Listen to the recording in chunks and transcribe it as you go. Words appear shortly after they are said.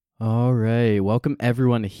All right. Welcome,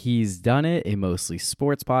 everyone, to He's Done It, a mostly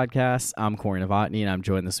sports podcast. I'm Corey Novotny, and I'm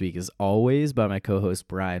joined this week, as always, by my co-host,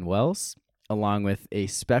 Brian Wells, along with a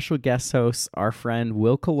special guest host, our friend,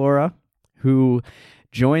 Will Calora, who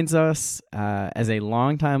joins us as a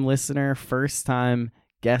longtime listener, first-time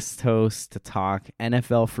guest host to talk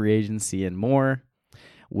NFL free agency and more.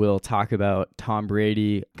 We'll talk about Tom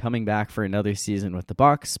Brady coming back for another season with the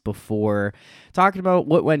Bucs before talking about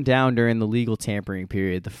what went down during the legal tampering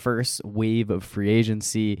period, the first wave of free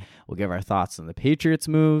agency. We'll give our thoughts on the Patriots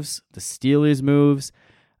moves, the Steelers moves,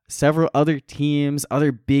 several other teams,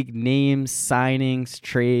 other big names, signings,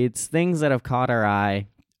 trades, things that have caught our eye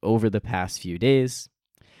over the past few days.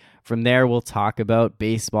 From there, we'll talk about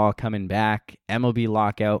baseball coming back, MLB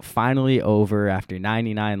lockout finally over after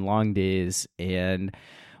 99 long days, and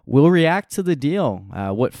we'll react to the deal,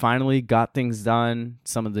 what finally got things done,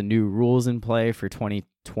 some of the new rules in play for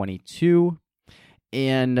 2022,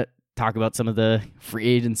 and talk about some of the free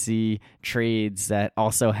agency trades that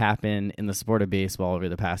also happen in the sport of baseball over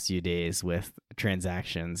the past few days with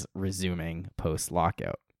transactions resuming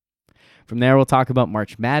post-lockout. From there, we'll talk about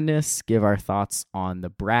March Madness, give our thoughts on the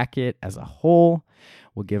bracket as a whole.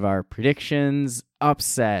 We'll give our predictions,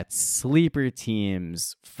 upsets, sleeper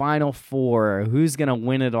teams, Final Four, who's going to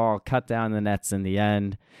win it all, cut down the nets in the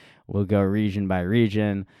end. We'll go region by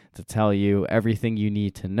region to tell you everything you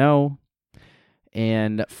need to know.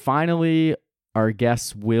 And finally, our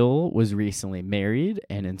guest Will was recently married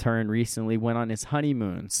and in turn recently went on his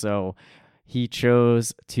honeymoon. So he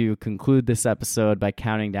chose to conclude this episode by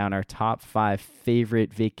counting down our top 5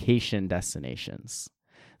 favorite vacation destinations.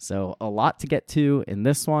 So a lot to get to in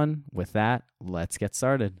this one. With that, let's get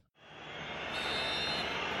started.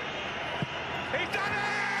 He's done it!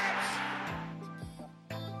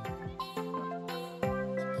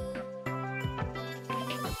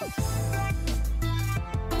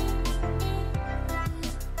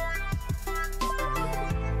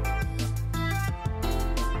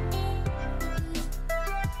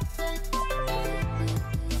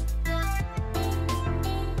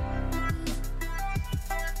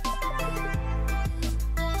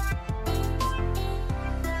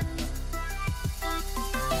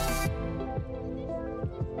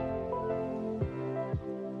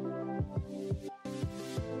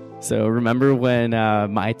 So remember when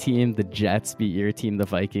my team, the Jets, beat your team, the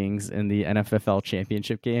Vikings, in the NFFL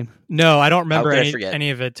championship game? No, I don't remember How could I forget? any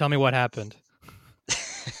of it. Tell me what happened.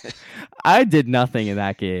 I did nothing in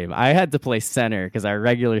that game. I had to play center because our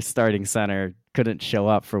regular starting center couldn't show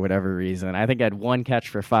up for whatever reason. I think I had one catch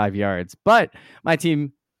for 5 yards, but my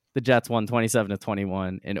team, the Jets, won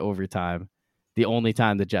 27-21 in overtime. The only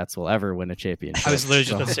time the Jets will ever win a championship. I was literally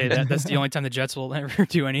just going to say that. That's the only time the Jets will ever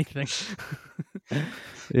do anything.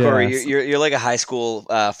 Yeah, Corey, you're like a high school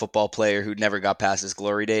football player who never got past his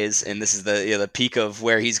glory days, and this is the peak of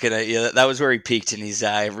where he's gonna. That was where he peaked, and he's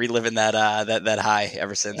reliving that high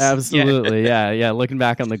ever since. Absolutely, yeah. Looking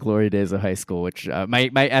back on the glory days of high school, which my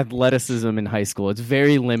athleticism in high school, it's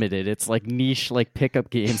very limited. It's like niche, like pickup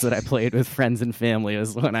games that I played with friends and family.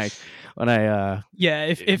 Was when I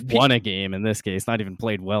if won a game in this case, not even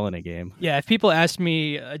played well in a game. Yeah, if people asked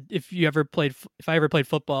me if I ever played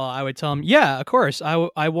football, I would tell them, yeah, of course.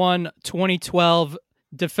 I won 2012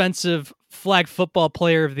 Defensive Flag Football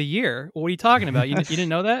Player of the Year. What are you talking about? You didn't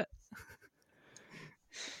know that?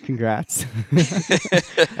 Congrats.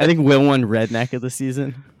 I think Will won Redneck of the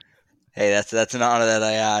season. Hey, that's an honor that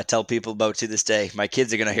I tell people about to this day. My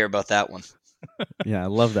kids are gonna hear about that one. Yeah, I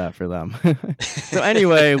love that for them. So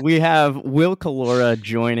anyway, we have Will Calora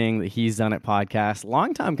joining the He's Done It podcast.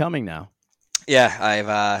 Long time coming now. Yeah,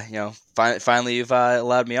 I've finally you've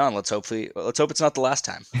allowed me on. Let's hope it's not the last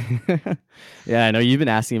time. Yeah, I know you've been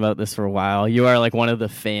asking about this for a while. You are like one of the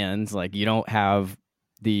fans. Like you don't have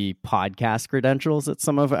the podcast credentials that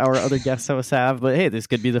some of our other guest hosts have, but hey, this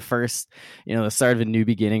could be the first, the start of a new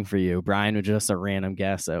beginning for you. Brian was just a random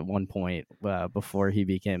guest at one point before he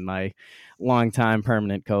became my longtime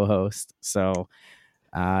permanent co-host. So,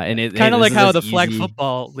 and it kind of like how the easy. Flag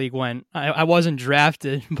Football League went. I wasn't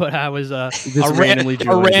drafted, but I was a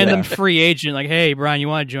random free agent. Like, hey, Brian, you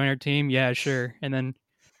want to join our team? Yeah, sure. And then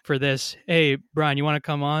for this, hey, Brian, you want to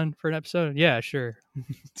come on for an episode? Yeah, sure.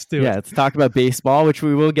 Let's do it. Yeah, let's talk about baseball, which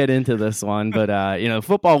we will get into this one. But,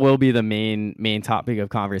 football will be the main topic of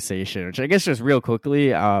conversation, which I guess just real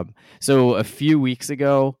quickly. So a few weeks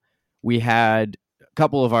ago, we had a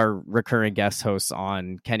couple of our recurring guest hosts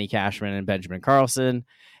on, Kenny Cashman and Benjamin Carlson.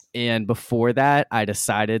 And before that, I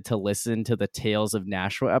decided to listen to the Tales of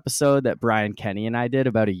Nashville episode that Brian Kenny and I did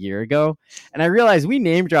about a year ago. And I realized we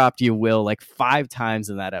name dropped you, Will, like 5 times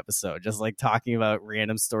in that episode, just like talking about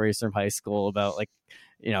random stories from high school about like,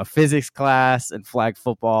 physics class and flag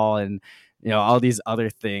football and, all these other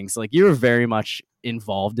things. Like, you were very much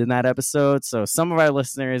involved in that episode. So some of our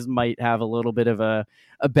listeners might have a little bit of a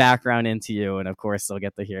background into you. And of course, they'll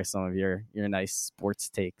get to hear some of your nice sports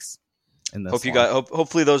takes in this.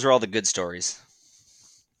 Hopefully those are all the good stories.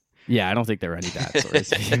 Yeah, I don't think there are any bad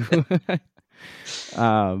stories.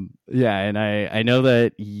 Yeah, and I know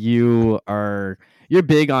that you're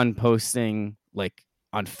big on posting like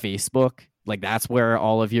on Facebook. Like, that's where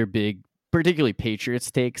all of your big, particularly Patriots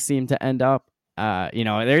takes seem to end up.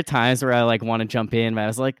 There are times where I like want to jump in, but I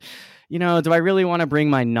was like, do I really want to bring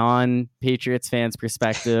my non-Patriots fans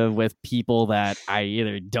perspective with people that I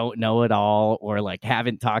either don't know at all or like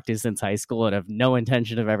haven't talked to since high school and have no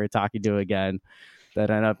intention of ever talking to again, that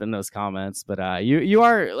end up in those comments? But you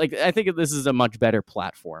are like, I think this is a much better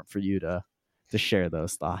platform for you to share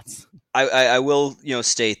those thoughts. I will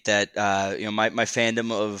state that my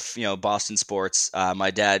fandom of Boston sports, my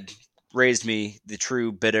dad raised me the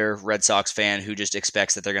true bitter Red Sox fan who just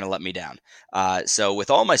expects that they're going to let me down. So with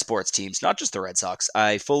all my sports teams, not just the Red Sox,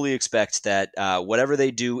 I fully expect that whatever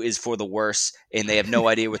they do is for the worse, and they have no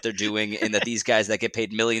idea what they're doing, and that these guys that get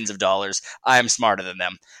paid millions of dollars, I am smarter than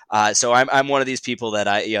them. So I'm one of these people that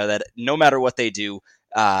that no matter what they do,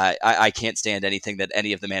 I can't stand anything that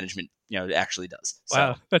any of the management actually does.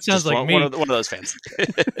 Wow, so that sounds like me. One of those fans.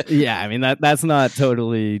 Yeah, I mean that's not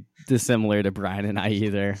totally dissimilar to Brian and I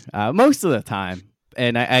either. Most of the time,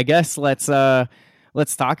 and I guess let's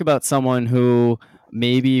talk about someone who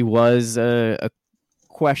maybe was a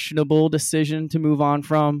questionable decision to move on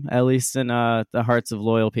from, at least in the hearts of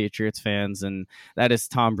loyal Patriots fans, and that is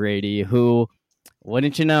Tom Brady, who,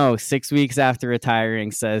 wouldn't you know, 6 weeks after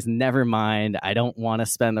retiring says, never mind, I don't want to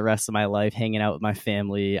spend the rest of my life hanging out with my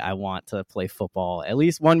family. I want to play football at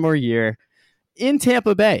least one more year in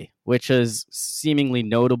Tampa Bay, which is seemingly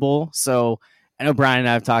notable. So I know Brian and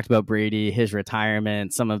I have talked about Brady, his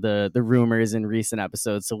retirement, some of the rumors in recent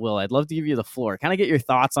episodes. So Will, I'd love to give you the floor. Kind of get your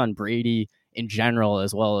thoughts on Brady in general,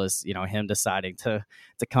 as well as, him deciding to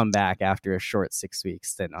come back after a short 6 week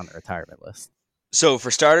stint on the retirement list. So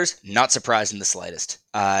for starters, not surprised in the slightest.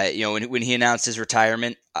 When he announced his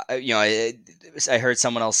retirement, I heard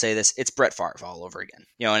someone else say this. It's Brett Favre all over again.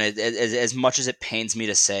 And as much as it pains me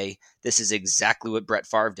to say, this is exactly what Brett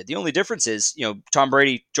Favre did. The only difference is, Tom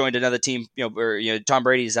Brady joined another team. Tom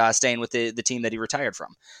Brady's staying with the team that he retired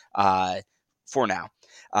from. For now,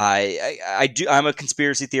 I'm a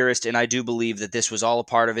conspiracy theorist, and I do believe that this was all a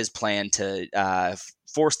part of his plan to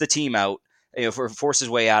force the team out. Force his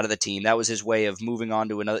way out of the team. That was his way of moving on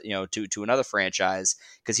to another, to another franchise,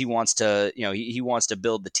 because he wants to, he wants to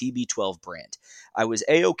build the TB12 brand. I was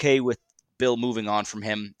a-okay with Bill moving on from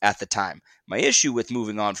him at the time. My issue with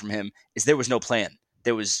moving on from him is there was no plan.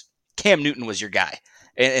 There was Cam Newton was your guy,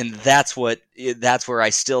 and that's where I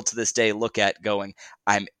still to this day look at going.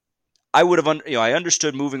 I would have, I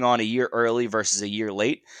understood moving on a year early versus a year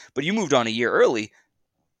late, but you moved on a year early,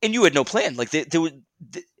 and you had no plan. Like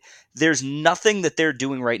there's nothing that they're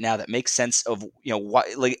doing right now that makes sense of, why,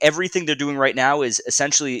 like everything they're doing right now is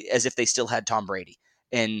essentially as if they still had Tom Brady.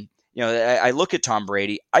 And, I look at Tom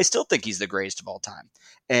Brady, I still think he's the greatest of all time.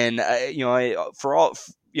 And,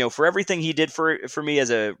 for everything he did for me as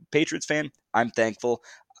a Patriots fan, I'm thankful.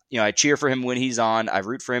 I cheer for him when he's on. I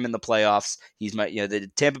root for him in the playoffs. He's my, the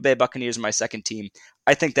Tampa Bay Buccaneers are my second team.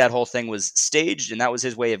 I think that whole thing was staged, and that was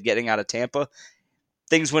his way of getting out of Tampa.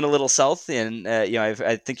 Things went a little south, and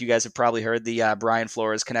I think you guys have probably heard the Brian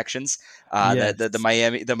Flores connections, yes. the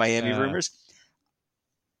Miami rumors.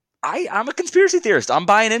 I'm a conspiracy theorist. I'm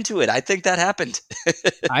buying into it. I think that happened.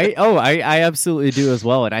 I absolutely do as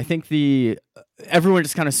well, and I think everyone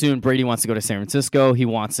just kind of assumed Brady wants to go to San Francisco. He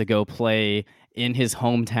wants to go play in his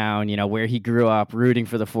hometown, where he grew up, rooting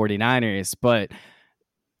for the 49ers, but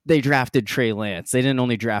they drafted Trey Lance. They didn't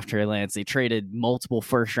only draft Trey Lance; they traded multiple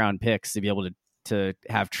first-round picks to be able to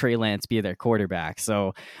have Trey Lance be their quarterback.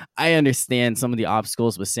 So I understand some of the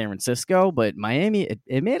obstacles with San Francisco, but Miami,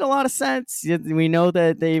 it made a lot of sense. We know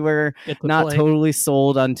that they were not totally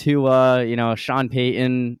sold onto, Sean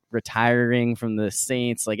Payton retiring from the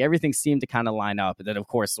Saints. Like everything seemed to kind of line up. And then of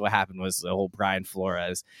course what happened was the whole Brian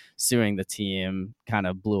Flores suing the team kind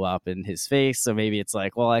of blew up in his face. So maybe it's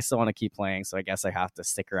like, well, I still want to keep playing. So I guess I have to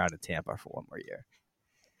stick around in Tampa for one more year.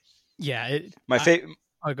 Yeah.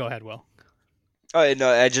 Go ahead, Will. Oh no!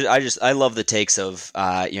 I love the takes of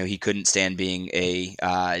he couldn't stand being a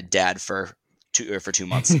dad for 2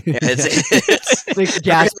 months. It's like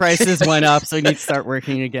gas prices went up, so he needs to start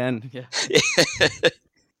working again.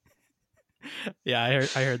 Yeah,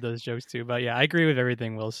 I heard those jokes too. But yeah, I agree with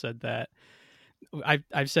everything Will said. That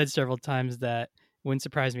I've said several times that Wouldn't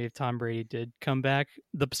surprise me if Tom Brady did come back.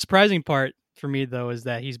 The surprising part for me, though, is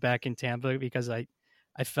that he's back in Tampa, because I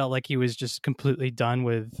felt like he was just completely done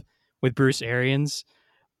with Bruce Arians.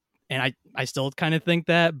 And I still kind of think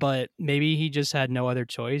that, but maybe he just had no other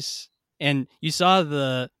choice. And you saw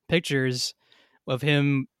the pictures of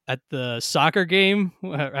him at the soccer game,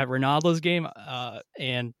 at Ronaldo's game,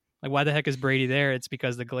 and like, why the heck is Brady there? It's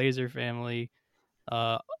because the Glazer family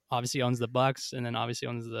obviously owns the Bucks, and then obviously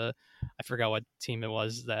owns I forgot what team it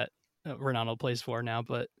was that Ronaldo plays for now,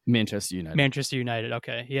 but Manchester United. Manchester United,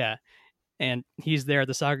 okay, yeah. And he's there at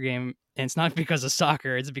the soccer game, and it's not because of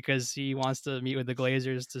soccer, it's because he wants to meet with the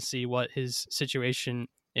Glazers to see what his situation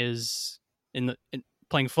is in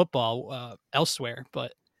playing football elsewhere.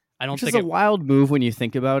 But I don't think it's a wild move when you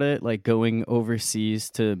think about it, like going overseas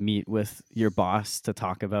to meet with your boss to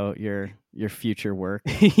talk about your future work.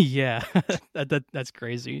 Yeah, that's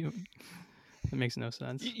crazy. It makes no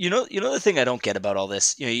sense. You know the thing I don't get about all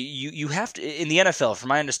this. You have to, in the NFL, from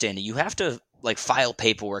my understanding, you have to like file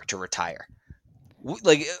paperwork to retire.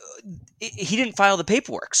 Like he didn't file the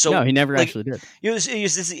paperwork, so no, he never actually did.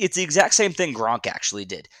 It's the exact same thing Gronk actually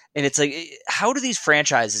did, and it's like, how do these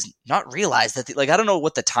franchises not realize that? I don't know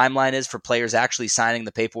what the timeline is for players actually signing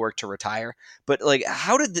the paperwork to retire, but like,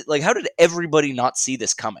 how did everybody not see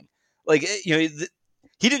this coming? Like, he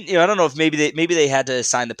didn't. I don't know if maybe they had to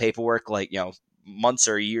sign the paperwork like months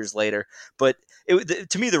or years later, but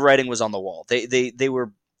to me the writing was on the wall. They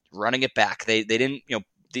were running it back. They didn't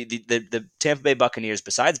The Tampa Bay Buccaneers,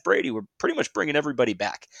 besides Brady, were pretty much bringing everybody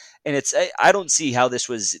back. And I don't see how this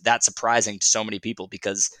was that surprising to so many people,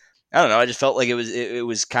 because I don't know. I just felt like it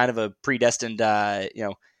was kind of a predestined,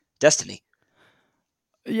 destiny.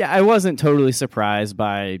 Yeah, I wasn't totally surprised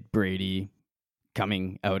by Brady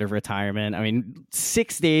coming out of retirement. I mean,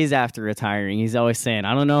 6 days after retiring, he's always saying,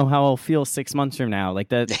 "I don't know how I'll feel 6 months from now." Like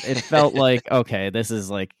that, it felt like, okay, this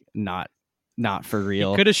is like not for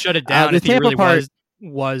real. He could have shut it down if he really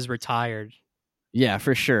was retired. Yeah,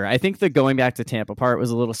 for sure. I think the going back to Tampa part was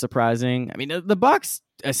a little surprising. I mean, the Bucs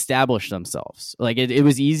established themselves. Like it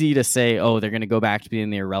was easy to say, oh, they're going to go back to being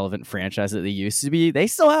the irrelevant franchise that they used to be. They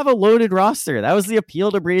still have a loaded roster. That was the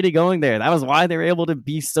appeal to Brady going there. That was why they were able to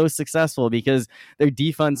be so successful, because their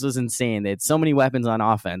defense was insane. They had so many weapons on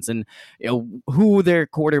offense, and who their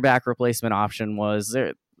quarterback replacement option was,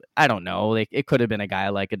 I don't know. It could have been a guy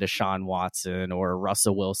like a Deshaun Watson or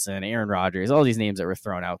Russell Wilson, Aaron Rodgers, all these names that were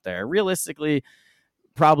thrown out there. Realistically,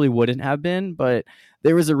 probably wouldn't have been, but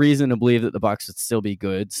there was a reason to believe that the Bucs would still be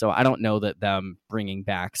good. So I don't know that them bringing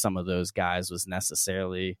back some of those guys was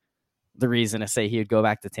necessarily the reason to say he would go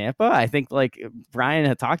back to Tampa. I think, like Brian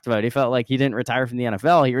had talked about, he felt like he didn't retire from the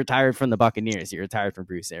NFL. He retired from the Buccaneers. He retired from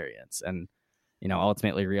Bruce Arians, and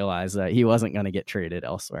ultimately realized that he wasn't going to get traded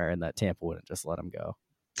elsewhere, and that Tampa wouldn't just let him go.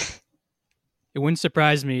 It wouldn't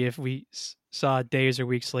surprise me if we saw days or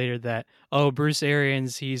weeks later that, Bruce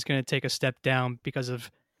Arians, he's going to take a step down because of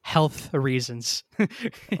health reasons.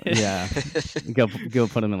 Yeah, go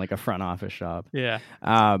put him in like a front office job. Yeah.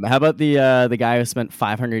 How about the guy who spent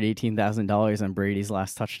 $518,000 on Brady's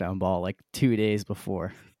last touchdown ball like 2 days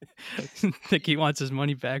before? I think he wants his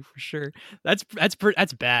money back for sure. That's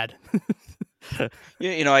bad.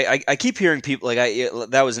 I keep hearing people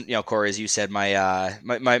that was Corey, as you said, my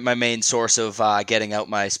main source of getting out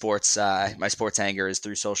my sports anger is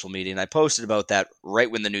through social media, and I posted about that right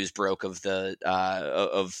when the news broke of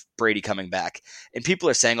of Brady coming back, and people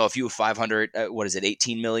are saying, if you have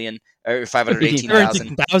 18 million or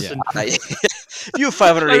 518,000, if you have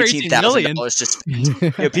 $518,000 to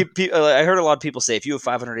spend, I heard a lot of people say, if you have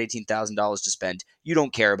 $518,000 to spend, you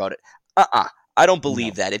don't care about it. I don't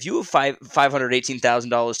believe that. If you have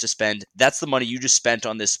 $518,000 to spend, that's the money you just spent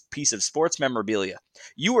on this piece of sports memorabilia.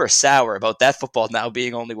 You are sour about that football now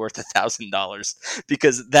being only worth $1,000,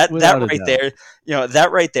 because that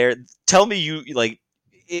right there, tell me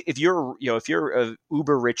if you're a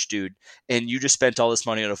uber rich dude and you just spent all this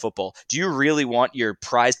money on a football, do you really want your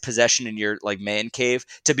prized possession in your man cave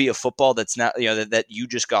to be a football that's not that you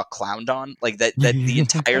just got clowned on, that the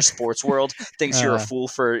entire sports world thinks you're a fool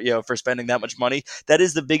for spending that much money? That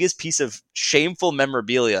is the biggest piece of shameful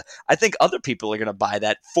memorabilia. I think other people are going to buy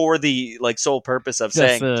that for the sole purpose of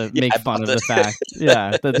just saying make fun of the fact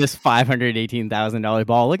that this $518,000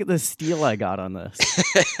 ball, look at the steal I got on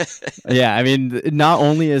this. Yeah, I mean, not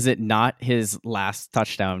only is it not his last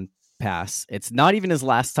touchdown pass, it's not even his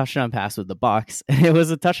last touchdown pass with the Bucs. It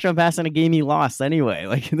was a touchdown pass in a game he lost anyway.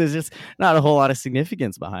 There's just not a whole lot of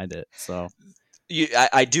significance behind it. So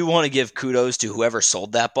I do want to give kudos to whoever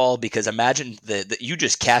sold that ball, because imagine that you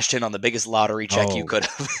just cashed in on the biggest lottery check you could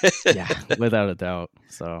have. Yeah, without a doubt.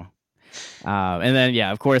 So And then,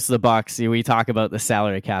 yeah, of course, the Bucks. We talk about the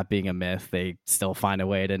salary cap being a myth. They still find a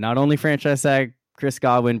way to not only franchise tag Chris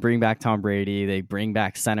Godwin, bring back Tom Brady. They bring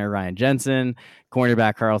back center Ryan Jensen,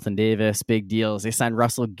 cornerback Carlton Davis. Big deals. They signed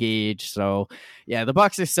Russell Gage. So, yeah, the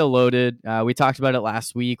Bucks are still loaded. We talked about it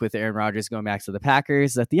last week with Aaron Rodgers going back to the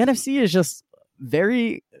Packers. That the NFC is just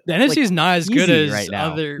very. The NFC is not as good as right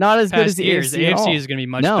now. Other not as good as the years. AFC. The AFC is going to be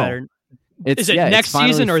much better. Is it next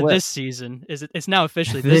season or flipped. this season? It's now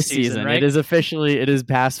officially this season, right? It is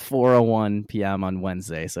past 4:01 p.m. on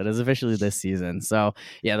Wednesday, so it is officially this season. So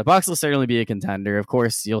yeah, the Bucs will certainly be a contender. Of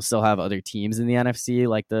course, you'll still have other teams in the NFC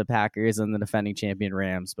like the Packers and the defending champion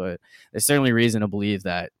Rams, but there's certainly reason to believe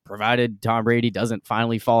that provided Tom Brady doesn't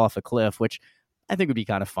finally fall off a cliff, which I think would be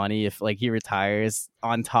kind of funny if like he retires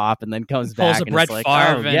on top and then comes back and Brett Favre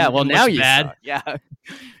oh, yeah, well now you bad.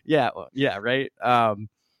 Yeah, right.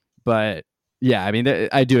 But yeah, I mean,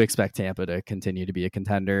 I do expect Tampa to continue to be a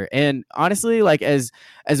contender. And honestly, like as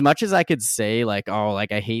much as I could say, like, oh,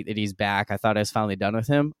 like I hate that he's back. I thought I was finally done with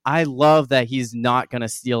him. I love that he's not going to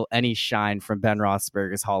steal any shine from Ben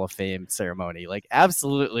Roethlisberger's Hall of Fame ceremony. Like,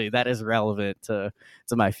 absolutely, that is relevant to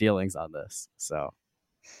my feelings on this. So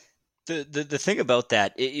the thing about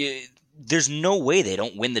that, there's no way they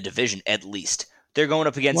don't win the division. At least they're going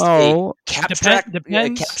up against a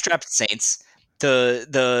cap-strapped Saints.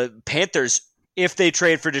 The Panthers, if they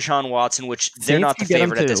trade for Deshaun Watson, which they're not the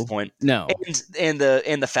favorite at this point, no, and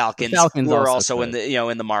the Falcons who are also in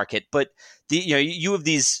the market, but you have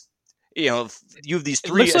these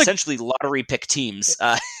three essentially lottery pick teams.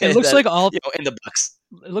 It looks like all in the Bucks.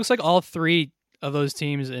 It looks like all three of those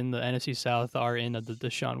teams in the NFC South are in the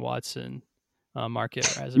Deshaun Watson market.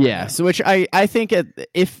 So which I think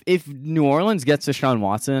if New Orleans gets Deshaun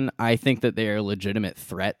Watson, I think that they're a legitimate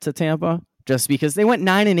threat to Tampa. Just because they went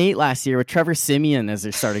 9-8 last year with Trevor Siemian as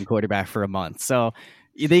their starting quarterback for a month. So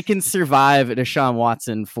they can survive a Deshaun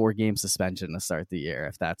Watson 4-game suspension to start the year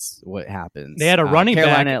if that's what happens. They had a running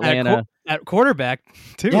back Atlanta at quarterback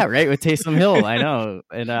too. Yeah, right, with Taysom Hill. I know.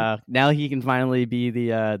 And now he can finally be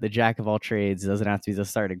the jack of all trades. He doesn't have to be the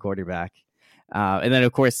starting quarterback. And then,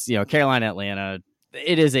 of course, Carolina, Atlanta,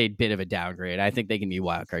 it is a bit of a downgrade. I think they can be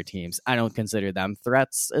wildcard teams. I don't consider them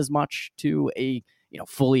threats as much to a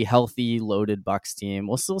fully healthy, loaded Bucks team.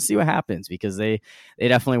 We'll still see what happens because they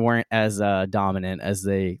definitely weren't as dominant as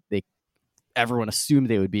they everyone assumed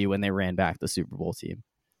they would be when they ran back the Super Bowl team.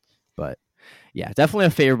 But yeah, definitely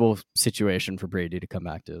a favorable situation for Brady to come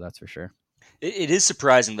back to. That's for sure. It is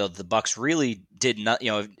surprising though the Bucks really did not.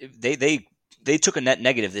 They took a net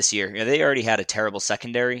negative this year. They already had a terrible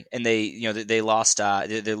secondary, and they lost.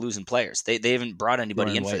 They're losing players. They haven't brought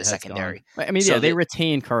anybody in for the secondary. Gone. I mean, so they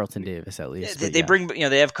retain Carlton Davis at least. They bring.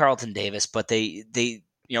 They have Carlton Davis, but they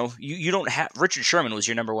you don't have Richard Sherman was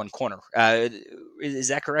your number one corner. Is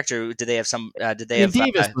that correct, or did they have some? Did they have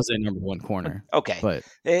Davis was a number one corner? Okay, but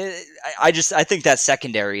I think that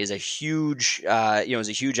secondary is a huge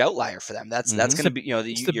outlier for them. That's going to be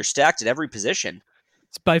you're stacked at every position.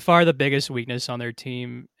 It's by far the biggest weakness on their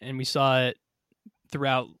team, and we saw it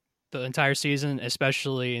throughout the entire season,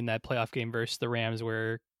 especially in that playoff game versus the Rams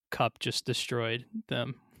where Kupp just destroyed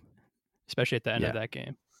them, especially at the end of that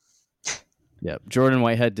game. Yep. Jordan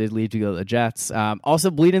Whitehead did leave to go to the Jets.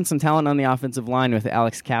 Also bleeding some talent on the offensive line with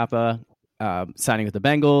Alex Kappa signing with the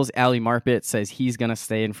Bengals. Ali Marpet says he's going to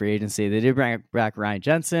stay in free agency. They did bring back Ryan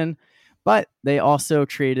Jensen, but they also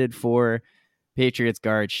traded for Patriots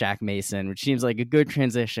guard Shaq Mason, which seems like a good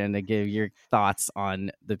transition to give your thoughts on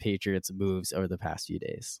the Patriots moves over the past few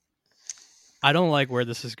days. I don't like where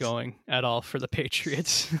this is going at all for the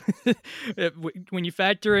Patriots. When you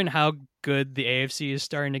factor in how good the AFC is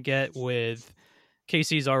starting to get with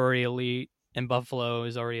KC's already elite and Buffalo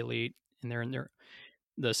is already elite and they're in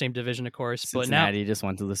the same division, of course. Cincinnati just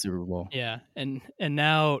went to the Super Bowl. Yeah. And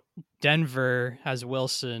now Denver has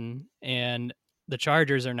Wilson and the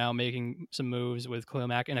Chargers are now making some moves with Khalil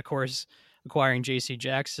Mack and, of course, acquiring J.C.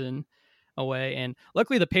 Jackson away. And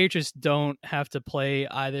luckily, the Patriots don't have to play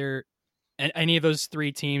either any of those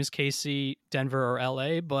three teams, KC, Denver, or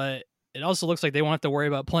L.A., but it also looks like they won't have to worry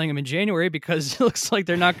about playing them in January because it looks like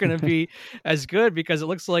they're not going to be as good because it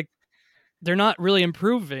looks like they're not really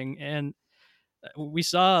improving. And we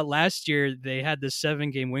saw last year they had this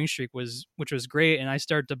 7-game win streak, which was great, and I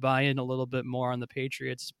started to buy in a little bit more on the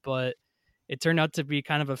Patriots, but it turned out to be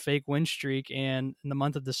kind of a fake win streak, and in the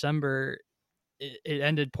month of December, it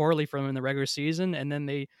ended poorly for them in the regular season, and then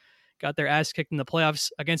they got their ass kicked in the playoffs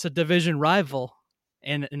against a division rival.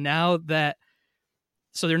 And now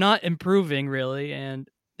so they're not improving really, and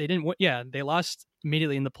they didn't. They lost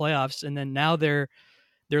immediately in the playoffs, and then now they're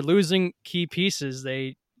losing key pieces.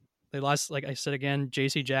 They They lost, like I said again,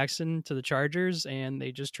 J.C. Jackson to the Chargers, and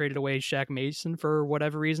they just traded away Shaq Mason for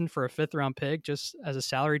whatever reason for a 5th-round pick just as a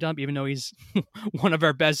salary dump, even though he's one of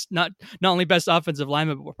our best, not only best offensive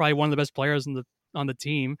linemen, but probably one of the best players on the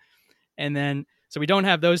team. And then, so we don't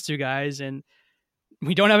have those two guys, and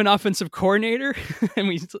we don't have an offensive coordinator, and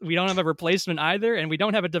we don't have a replacement either, and we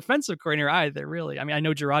don't have a defensive coordinator either, really. I mean, I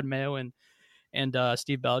know Gerard Mayo and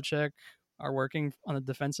Steve Belichick are working on the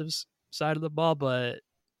defensive side of the ball, but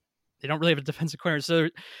they don't really have a defensive coordinator. So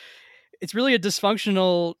it's really a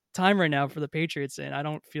dysfunctional time right now for the Patriots, and I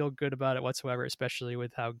don't feel good about it whatsoever, especially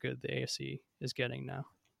with how good the AFC is getting now.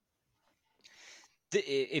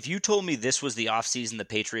 If you told me this was the offseason the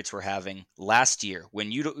Patriots were having last year, when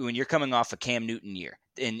you're coming off a Cam Newton year,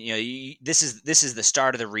 and this is the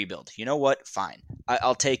start of the rebuild, you know what? Fine,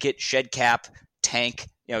 I'll take it. Shed cap, tank,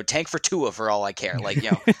 tank for Tua for all I care. Like,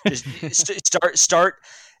 just start.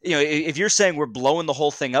 If you're saying we're blowing the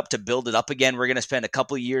whole thing up to build it up again, we're going to spend a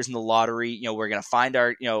couple of years in the lottery. We're going to find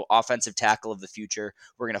our, offensive tackle of the future.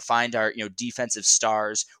 We're going to find our, defensive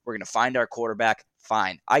stars. We're going to find our quarterback.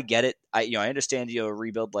 Fine. I get it. I understand, a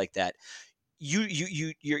rebuild like that.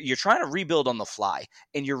 You're trying to rebuild on the fly,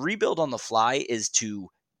 and your rebuild on the fly is to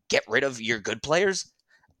get rid of your good players.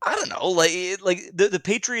 I don't know. Like the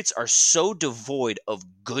Patriots are so devoid of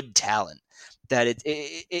good talent that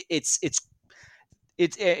it's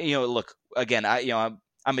look, again,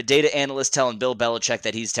 I'm a data analyst telling Bill Belichick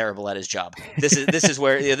that he's terrible at his job. This is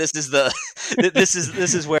where this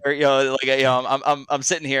is where I'm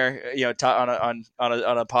sitting here on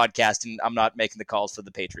a podcast, and I'm not making the calls for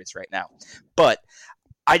the Patriots right now, but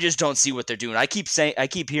I just don't see what they're doing. I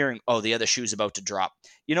keep hearing, oh, the other shoe's about to drop.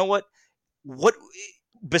 You know what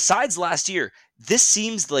besides last year, this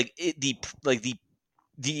seems like the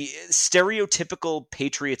stereotypical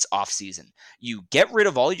Patriots offseason. You get rid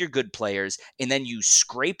of all your good players, and then you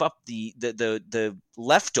scrape up the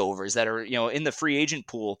leftovers that are in the free agent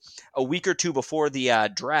pool a week or two before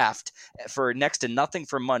the draft for next to nothing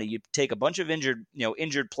for money. You take a bunch of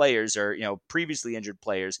injured players or previously injured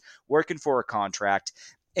players working for a contract,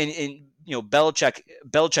 and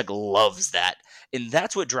Belichick loves that, and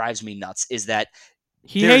that's what drives me nuts. Is that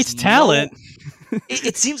he hates talent.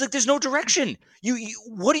 It seems like there's no direction.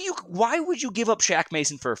 Why would you give up Shaq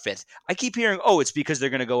Mason for a 5th? I keep hearing, oh, it's because they're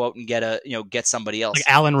going to go out and get somebody else. Like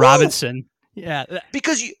Allen Robinson. Yeah.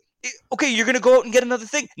 Because you're going to go out and get another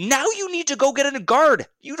thing. Now you need to go get a guard.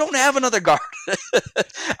 You don't have another guard.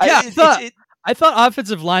 I thought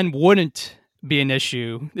offensive line wouldn't be an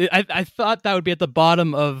issue. I thought that would be at the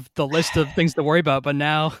bottom of the list of things to worry about, but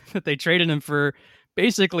now that they traded him for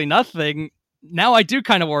basically nothing, now I do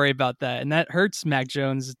kind of worry about that, and that hurts Mac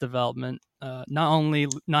Jones' development. Not only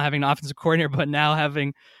not having an offensive coordinator, but now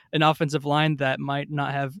having an offensive line that might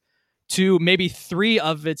not have 2, maybe 3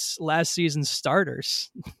 of its last season's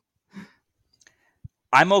starters.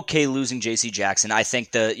 I'm okay losing J.C. Jackson. I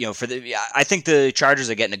think I think the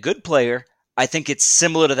Chargers are getting a good player. I think it's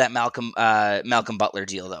similar to that Malcolm Butler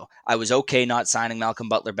deal, though. I was okay not signing Malcolm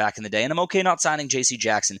Butler back in the day, and I'm okay not signing J.C.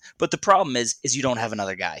 Jackson. But the problem is you don't have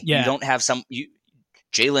another guy. Yeah. You don't have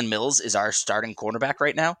Jalen Mills is our starting cornerback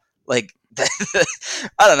right now. Like,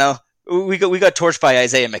 I don't know. We got torched by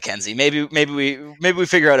Isaiah McKenzie. Maybe we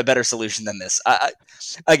figure out a better solution than this. I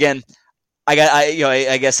guess I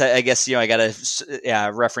got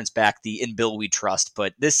to reference back the "In Bill We Trust,"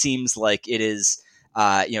 but this seems like it is.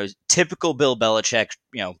 Typical Bill Belichick,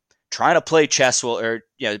 trying to play chess while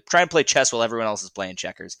everyone else is playing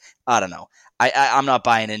checkers. I don't know. I'm not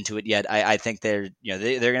buying into it yet. I think they're going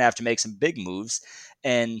to have to make some big moves.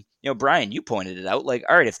 And Brian, you pointed it out. Like,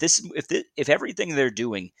 all right, if everything they're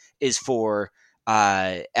doing is for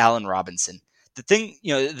Allen Robinson, the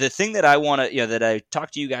thing that I want to that I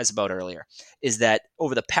talked to you guys about earlier is that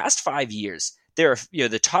over the past 5 years, there are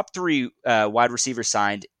the top 3 wide receivers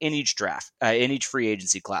signed in each draft, in each free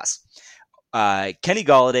agency class. Kenny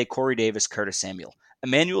Golladay, Corey Davis, Curtis Samuel,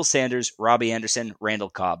 Emmanuel Sanders, Robbie Anderson, Randall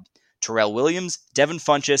Cobb, Terrell Williams, Devin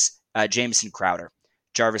Funchess, Jamison Crowder,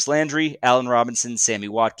 Jarvis Landry, Allen Robinson, Sammy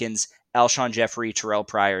Watkins, Alshon Jeffrey, Terrell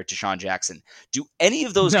Pryor, Deshaun Jackson. Do any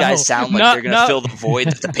of those guys sound like they're going to fill the void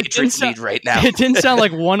that the Patriots need right now? It didn't sound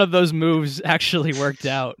like one of those moves actually worked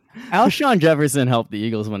out. Alshon Jefferson helped the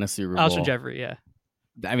Eagles win a Super Bowl. Alshon Jeffrey, yeah.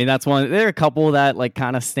 I mean, that's one. There are a couple that like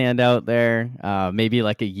kind of stand out there. Maybe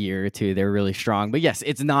like a year or two, they're really strong. But yes,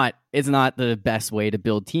 it's not the best way to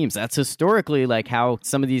build teams. That's historically like how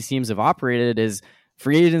some of these teams have operated. Is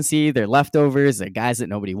free agency, they're leftovers, they're guys that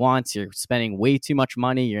nobody wants. You're spending way too much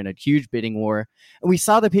money. You're in a huge bidding war, and we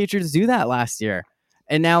saw the Patriots do that last year.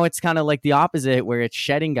 And now it's kind of like the opposite, where it's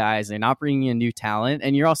shedding guys and not bringing in new talent.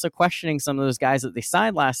 And you're also questioning some of those guys that they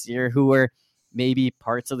signed last year who were maybe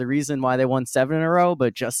parts of the reason why they won 7 in a row,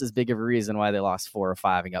 but just as big of a reason why they lost 4 or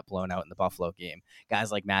 5 and got blown out in the Buffalo game.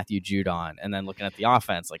 Guys like Matthew Judon. And then looking at the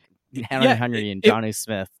offense, like Henry and Johnny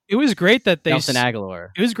Smith. It was great that they Nelson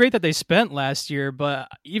Aguilar. It was great that they spent last year, but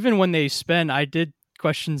even when they spent, I did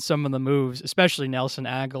question some of the moves, especially Nelson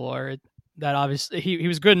Aguilar. That obviously he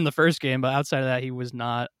was good in the first game, but outside of that, he was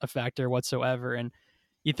not a factor whatsoever. And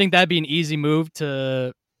you think that'd be an easy move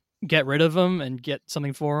to get rid of him and get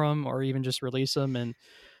something for him, or even just release him and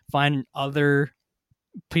find other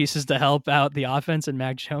pieces to help out the offense and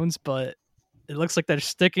Mac Jones. But it looks like they're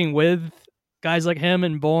sticking with guys like him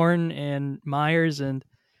and Bourne and Myers, and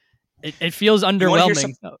it feels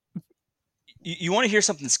underwhelming. You want to hear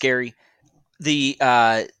something scary? The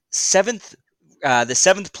seventh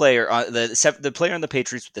player, the player on the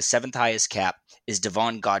Patriots with the 7th highest cap is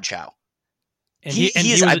Devon Godchaux. And he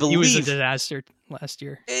was a disaster last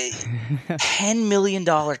year. $10 million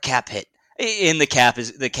cap hit. In the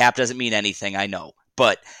cap doesn't mean anything, I know,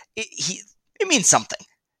 but it means something.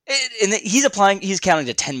 And he's counting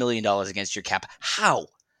to $10 million against your cap. How?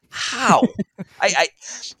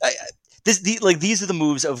 These are the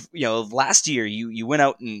moves of last year. You went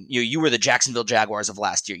out and you were the Jacksonville Jaguars of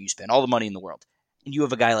last year. You spent all the money in the world, and you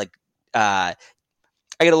have a guy like I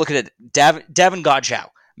got to look at it. Devon Godchaux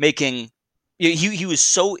making. He was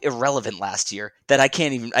so irrelevant last year that I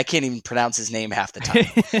can't even pronounce his name half the time.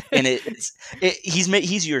 And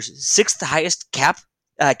he's your 6th highest cap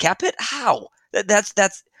hit. How? That's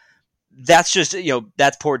just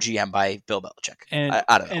that's poor GM by Bill Belichick. And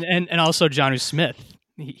I don't know. And also Jonnu Smith.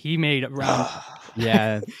 He made around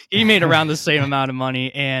he made around the same amount of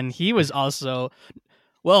money, and he was also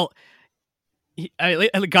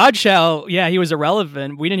Godchaux, he was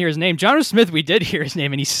irrelevant. We didn't hear his name. Jonnu Smith, we did hear his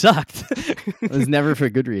name, and he sucked. It was never for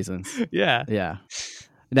good reasons. Yeah.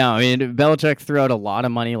 No, I mean, Belichick threw out a lot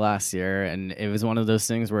of money last year, and it was one of those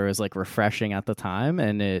things where it was like refreshing at the time,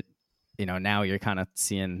 and it, now you're kind of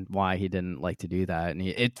seeing why he didn't like to do that, and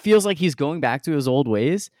it feels like he's going back to his old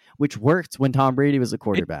ways, which worked when Tom Brady was a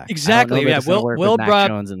quarterback. Exactly. Yeah. Will brought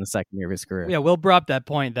Jones in the second year of his career. Yeah. Will brought up that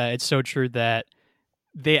point that it's so true that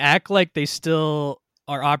they act like they still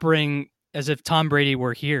are operating as if Tom Brady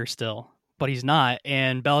were here still, but he's not.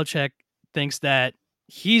 And Belichick thinks that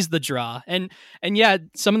he's the draw. And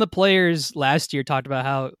some of the players last year talked about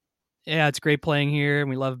how, it's great playing here and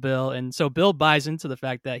we love Bill. And so Bill buys into the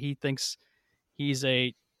fact that he thinks he's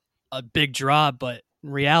a big draw, but in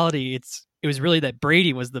reality, it was really that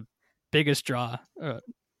Brady was the biggest draw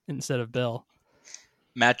instead of Bill.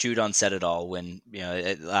 Matt Judon said it all when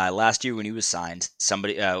last year when he was signed.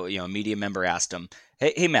 Somebody, a media member asked him,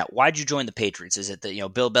 "Hey Matt, why'd you join the Patriots? Is it the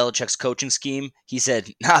Bill Belichick's coaching scheme?" He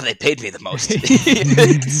said, "Nah, they paid me the most."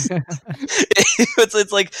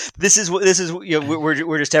 It's like this is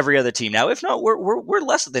we're just every other team now. If not, we're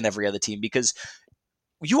less than every other team because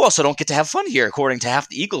you also don't get to have fun here, according to half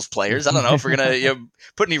the Eagles players. I don't know if we're gonna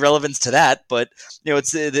put any relevance to that, but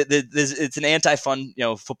it's an anti-fun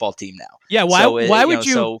football team now. Yeah, why would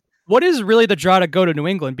you? So, what is really the draw to go to New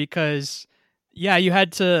England? Because you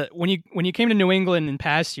had to when you came to New England in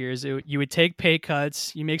past years, you would take pay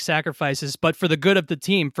cuts, you make sacrifices, but for the good of the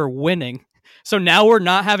team, for winning. So now we're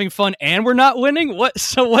not having fun and we're not winning. What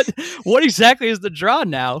exactly is the draw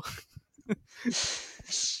now?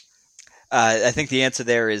 I think the answer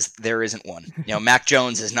there isn't one. Mac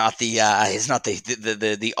Jones is not the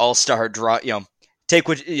all-star draw. Say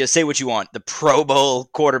what you want. The Pro Bowl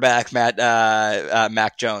quarterback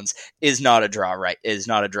Mac Jones is not a draw. Right, is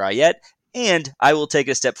not a draw yet. And I will take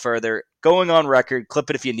it a step further. Going on record, clip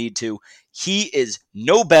it if you need to. He is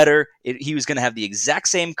no better. He was going to have the exact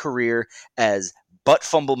same career as butt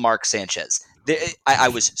fumble Mark Sanchez. I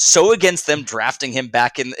was so against them drafting him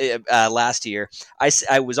back in last year.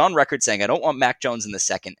 I was on record saying I don't want Mac Jones in the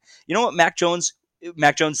second. You know what Mac Jones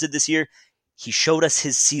did this year? He showed us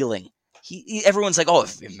his ceiling. Everyone's like, oh,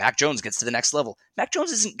 if Mac Jones gets to the next level, Mac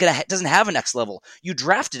Jones doesn't have a next level. You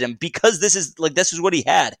drafted him because this is what he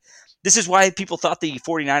had. This is why people thought the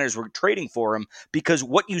 49ers were trading for him, because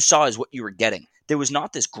what you saw is what you were getting. There was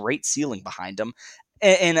not this great ceiling behind him.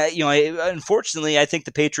 And unfortunately, I think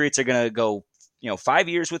the Patriots are going to go 5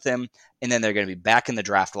 years with him, and then they're going to be back in the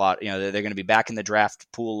draft lot. They're going to be back in the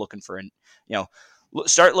draft pool looking for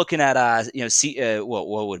start looking at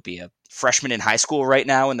what would it be, a freshman in high school right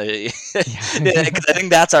now, and I think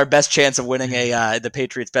that's our best chance of winning the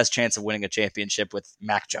Patriots' best chance of winning a championship with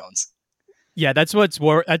Mac Jones. Yeah, that's what's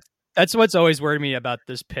always worried me about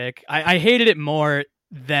this pick. I hated it more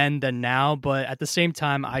then than now, but at the same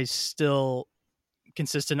time, I still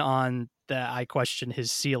consistent on that I question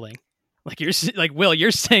his ceiling. Like Will,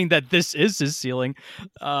 you're saying that this is his ceiling.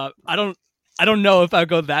 I don't know if I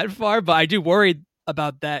go that far, but I do worry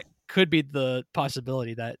about that. Could be the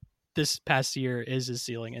possibility that this past year is his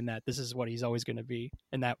ceiling and that this is what he's always going to be.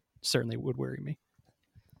 And that certainly would worry me.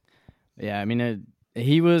 Yeah. I mean,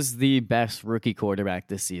 he was the best rookie quarterback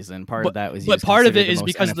this season. Part of that was, but part of it is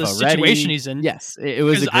because of the situation he's in. Yes, it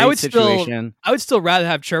was a great situation. I would still rather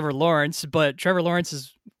have Trevor Lawrence, but Trevor Lawrence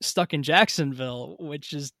is stuck in Jacksonville,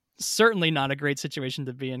 which is certainly not a great situation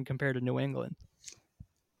to be in compared to New England.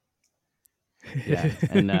 Yeah,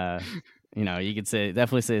 and you could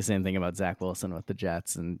definitely say the same thing about Zach Wilson with the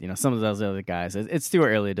Jets, and some of those other guys. It's too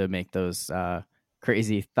early to make those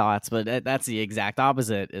crazy thoughts, but that's the exact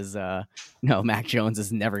opposite. Is Mac Jones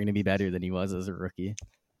is never going to be better than he was as a rookie.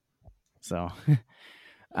 So.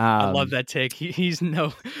 I love that take. He's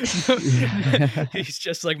he's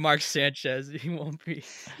just like Mark Sanchez. He won't be.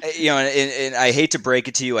 And I hate to break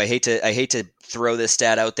it to you. I hate to throw this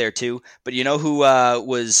stat out there too. But you know who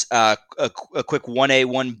was a quick 1A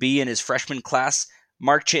 1B in his freshman class?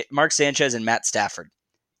 Mark Sanchez and Matt Stafford.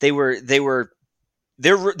 Their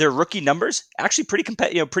rookie numbers actually pretty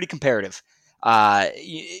comparative.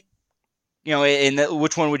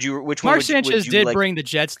 Which one would you? Mark Sanchez did bring the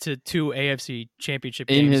Jets to 2 AFC championship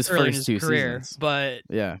games in his early first in his two career, seasons. But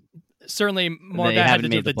yeah, certainly more of that had to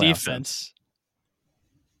do with the defense.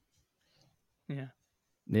 Yeah.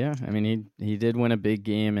 I mean, he did win a big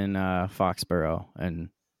game in Foxborough, and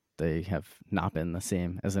they have not been the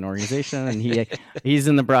same as an organization. And he's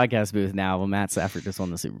in the broadcast booth now. Well, Matt Stafford just won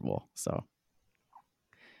the Super Bowl. So,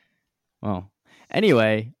 well,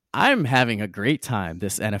 anyway. I'm having a great time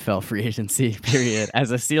this NFL free agency period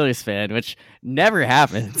as a Steelers fan, which never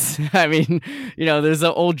happens. I mean, there's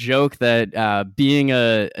an old joke that being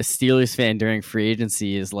a Steelers fan during free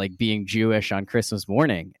agency is like being Jewish on Christmas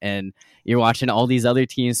morning. And you're watching all these other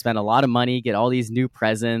teams spend a lot of money, get all these new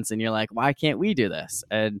presents, and you're like, why can't we do this?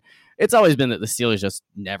 And it's always been that the Steelers just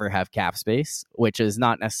never have cap space, which is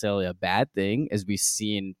not necessarily a bad thing, as we've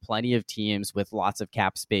seen plenty of teams with lots of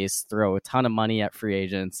cap space throw a ton of money at free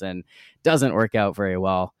agents and doesn't work out very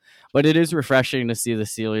well. But it is refreshing to see the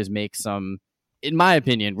Steelers make some, in my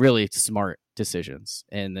opinion, really smart decisions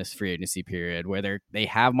in this free agency period where they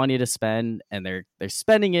have money to spend and they're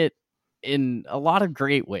spending it in a lot of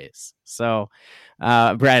great ways. So,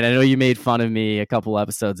 Brad, I know you made fun of me a couple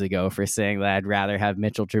episodes ago for saying that I'd rather have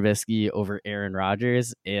Mitchell Trubisky over Aaron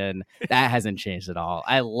Rodgers, and that hasn't changed at all.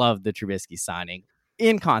 I love the Trubisky signing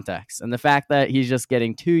in context, and the fact that he's just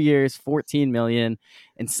getting 2 years, $14 million.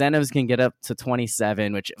 Incentives can get up to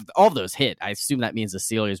 27, which if all of those hit, I assume that means the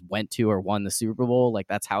Steelers went to or won the Super Bowl. Like,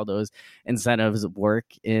 that's how those incentives work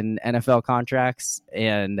in NFL contracts.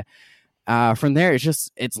 And from there,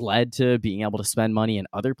 it's led to being able to spend money in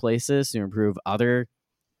other places to improve other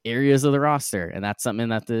areas of the roster. And that's something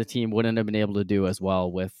that the team wouldn't have been able to do as well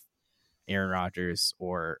with Aaron Rodgers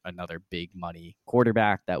or another big money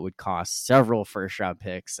quarterback that would cost several first round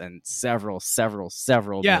picks and several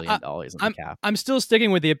 $1 billion in the cap. I'm still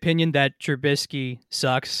sticking with the opinion that Trubisky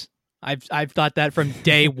sucks. I've thought that from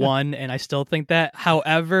day one, and I still think that.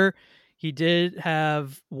 However, he did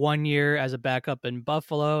have 1 year as a backup in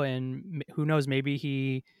Buffalo, and who knows, maybe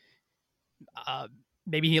he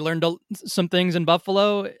learned some things in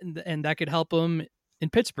Buffalo, and that could help him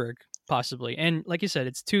in Pittsburgh, possibly. And like you said,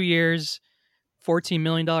 it's 2 years, $14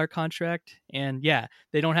 million contract, and yeah,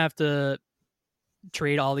 they don't have to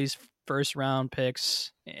trade all these first round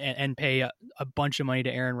picks and pay a bunch of money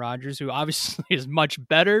to Aaron Rodgers, who obviously is much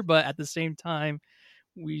better, but at the same time,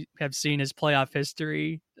 we have seen his playoff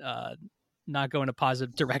history not go in a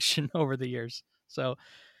positive direction over the years. So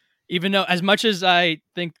even though, as much as I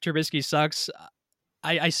think Trubisky sucks,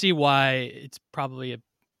 I see why it's probably a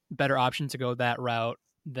better option to go that route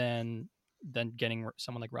than getting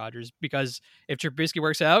someone like Rodgers. Because if Trubisky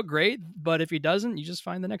works out, great. But if he doesn't, you just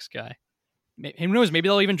find the next guy. Who knows? Maybe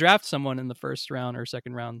they'll even draft someone in the first round or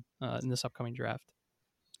second round in this upcoming draft.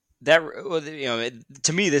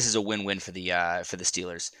 To me, this is a win-win for the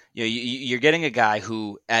Steelers. You're getting a guy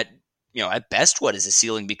who at best, what is his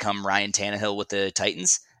ceiling become Ryan Tannehill with the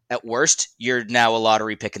Titans? At worst, you're now a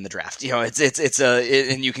lottery pick in the draft.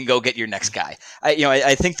 And you can go get your next guy.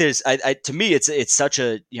 I think there's to me it's such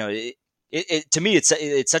a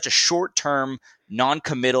it's such a short-term,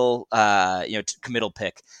 non-committal committal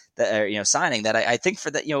pick that signing that I think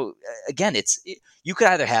for that again you could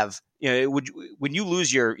either have when you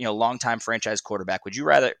lose your longtime franchise quarterback, would you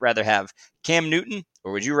rather have Cam Newton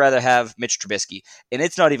or would you rather have Mitch Trubisky? And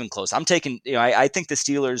it's not even close. I'm taking, I think the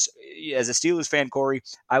Steelers, as a Steelers fan, Corey,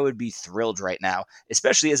 I would be thrilled right now,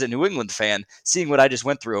 especially as a New England fan, seeing what I just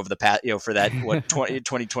went through over the past, for that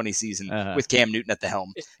 2020 season with Cam Newton at the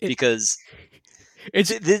helm, because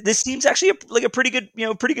this seems actually like a pretty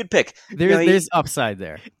good pick. There's upside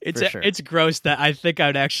there. It's gross that I think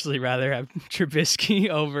I'd actually rather have Trubisky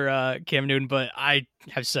over Cam Newton, but I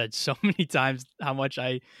have said so many times how much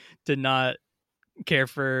I did not care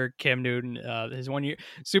for Cam Newton. His 1 year,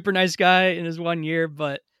 super nice guy in his 1 year,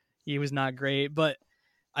 but he was not great. But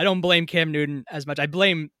I don't blame Cam Newton as much. I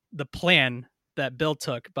blame the plan that Bill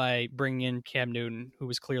took by bringing in Cam Newton, who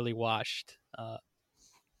was clearly washed.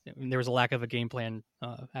 There was a lack of a game plan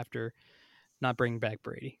after not bringing back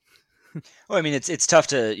Brady. Well, I mean, it's tough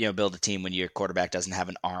to build a team when your quarterback doesn't have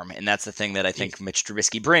an arm, and that's the thing that I think Mitch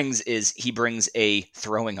Trubisky brings is he brings a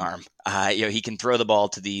throwing arm. He can throw the ball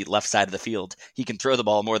to the left side of the field. He can throw the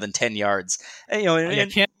ball more than 10 yards.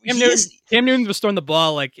 Cam Newton was throwing the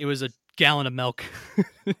ball like it was a gallon of milk.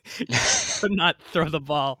 He could not throw the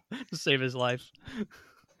ball to save his life.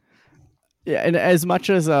 Yeah, and as much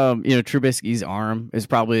as Trubisky's arm is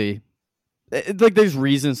probably like there's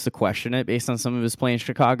reasons to question it based on some of his play in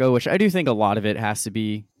Chicago, which I do think a lot of it has to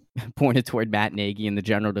be pointed toward Matt Nagy and the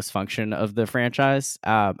general dysfunction of the franchise.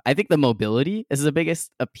 I think the mobility is the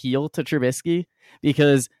biggest appeal to Trubisky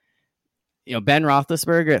because Ben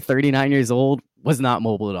Roethlisberger at 39 years old was not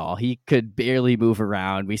mobile at all. He could barely move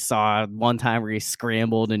around. We saw one time where he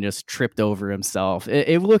scrambled and just tripped over himself.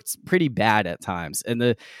 It looked pretty bad at times, and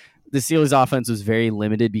the Steelers offense was very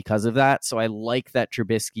limited because of that. So I like that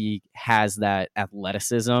Trubisky has that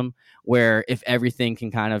athleticism where if everything can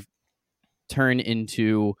kind of turn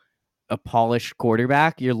into a polished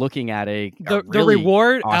quarterback, you're looking at the really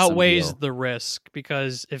reward awesome outweighs deal. The risk,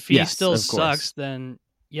 because if he still sucks, then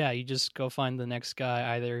you just go find the next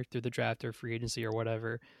guy either through the draft or free agency or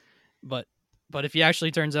whatever. But if he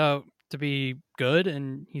actually turns out to be good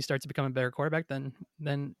and he starts to become a better quarterback, then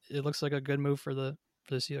it looks like a good move for the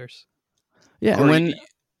Steelers. Yeah, Corey,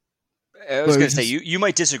 I was going to say you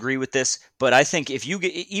might disagree with this, but I think if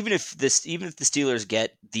the Steelers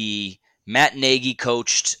get the Matt Nagy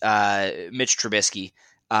coached Mitch Trubisky,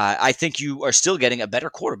 I think you are still getting a better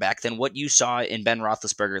quarterback than what you saw in Ben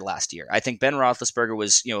Roethlisberger last year. I think Ben Roethlisberger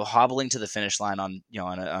was hobbling to the finish line on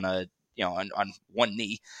one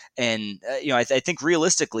knee, and I think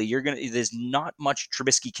realistically there's not much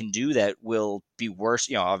Trubisky can do that will be worse.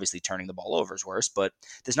 Obviously turning the ball over is worse, but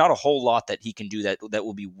there's not a whole lot that he can do that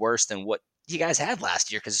will be worse than what you guys had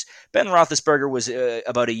last year, because Ben Roethlisberger was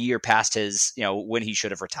about a year past his when he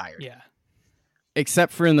should have retired. Yeah.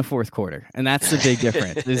 Except for in the fourth quarter. And that's the big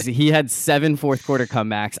difference. Is he had 7 fourth quarter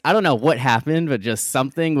comebacks. I don't know what happened, but just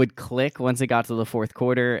something would click once it got to the fourth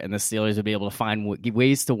quarter and the Steelers would be able to find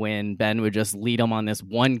ways to win. Ben would just lead them on this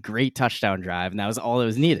one great touchdown drive, and that was all that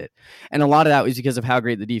was needed. And a lot of that was because of how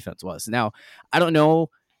great the defense was. Now, I don't know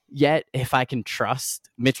yet if I can trust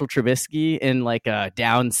Mitchell Trubisky in like a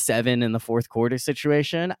down 7 in the fourth quarter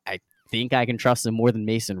situation. I think I can trust him more than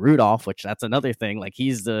Mason Rudolph, which that's another thing. Like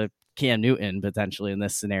he's the Cam Newton potentially in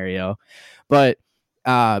this scenario. But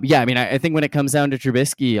I mean, I think when it comes down to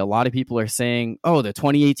Trubisky, a lot of people are saying, oh, the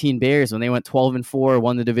 2018 Bears, when they went 12-4,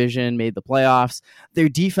 won the division, made the playoffs, their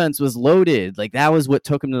defense was loaded. Like that was what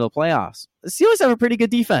took them to the playoffs. The Steelers have a pretty good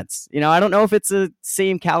defense. I don't know if it's the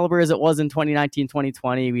same caliber as it was in 2019,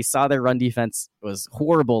 2020. We saw their run defense was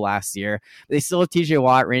horrible last year. They still have TJ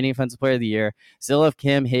Watt, reigning offensive player of the year. Still have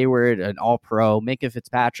Cam Hayward, an all-pro. Minkah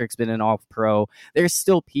Fitzpatrick's been an all-pro. There's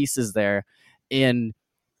still pieces there. And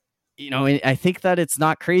I think that it's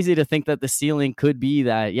not crazy to think that the ceiling could be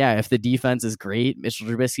that, if the defense is great, Mitchell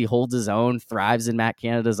Trubisky holds his own, thrives in Matt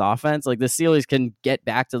Canada's offense, like the Steelers can get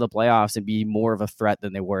back to the playoffs and be more of a threat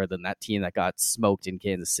than they were than that team that got smoked in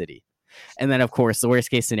Kansas City. And then, of course, the worst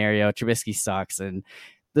case scenario, Trubisky sucks, and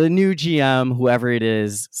the new GM, whoever it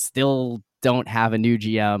is, still don't have a new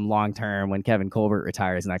GM long-term when Kevin Colbert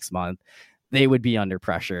retires next month. They would be under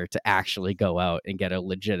pressure to actually go out and get a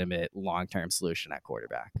legitimate long-term solution at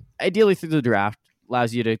quarterback. Ideally through the draft,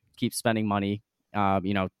 allows you to keep spending money,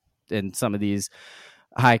 in some of these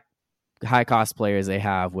high cost players they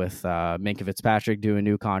have with Minkah Fitzpatrick doing a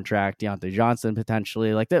new contract, Deontay Johnson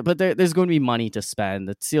potentially like that. But there's going to be money to spend.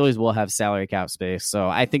 The Steelers will have salary cap space. So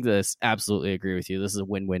I think absolutely agree with you. This is a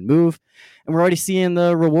win-win move. And we're already seeing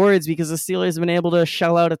the rewards because the Steelers have been able to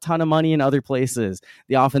shell out a ton of money in other places.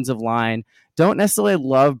 The offensive line, don't necessarily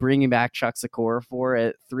love bringing back Chuck Secor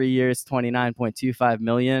at 3 years, $29.25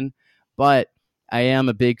 million, but I am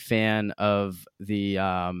a big fan of the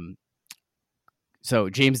So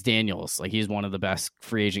James Daniels, like he's one of the best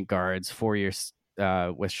free agent guards, 4 years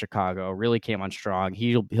with Chicago, really came on strong.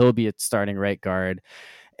 He'll be at starting right guard.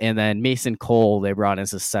 And then Mason Cole, they brought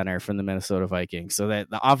as a center from the Minnesota Vikings. So that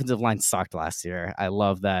the offensive line sucked last year. I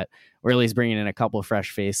love that Worley's bringing in a couple of fresh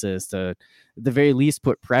faces to, at the very least,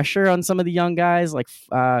 put pressure on some of the young guys like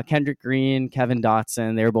Kendrick Green, Kevin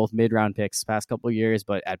Dotson. They were both mid-round picks the past couple of years,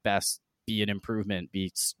 but at best be an improvement,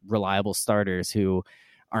 be reliable starters who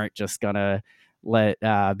aren't just going to let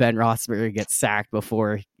Ben Roethlisberger get sacked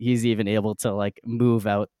before he's even able to like move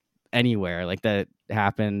out anywhere. Like that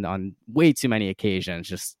happened on way too many occasions,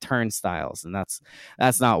 just turnstiles. And that's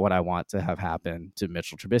not what I want to have happen to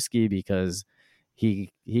Mitchell Trubisky, because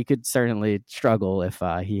he could certainly struggle if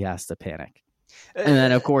he has to panic. And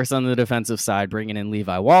then, of course, on the defensive side, bringing in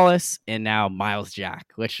Levi Wallace and now Miles Jack,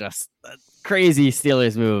 which just a crazy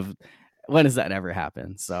Steelers move. When does that ever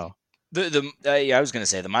happen? So I was going to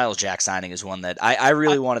say the Miles Jack signing is one that I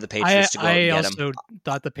really wanted the Patriots to go out and get him. I also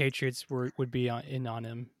thought the Patriots would be in on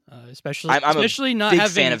him, especially. I'm especially a not big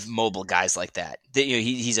having... fan of mobile guys like that.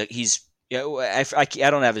 He's I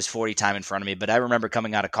don't have his 40 time in front of me, but I remember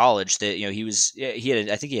coming out of college that I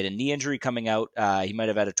think he had a knee injury coming out. He might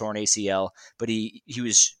have had a torn ACL, but he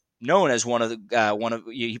was known as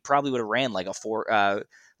he probably would have ran like a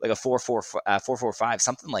 4.45,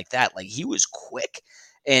 something like that. Like he was quick.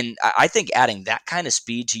 And I think adding that kind of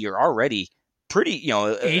speed to your already pretty,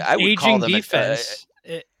 I would call them defense.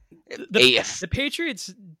 The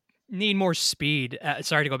Patriots need more speed.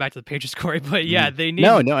 Sorry to go back to the Patriots, Corey, but yeah, they need.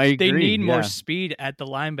 I agree. They need more speed at the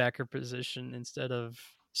linebacker position instead of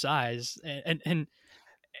size, and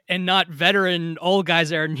not veteran old guys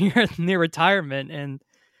that are near retirement. And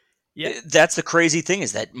yeah, that's the crazy thing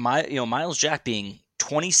is that Miles Jack being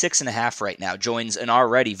 26 and a half right now joins an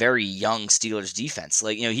already very young Steelers defense.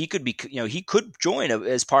 Like, he could be, he could join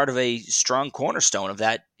as part of a strong cornerstone of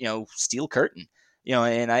that, steel curtain,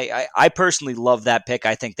 and I personally love that pick.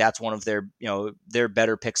 I think that's one of their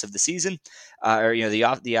better picks of the season, or, the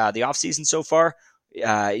off season so far.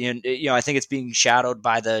 I think it's being shadowed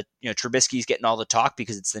by the, Trubisky's getting all the talk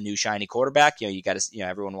because it's the new shiny quarterback. You got to,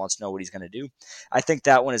 everyone wants to know what he's going to do. I think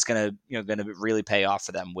that one is going to really pay off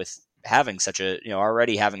for them with having such a,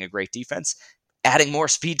 already having a great defense. Adding more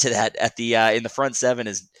speed to that at the in the front seven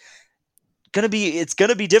is going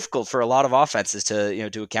to be difficult for a lot of offenses to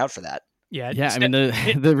to account for that. Yeah. I mean,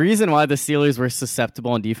 the reason why the Steelers were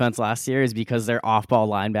susceptible in defense last year is because their off-ball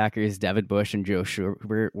linebackers, Devin Bush and Joe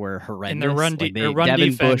Schubert, were horrendous. And their run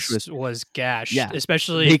defense was gashed. Yeah,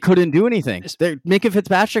 especially they couldn't do anything. Minka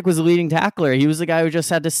Fitzpatrick was the leading tackler. He was the guy who just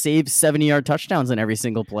had to save 70-yard touchdowns in every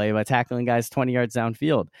single play by tackling guys 20 yards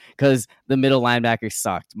downfield because the middle linebackers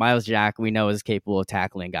sucked. Miles Jack, we know, is capable of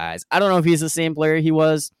tackling guys. I don't know if he's the same player he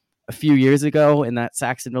was a few years ago in that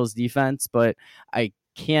Saxonville's defense, but I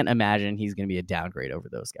can't imagine he's going to be a downgrade over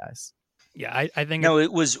those guys. Yeah, I think no.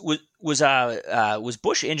 It was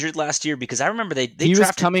Bush injured last year? Because I remember they he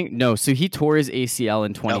was coming. No, so he tore his ACL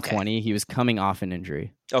in 2020. Okay. He was coming off an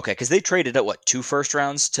injury. Okay, because they traded 2 first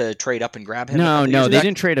rounds to trade up and grab him. No, they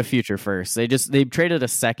didn't trade a future first. They traded a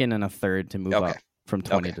second and a third to move up from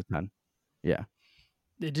 20 to 10. Yeah,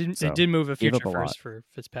 they didn't. They did move a future first for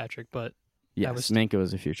Fitzpatrick, but yes, Minka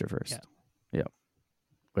was a future first. Yeah.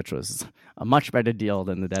 Which was a much better deal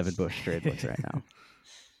than the Devin Bush trade looks right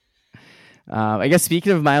now. I guess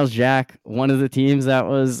speaking of Miles Jack, one of the teams that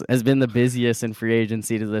has been the busiest in free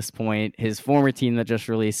agency to this point, his former team that just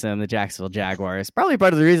released him, the Jacksonville Jaguars, probably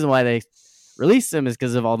part of the reason why they released him is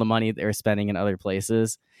because of all the money they were spending in other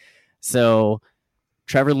places. So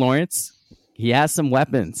Trevor Lawrence, he has some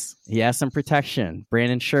weapons. He has some protection.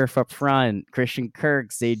 Brandon Scherf up front, Christian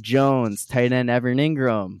Kirk, Zay Jones, tight end Evan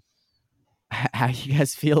Ingram. How do you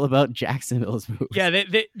guys feel about Jacksonville's moves? Yeah,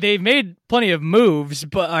 they've made plenty of moves,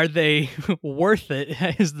 but are they worth it?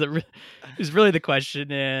 Is really the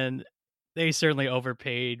question, and they certainly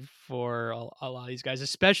overpaid for a lot of these guys,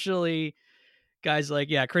 especially guys like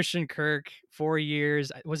Christian Kirk. 4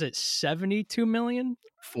 years, was it $72 million?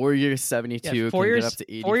 4 years, 72. Yeah, 4 years, up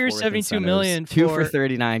to 84 4 years, $72 million. 2 for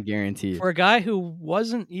 39 guaranteed for a guy who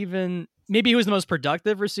wasn't even. Maybe he was the most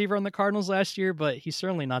productive receiver on the Cardinals last year, but he's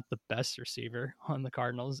certainly not the best receiver on the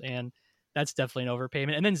Cardinals, and that's definitely an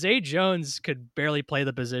overpayment. And then Zay Jones could barely play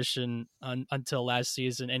the position until last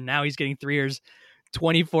season, and now he's getting 3 years,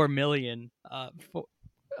 $24 million,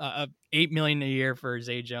 $8 million a year for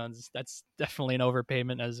Zay Jones. That's definitely an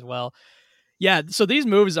overpayment as well. Yeah, so these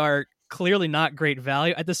moves are clearly not great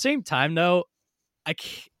value. At the same time, though,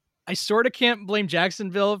 I sort of can't blame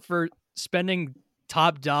Jacksonville for spending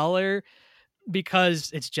top dollar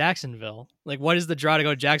because it's Jacksonville. Like, what is the draw to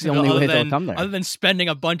go to Jacksonville other than spending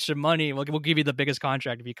a bunch of money? We'll give you the biggest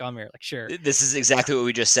contract if you come here. Like, sure. This is exactly what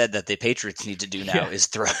we just said that the Patriots need to do now is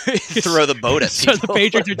throw the boat at people. So the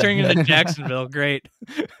Patriots are turning into Jacksonville. Great.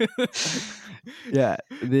 Yeah.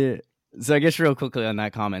 So I guess real quickly on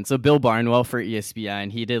that comment. So Bill Barnwell for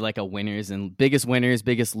ESPN, he did like a biggest winners,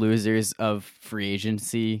 biggest losers of free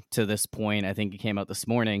agency to this point. I think it came out this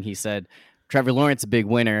morning. He said Trevor Lawrence a big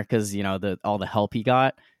winner because, you know, all the help he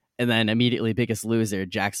got. And then immediately biggest loser,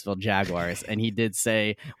 Jacksonville Jaguars. And he did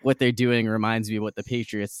say what they're doing reminds me of what the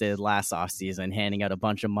Patriots did last offseason, handing out a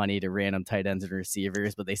bunch of money to random tight ends and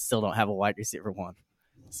receivers, but they still don't have a wide receiver one.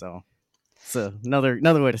 So another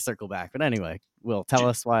way to circle back. But anyway, Will, tell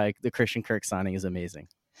us why the Christian Kirk signing is amazing.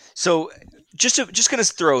 So just going to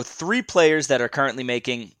throw 3 players that are currently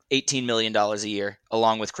making $18 million a year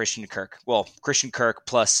along with Christian Kirk. Well, Christian Kirk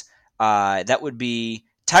plus that would be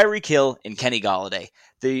Tyreek Hill and Kenny Golladay.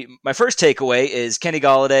 My first takeaway is Kenny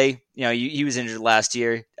Golladay, you know, he was injured last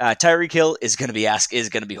year. Tyreek Hill is going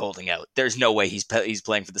to be holding out. There's no way he's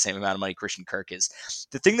playing for the same amount of money Christian Kirk is.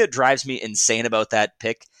 The thing that drives me insane about that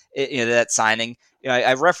pick, that signing,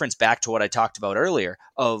 I reference back to what I talked about earlier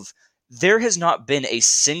of there has not been a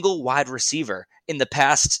single wide receiver in the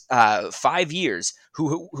past 5 years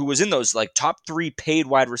who was in those like top 3 paid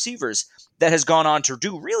wide receivers that has gone on to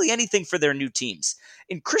do really anything for their new teams.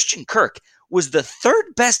 And Christian Kirk was the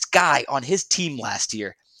 3rd best guy on his team last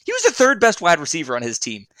year. He was the 3rd best wide receiver on his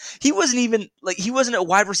team. He wasn't a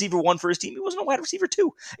wide receiver 1 for his team. He wasn't a wide receiver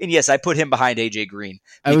 2. And yes, I put him behind AJ Green.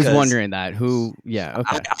 I was wondering that. Okay.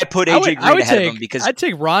 I put AJ Green ahead of him because I'd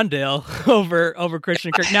take Rondale over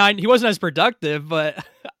Christian Kirk. Now, he wasn't as productive, but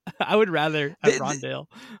I would rather have Rondale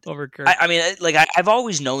over Kirk. I've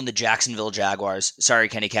always known the Jacksonville Jaguars. Sorry,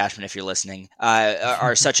 Kenny Cashman, if you're listening,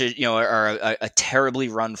 are such a terribly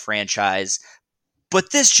run franchise.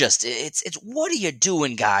 But this it's what are you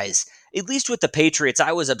doing, guys? At least with the Patriots,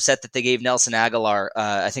 I was upset that they gave Nelson Aguilar,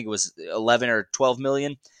 I think it was 11 or 12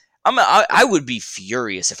 million. I would be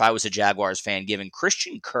furious if I was a Jaguars fan giving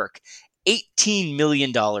Christian Kirk $18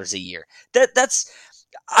 million a year. That's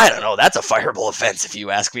I don't know. That's a fireable offense if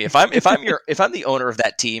you ask me. If I'm the owner of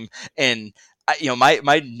that team and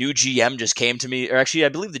my new GM just came to me, or actually I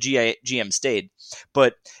believe the GM stayed.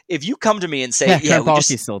 But if you come to me and say,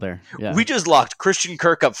 Balky's still there. Yeah. We just locked Christian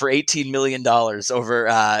Kirk up for $18 million over,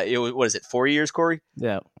 what is it, 4 years, Corey?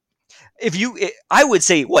 Yeah. I would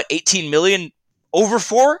say, what, $18 million over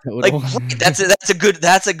 4? Like, that's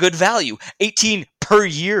a good value. 18 per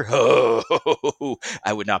year. Oh,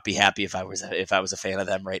 I would not be happy if I was a fan of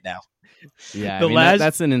them right now. Yeah,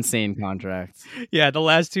 that's an insane contract. Yeah, the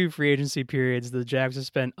last 2 free agency periods, the Jags have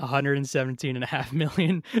spent $117.5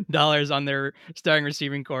 million on their starting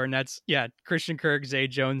receiving core, and that's Christian Kirk, Zay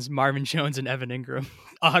Jones, Marvin Jones, and Evan Ingram.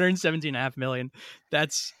 $117.5 million.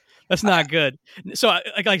 That's not good. So,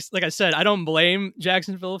 like I said, I don't blame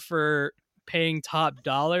Jacksonville for paying top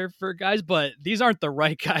dollar for guys, but these aren't the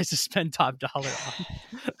right guys to spend top dollar on.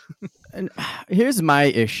 And here's my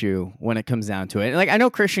issue when it comes down to it. Like, I know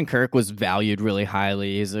Christian Kirk was valued really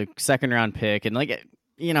highly. He's a 2nd round pick. And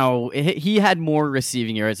he had more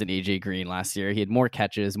receiving yards than AJ Green last year. He had more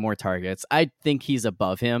catches, more targets. I think he's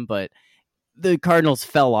above him, but the Cardinals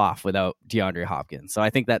fell off without DeAndre Hopkins. So I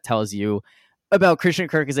think that tells you about Christian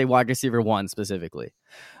Kirk as a wide receiver 1 specifically.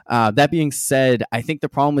 That being said, I think the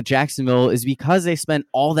problem with Jacksonville is because they spent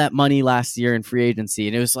all that money last year in free agency,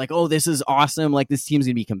 and it was like, oh, this is awesome. Like, this team's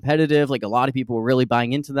going to be competitive. Like, a lot of people were really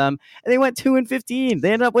buying into them, and they went 2-15.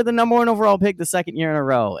 They ended up with the number 1 overall pick the 2nd year in a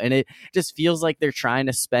row. And it just feels like they're trying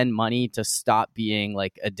to spend money to stop being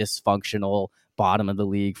like a dysfunctional bottom of the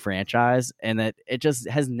league franchise, and that it just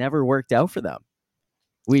has never worked out for them.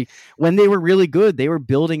 When they were really good, they were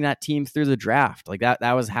building that team through the draft. Like that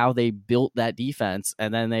was how they built that defense.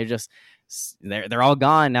 And then they're all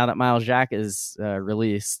gone now that Miles Jack is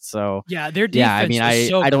released. So their defense was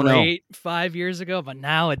so great 5 years ago, but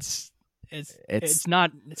now it's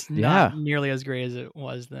not nearly as great as it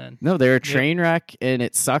was then. No, they're a train wreck, and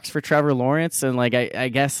it sucks for Trevor Lawrence. And like I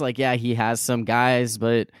guess he has some guys,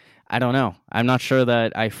 but I don't know. I'm not sure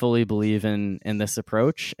that I fully believe in this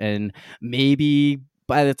approach. And maybe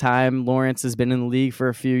by the time Lawrence has been in the league for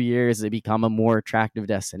a few years, they become a more attractive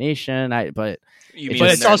destination. But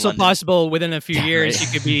it's also possible within a few years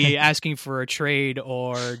you could be asking for a trade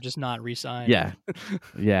or just not re-sign. Yeah.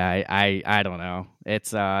 I don't know.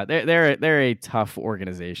 It's they're a tough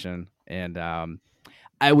organization, and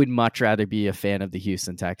I would much rather be a fan of the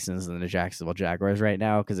Houston Texans than the Jacksonville Jaguars right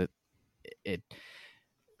now, because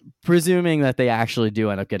presuming that they actually do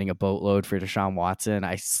end up getting a boatload for Deshaun Watson,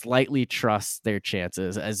 I slightly trust their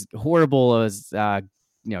chances. As horrible as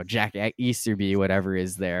Jack Easterby, whatever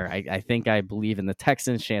is there, I believe in the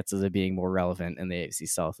Texans' chances of being more relevant in the AFC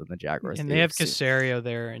South than the Jaguars. And they have Caserio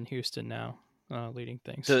there in Houston now, leading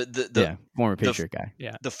things. The former Patriot guy.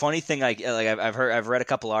 Yeah. The funny thing, I've read a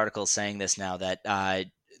couple articles saying this now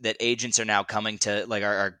that agents are now coming to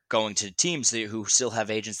are going to teams who still have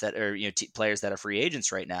agents that are players that are free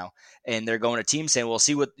agents right now, and they're going to teams saying, "Well,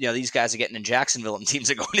 see what these guys are getting in Jacksonville," and teams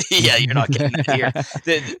are going, "Yeah, you're not getting that here."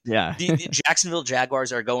 The Jacksonville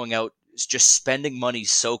Jaguars are going out just spending money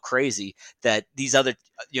so crazy that these other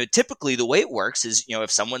typically the way it works is if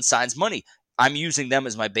someone signs money, I'm using them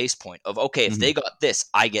as my base point of, okay, if they got this,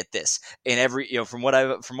 I get this. And every, from what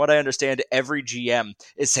I understand, every GM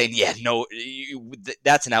is saying, yeah, no,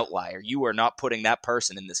 that's an outlier. You are not putting that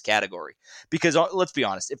person in this category. Because let's be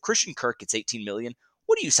honest, if Christian Kirk gets $18 million,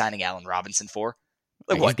 what are you signing Allen Robinson for?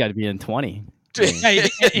 He's got to be in 20.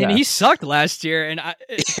 And he sucked last year. And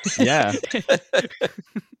yeah.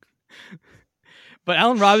 But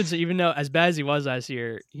Allen Robinson, even though as bad as he was last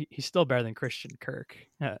year, he's still better than Christian Kirk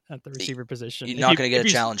at the receiver position. You're not going to get a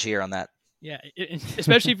challenge here on that. Yeah,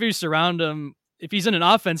 especially if you surround him. If he's in an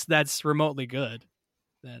offense that's remotely good,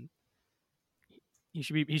 then he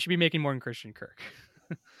should be making more than Christian Kirk.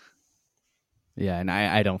 Yeah, and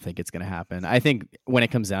I don't think it's going to happen. I think when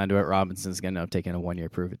it comes down to it, Robinson's going to end up taking a 1-year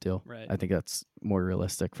prove-it deal. Right. I think that's more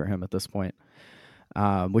realistic for him at this point.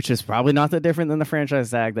 Which is probably not that different than the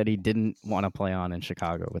franchise tag that he didn't want to play on in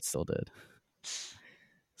Chicago, but still did.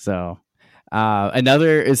 So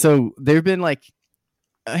there've been like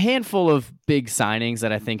a handful of big signings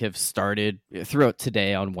that I think have started throughout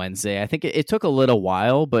today on Wednesday. I think it took a little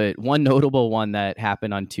while, but one notable one that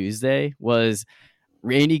happened on Tuesday was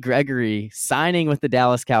Randy Gregory signing with the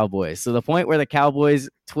Dallas Cowboys. So the point where the Cowboys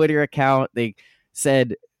Twitter account, they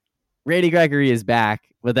said Randy Gregory is back,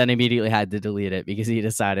 but then immediately had to delete it because he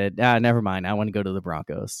decided, never mind, I want to go to the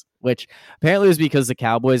Broncos, which apparently was because the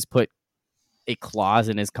Cowboys put a clause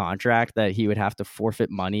in his contract that he would have to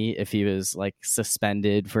forfeit money if he was like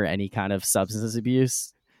suspended for any kind of substance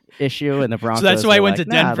abuse issue, and the Broncos. So that's why I went to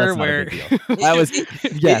Denver, where that was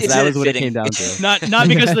that was what it came down to. Not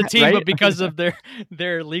because of the team, right? But because of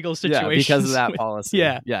their legal situation. Yeah, because of that policy.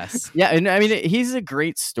 Yeah. Yes. Yeah, and I mean he's a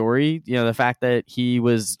great story. The fact that he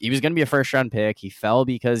was going to be a first round pick. He fell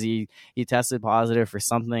because he tested positive for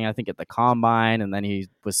something, I think at the combine, and then he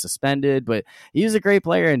was suspended. But he was a great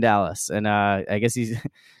player in Dallas, and I guess he's.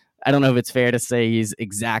 I don't know if it's fair to say he's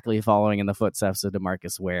exactly following in the footsteps of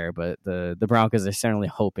DeMarcus Ware, but the Broncos are certainly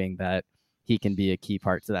hoping that he can be a key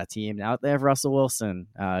part to that team. Now they have Russell Wilson.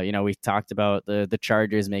 We talked about the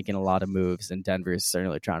Chargers making a lot of moves, and Denver's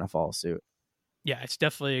certainly trying to follow suit. Yeah, it's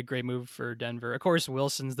definitely a great move for Denver. Of course,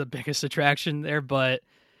 Wilson's the biggest attraction there, but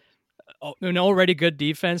an already good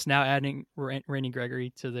defense, now adding Randy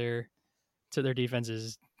Gregory to their defense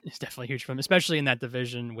is definitely huge for them, especially in that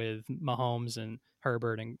division with Mahomes and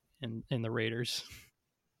Herbert and the Raiders.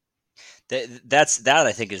 That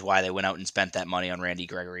I think is why they went out and spent that money on Randy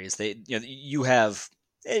Gregory. Is you have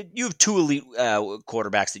two elite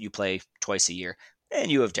quarterbacks that you play twice a year,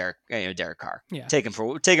 and you have Derek Carr. Yeah, take him for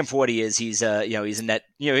what he is. He's he's a net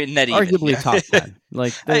net arguably even. top 10.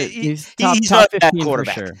 Like he's top not 15 that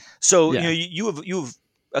quarterback. For sure. So you have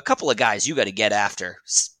a couple of guys you got to get after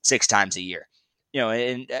 6 times a year.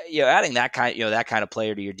 And adding that kind of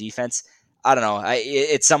player to your defense. I don't know.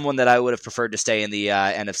 It's someone that I would have preferred to stay in the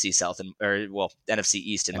NFC South NFC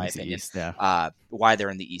East in my opinion. East, yeah. Why they're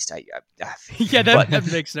in the East? That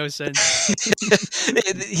makes no sense.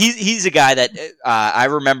 He's a guy that I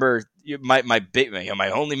remember.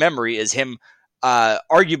 My only memory is him.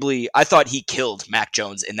 Arguably, I thought he killed Mac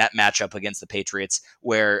Jones in that matchup against the Patriots,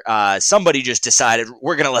 where somebody just decided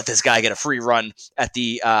we're going to let this guy get a free run at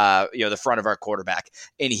the the front of our quarterback,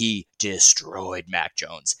 and he destroyed Mac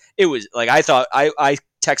Jones. It was like I thought. I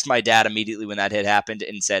texted my dad immediately when that had happened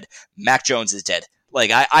and said, "Mac Jones is dead." Like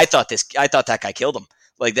I thought that guy killed him.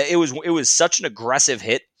 Like that, it was such an aggressive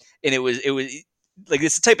hit, and it was like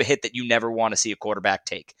it's the type of hit that you never want to see a quarterback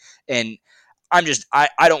take, and.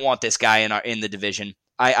 I don't want this guy in the division.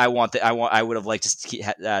 I would have liked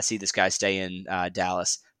to see this guy stay in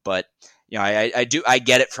Dallas, but I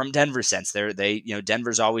get it from Denver's sense.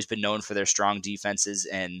 Denver's always been known for their strong defenses,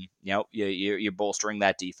 and you're bolstering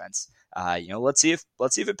that defense. Let's see if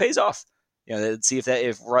it pays off. Let's see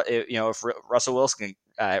if Russell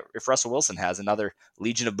Wilson has another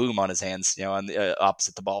Legion of Boom on his hands, on the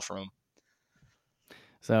opposite the ball from him.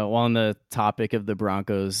 So on the topic of the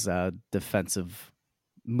Broncos' defensive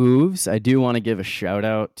moves, I do want to give a shout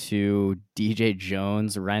out to DJ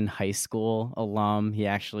Jones, Wren High School alum. He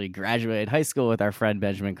actually graduated high school with our friend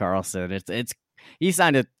Benjamin Carlson. He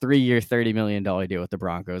signed a 3-year, $30 million deal with the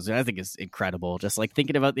Broncos. And I think it's incredible. Just like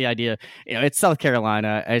thinking about the idea, it's South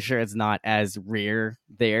Carolina. I'm sure it's not as rare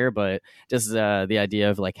there, but just the idea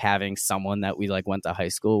of like having someone that we like went to high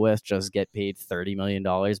school with just get paid $30 million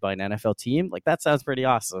by an NFL team. Like that sounds pretty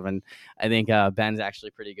awesome. And I think Ben's actually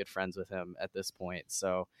pretty good friends with him at this point.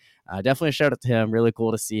 So definitely a shout out to him. Really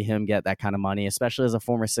cool to see him get that kind of money, especially as a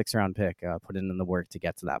former 6th-round pick, putting in the work to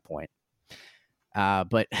get to that point.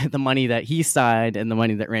 But the money that he signed and the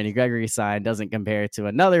money that Randy Gregory signed doesn't compare to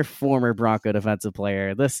another former Bronco defensive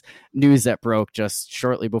player. This news that broke just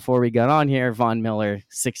shortly before we got on here, Von Miller,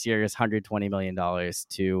 6 years, $120 million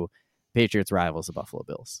to Patriots rivals, the Buffalo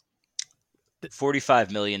Bills.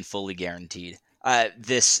 $45 million fully guaranteed.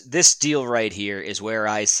 This deal right here is where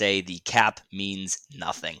I say the cap means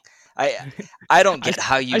nothing. I don't get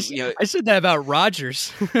how you I said that about Rodgers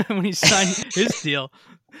when he signed his deal.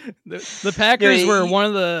 The Packers were one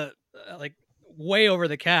of the like way over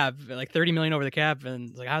the cap, like $30 million over the cap,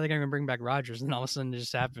 and like how are they going to bring back Rodgers? And all of a sudden it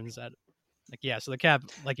just happens that so the cap,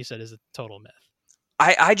 like you said, is a total myth.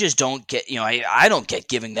 I just don't get I don't get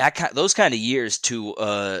giving those kind of years to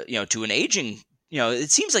to an aging it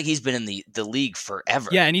seems like he's been in the league forever.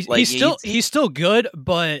 Yeah, and he's still good,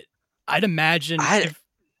 but I'd imagine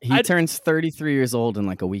he turns 33 years old in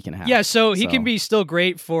like a week and a half. Yeah, so he can be still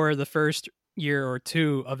great for the first year or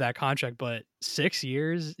two of that contract, but 6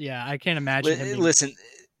 years, I can't imagine him. Listen,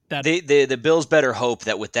 the Bills better hope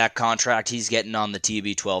that with that contract he's getting on the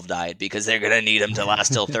TB12 diet, because they're going to need him to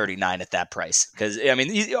last till 39 at that price. Because I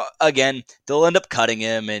mean, again, they'll end up cutting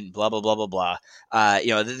him and blah blah blah blah blah.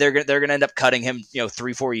 They're going to end up cutting him.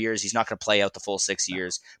 3-4 years. He's not going to play out the full 6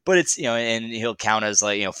 years, but it's and he'll count as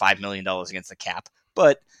like $5 million against the cap.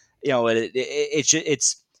 But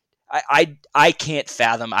I can't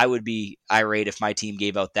fathom. I would be irate if my team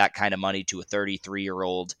gave out that kind of money to a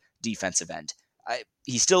 33-year-old defensive end.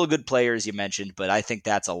 He's still a good player, as you mentioned, but I think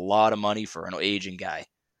that's a lot of money for an aging guy.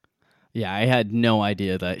 Yeah, I had no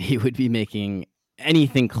idea that he would be making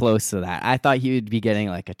anything close to that. I thought he would be getting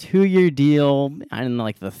like a 2-year deal in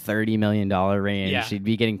like the $30 million range. Yeah. He'd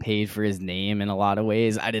be getting paid for his name in a lot of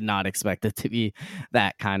ways. I did not expect it to be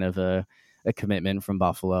that kind of a commitment from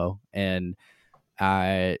Buffalo. And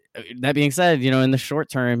that being said, in the short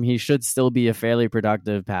term, he should still be a fairly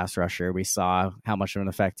productive pass rusher. We saw how much of an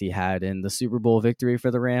effect he had in the Super Bowl victory for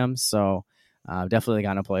the Rams. So definitely the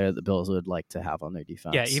kind of player that the Bills would like to have on their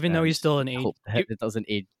defense. Yeah, even though he's still an age, it doesn't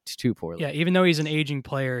age too poorly. Yeah, even though he's an aging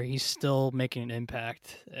player, he's still making an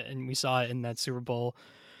impact, and we saw it in that Super Bowl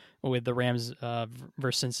with the Rams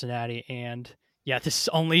versus Cincinnati. And yeah, this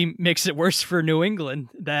only makes it worse for New England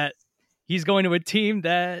that he's going to a team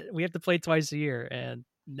that we have to play twice a year.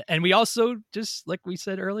 And we also, just like we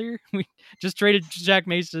said earlier, we just traded Jack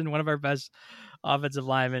Mason, one of our best offensive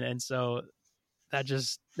linemen. And so that's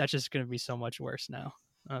just going to be so much worse now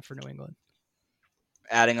for New England.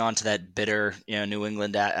 Adding on to that bitter, New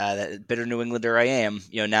England, that bitter New Englander I am,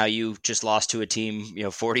 now you just lost to a team,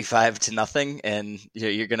 45-0, and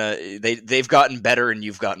they've gotten better and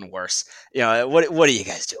you've gotten worse. What are you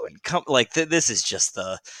guys doing? This is just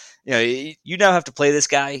you now have to play this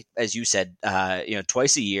guy, as you said,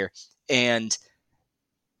 twice a year, and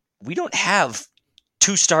we don't have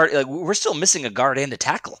two start. Like, we're still missing a guard and a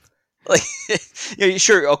tackle. Like,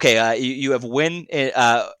 sure, okay. You have Win,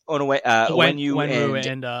 Onwenu,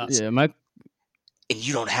 and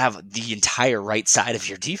you don't have the entire right side of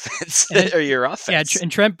your defense or your offense. Yeah,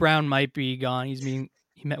 and Trent Brown might be gone. He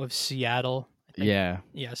met with Seattle. Yeah.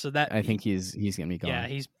 So that I think he's gonna be gone. Yeah,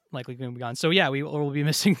 he's likely going to be gone. So yeah, we will be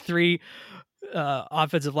missing 3 starting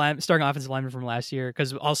offensive linemen from last year,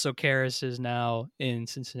 because also Karras is now in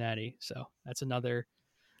Cincinnati. So that's another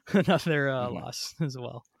loss as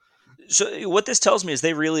well. So what this tells me is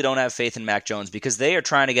they really don't have faith in Mac Jones, because they are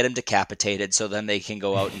trying to get him decapitated so then they can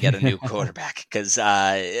go out and get a new quarterback. Because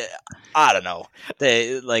I don't know,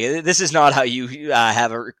 this is not how you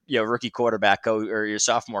have a rookie quarterback go, or your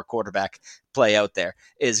sophomore quarterback play out there,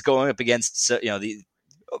 is going up against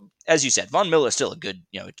as you said, Von Miller is still a good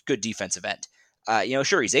defensive end.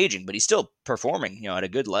 Sure, he's aging, but he's still performing at a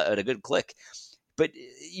good click. But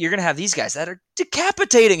you're going to have these guys that are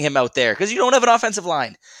decapitating him out there because you don't have an offensive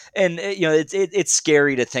line. And, it's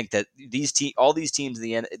scary to think that all these teams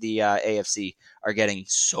in the AFC are getting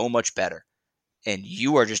so much better. And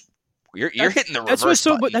you are just, you're hitting the reverse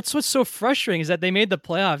button. That's what's so frustrating, is that they made the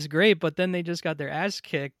playoffs great, but then they just got their ass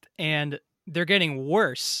kicked and they're getting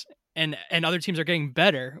worse. And other teams are getting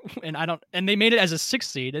better. And they made it as a 6th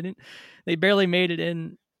seed. they barely made it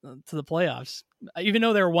in to the playoffs, even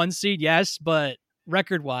though they were 1 seed. Yes, but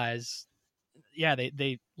record wise, yeah,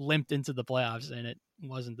 they limped into the playoffs, and it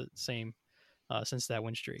wasn't the same since that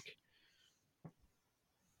win streak.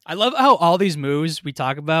 I love how all these moves we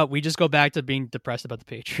talk about, we just go back to being depressed about the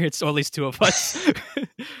Patriots, or at least two of us.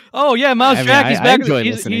 Oh yeah, Miles Jack, he's back.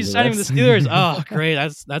 He's signing with the Steelers. Oh, great.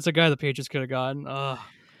 That's a guy the Patriots could have gotten.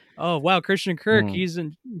 Oh wow, Christian Kirk, he's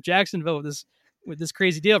in Jacksonville with this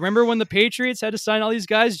crazy deal. Remember when the Patriots had to sign all these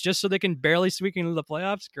guys just so they can barely squeak into the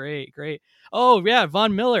playoffs? Great. Oh yeah,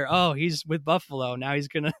 Von Miller. Oh, he's with Buffalo. Now he's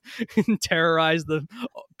gonna terrorize the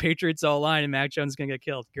Patriots O-line, and Mac Jones is gonna get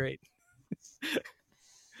killed. Great.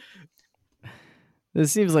 This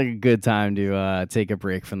seems like a good time to take a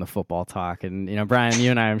break from the football talk. And, Brian, you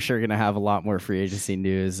and I, I'm sure, going to have a lot more free agency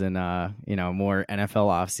news and, more NFL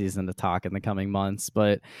offseason to talk in the coming months.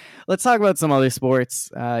 But let's talk about some other sports.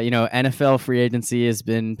 NFL free agency has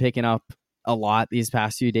been picking up a lot these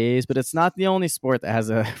past few days, but it's not the only sport that has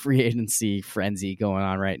a free agency frenzy going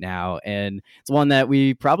on right now. And it's one that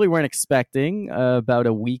we probably weren't expecting about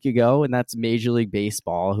a week ago, and that's Major League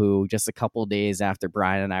Baseball, who just a couple days after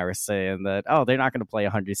Brian and I were saying that, they're not going to play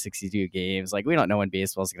 162 games. Like, we don't know when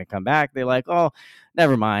baseball is going to come back. They're like,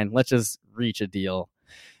 never mind. Let's just reach a deal.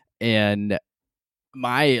 And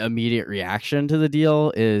my immediate reaction to the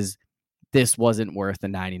deal is this wasn't worth a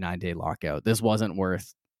 99-day lockout. This wasn't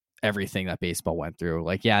worth everything that baseball went through.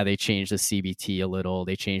 Like, yeah, they changed the CBT a little.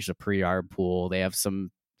 They changed the pre-arb pool. They have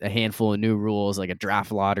a handful of new rules, like a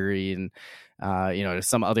draft lottery and,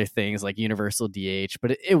 some other things like universal DH,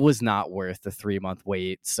 but it was not worth the 3-month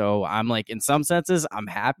wait. So I'm like, in some senses, I'm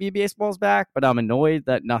happy baseball's back, but I'm annoyed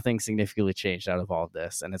that nothing significantly changed out of all of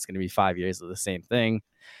this. And it's going to be 5 years of the same thing.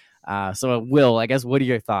 So Will, I guess, what are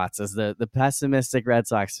your thoughts as the pessimistic Red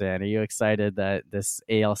Sox fan? Are you excited that this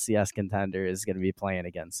ALCS contender is going to be playing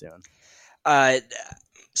again soon?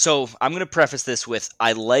 So I'm going to preface this with,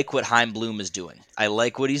 I like what Chaim Bloom is doing. I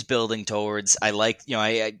like what he's building towards. I like,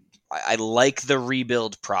 I like the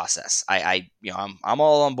rebuild process. I'm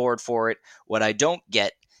all on board for it. What I don't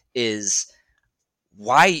get is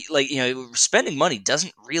why, spending money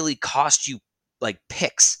doesn't really cost you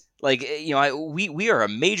picks. We are a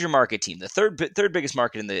major market team, the third biggest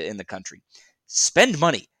market in the country. Spend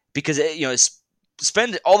money because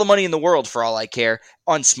spend all the money in the world for all I care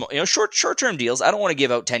on small, short-term deals. I don't want to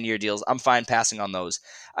give out 10-year deals. I'm fine passing on those.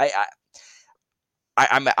 I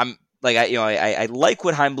like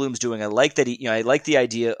what Chaim Bloom's doing. I like that I like the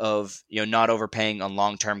idea of not overpaying on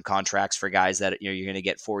long-term contracts for guys that you're going to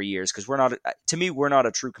get 4 years, because we're not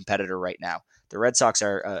a true competitor right now. The Red Sox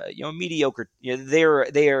are mediocre. They are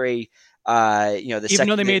a even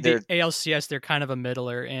though they made the ALCS, they're kind of a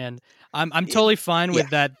middler, and I'm totally fine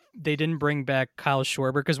with that. They didn't bring back Kyle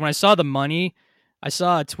Schwarber, because when I saw the money, I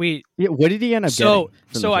saw a tweet. Yeah, what did he end up getting?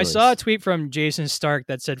 So I saw a tweet from Jason Stark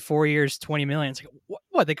that said 4 years, $20 million. It's like,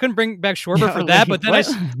 what? They couldn't bring back Schwarber for that,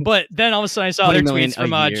 but then all of a sudden I saw other tweets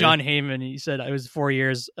from John Heyman. He said it was 4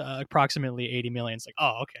 years, approximately $80 million. It's like,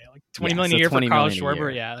 oh, okay, like $20 million a year for Kyle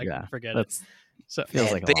Schwarber. Yeah, forget it. So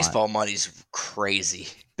like baseball money's crazy.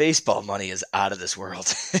 Baseball money is out of this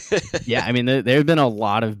world. Yeah, I mean, there have been a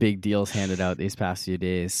lot of big deals handed out these past few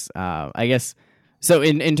days. I guess. So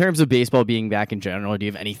in terms of baseball being back in general, do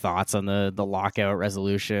you have any thoughts on the lockout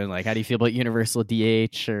resolution? Like, how do you feel about universal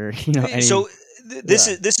DH or So this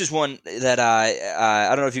is one that I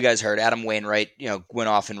don't know if you guys heard. Adam Wainwright went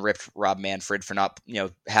off and ripped Rob Manfred for not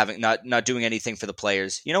not doing anything for the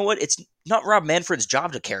players. You know what? It's not Rob Manfred's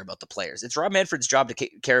job to care about the players. It's Rob Manfred's job to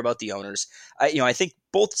care about the owners. I think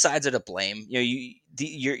both sides are to blame.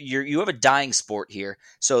 You have a dying sport here.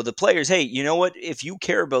 So the players, hey, you know what? If you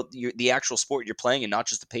care about the actual sport you're playing and not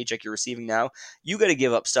just the paycheck you're receiving now, you got to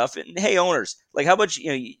give up stuff. And hey, owners, like, how about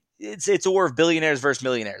it's a war of billionaires versus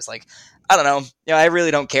millionaires. Like, I don't know. I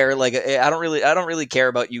really don't care. Like, I don't really care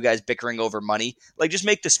about you guys bickering over money. Like, just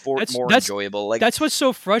make the sport more enjoyable. Like, that's what's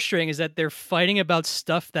so frustrating, is that they're fighting about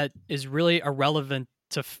stuff that is really irrelevant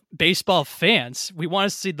to baseball fans. We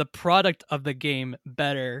want to see the product of the game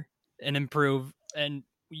better and improve. And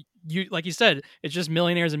you, like you said, it's just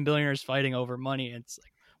millionaires and billionaires fighting over money. It's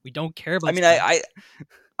like, we don't care about. I mean,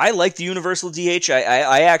 I like the universal DH.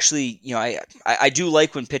 I actually, I do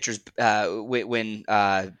like when pitchers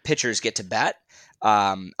pitchers get to bat.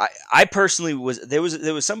 I personally there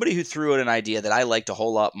was somebody who threw out an idea that I liked a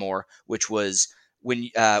whole lot more, which was when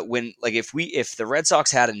if the Red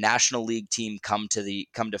Sox had a National League team come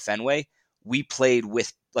to Fenway, we played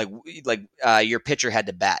with your pitcher had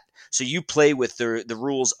to bat. So you play with the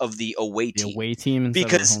rules of the away team. The away team instead of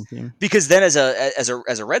the home team. Because then as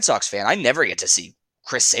a Red Sox fan, I never get to see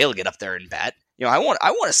Chris Sale get up there and bat. I want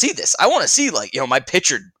to see this. I want to see my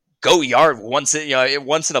pitcher go yard once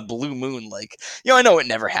in a blue moon. I know it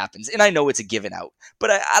never happens, and I know it's a given out,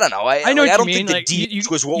 but I don't know. I know. I don't think the DH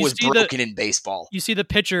was what was broken in baseball. You see the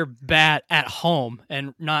pitcher bat at home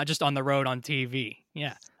and not just on the road on TV.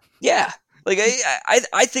 Yeah. Yeah.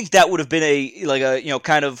 I think that would have been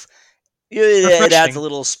kind of. It adds a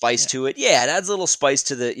little spice to it. Yeah, it adds a little spice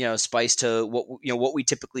to the spice to what we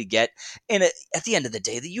typically get. And at the end of the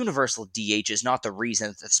day, the universal DH is not the reason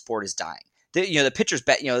that the sport is dying. The pitcher's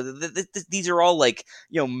bet. These are all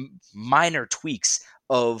minor tweaks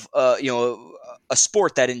of a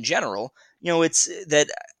sport that in general it's that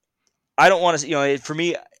I don't want to for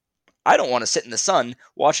me. I don't want to sit in the sun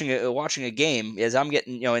watching a game as I'm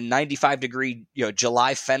getting in 95-degree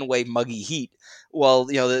July Fenway muggy heat. Well,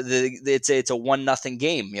 it's a 1-0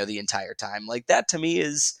 game the entire time. That to me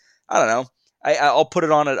is, I don't know. I'll put it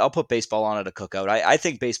on it. I'll put baseball on at a cookout. I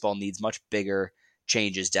think baseball needs much bigger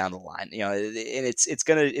changes down the line. And it's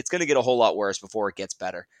gonna get a whole lot worse before it gets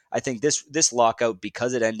better. I think this lockout,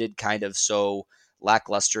 because it ended kind of so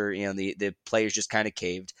lackluster, the players just kind of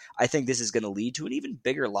caved. I think this is going to lead to an even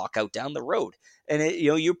bigger lockout down the road. And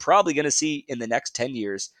you're probably going to see in the next 10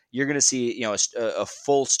 years, you're going to see a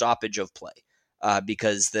full stoppage of play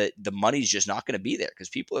because the money's just not going to be there because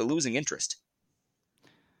people are losing interest.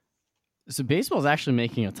 So baseball is actually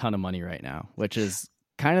making a ton of money right now, which is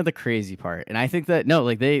kind of the crazy part. And I think that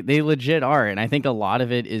they legit are, and I think a lot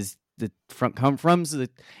of it is it comes from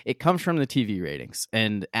the TV ratings,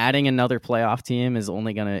 and adding another playoff team is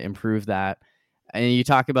only going to improve that. And you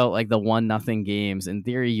talk about the 1-0 games, in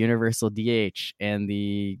theory, universal DH and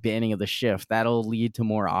the banning of the shift, that'll lead to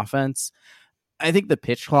more offense. I think the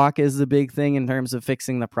pitch clock is the big thing in terms of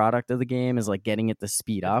fixing the product of the game, is getting it to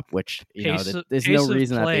speed up, which there's no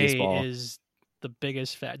reason that baseball is the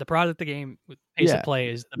biggest fact. The product of the game with pace of play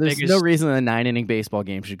is the biggest. There's no reason a 9-inning baseball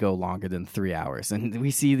game should go longer than 3 hours, and we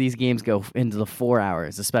see these games go into the 4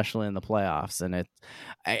 hours, especially in the playoffs. And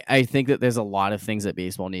I think that there's a lot of things that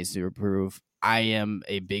baseball needs to improve. I am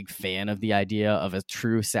a big fan of the idea of a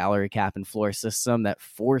true salary cap and floor system that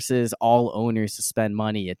forces all owners to spend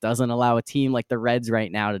money. It doesn't allow a team like the Reds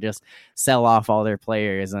right now to just sell off all their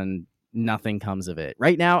players and nothing comes of it.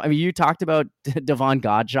 Right now, I mean, you talked about Devon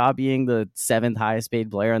Godchaux being the 7th highest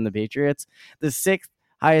paid player on the Patriots. The 6th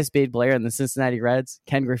highest paid player in the Cincinnati Reds,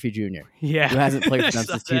 Ken Griffey Jr., who hasn't played for them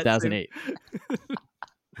since 2008.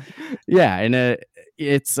 Yeah, and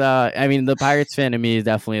it's I mean, the Pirates fan in me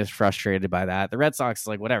definitely is frustrated by that. The Red Sox,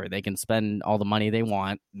 whatever, they can spend all the money they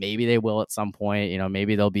want. Maybe they will at some point.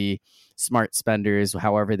 Maybe they'll be smart spenders,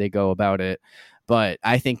 however they go about it. But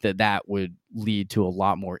I think that would lead to a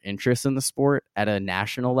lot more interest in the sport at a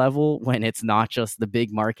national level, when it's not just the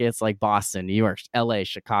big markets like Boston, New York, LA,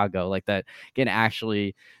 Chicago, that can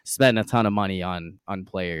actually spend a ton of money on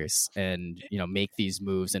players and, make these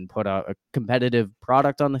moves and put a competitive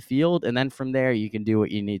product on the field. And then from there, you can do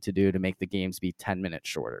what you need to do to make the games be 10 minutes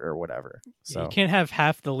shorter or whatever. So you can't have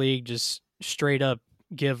half the league just straight up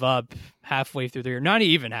give up halfway through the year, not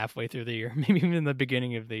even halfway through the year, maybe even in the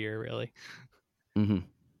beginning of the year, really. Mm-hmm.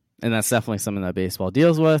 And that's definitely something that baseball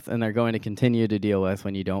deals with, and they're going to continue to deal with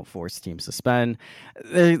when you don't force teams to spend.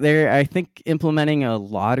 They're I think, implementing a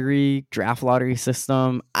draft lottery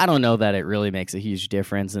system. I don't know that it really makes a huge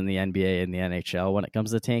difference in the NBA and the NHL when it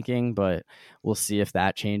comes to tanking, but we'll see if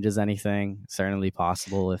that changes anything. Certainly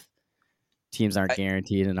possible if teams aren't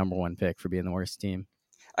guaranteed a number 1 pick for being the worst team.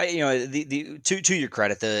 To your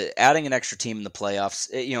credit, the adding an extra team in the playoffs,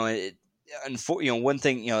 one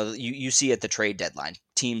thing you see at the trade deadline,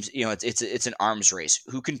 teams, it's an arms race.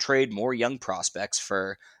 Who can trade more young prospects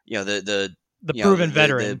for the proven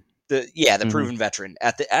veteran? The proven veteran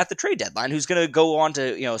at the trade deadline, who's going to go on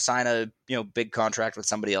to sign a big contract with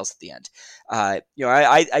somebody else at the end. I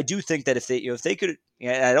do think that if they could,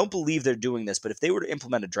 and I don't believe they're doing this, but if they were to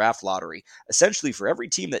implement a draft lottery, essentially for every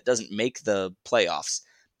team that doesn't make the playoffs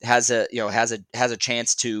has a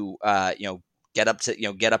chance to get up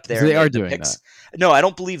there. So they are doing that. No, I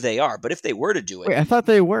don't believe they are. But if they were to do it, wait, I thought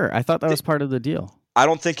they were. I thought that was part of the deal. I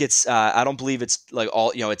don't think it's. I don't believe it's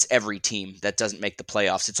all. It's every team that doesn't make the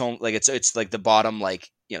playoffs. It's only it's the bottom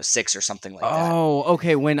 6 or something like that. Oh,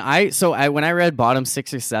 okay. When I read bottom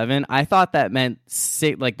 6 or 7, I thought that meant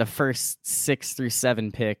the first 6 through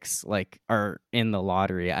 7 picks are in the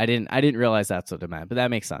lottery. I didn't realize that's what it meant, but that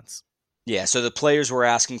makes sense. Yeah, so the players were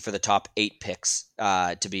asking for the top 8 picks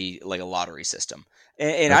to be a lottery system,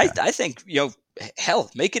 and okay. I think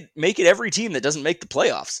hell, make it every team that doesn't make the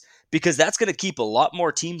playoffs, because that's going to keep a lot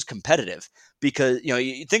more teams competitive. Because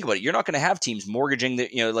you think about it, you're not going to have teams mortgaging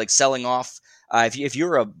like selling off. If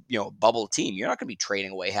you're a bubble team, you're not going to be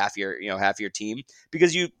trading away half your team,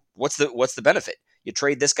 because what's the benefit? You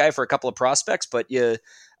trade this guy for a couple of prospects, but you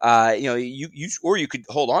could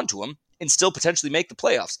hold on to him and still potentially make the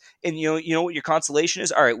playoffs. And you know what your consolation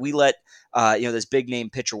is? All right, we let this big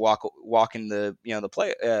name pitcher walk in the the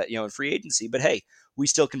play in free agency, but hey, we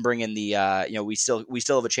still can bring in the we still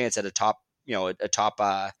have a chance at a top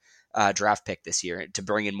draft pick this year to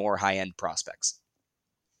bring in more high end prospects.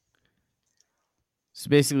 So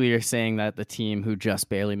basically, you're saying that the team who just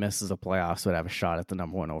barely misses the playoffs would have a shot at the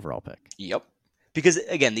number 1 overall pick. Yep. Because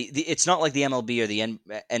again, it's not like the MLB or the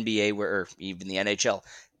NBA or even the NHL.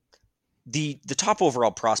 The top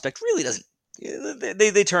overall prospect really doesn't.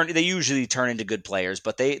 They usually turn into good players,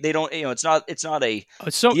 but they don't. It's not a.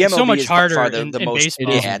 It's so much harder in baseball.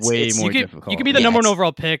 It is way more difficult. You could be the number 1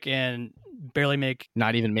 overall pick and barely make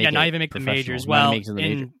not even make the majors. Well,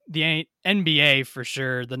 in the NBA for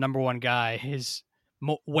sure, the number 1 guy is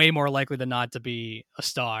way more likely than not to be a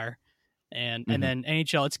star. And then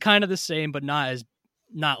NHL, it's kind of the same, but not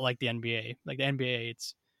like the NBA. Like the NBA,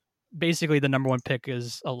 it's basically the number 1 pick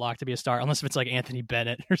is a lock to be a star, unless if it's like Anthony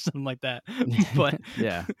Bennett or something like that. But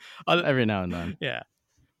yeah, every now and then.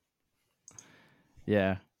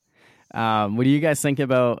 Yeah. What do you guys think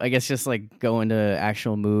about? I guess just like going to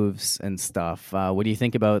actual moves and stuff. What do you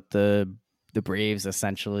think about the Braves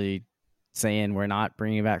essentially saying we're not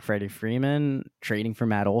bringing back Freddie Freeman, trading for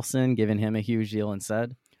Matt Olson, giving him a huge deal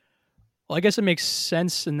instead? Well, I guess it makes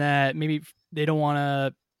sense in that maybe they don't want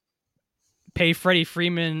to pay Freddie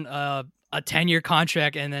Freeman a 10-year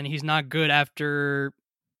contract, and then he's not good after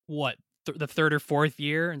the 3rd or 4th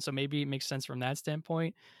year, and so maybe it makes sense from that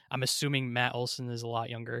standpoint. I'm assuming Matt Olson is a lot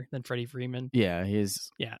younger than Freddie Freeman. Yeah,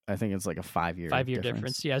 I think it's like a 5-year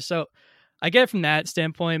difference. Yeah, so I get it from that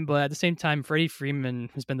standpoint, but at the same time, Freddie Freeman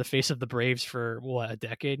has been the face of the Braves for a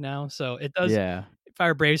decade now. So it does. Yeah. If I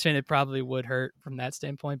were a Braves fan, it probably would hurt from that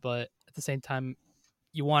standpoint, but at the same time,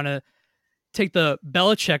 you want to take the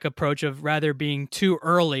Belichick approach of rather being too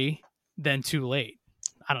early than too late.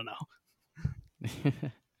 I don't know.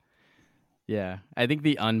 Yeah, I think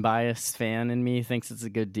the unbiased fan in me thinks it's a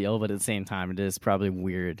good deal, but at the same time, it is probably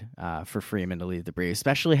weird for Freeman to leave the Braves,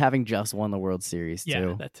 especially having just won the World Series too.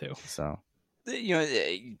 Yeah, that too. So,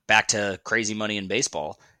 back to crazy money in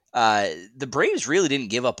baseball. The Braves really didn't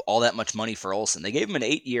give up all that much money for Olson. They gave him an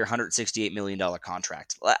 8-year, $168 million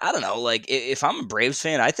contract. I don't know. Like, if I'm a Braves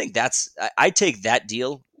fan, I think I take that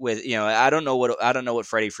deal with, I don't know what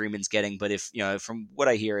Freddie Freeman's getting, but if, from what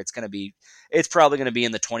I hear, it's probably going to be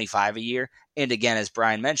in the 25 a year. And again, as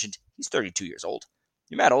Brian mentioned, he's 32 years old.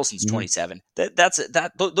 Matt Olson's 27.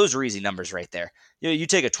 Those are easy numbers right there. You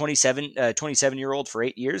take a 27-year-old for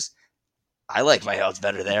 8 years. I like my odds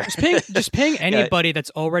better there. Just paying anybody that's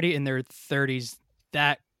already in their 30s,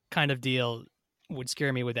 that kind of deal would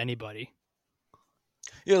scare me with anybody.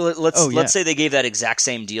 Let's say they gave that exact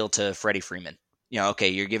same deal to Freddie Freeman. Okay,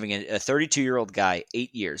 you're giving a 32-year-old guy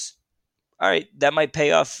 8 years. All right, that might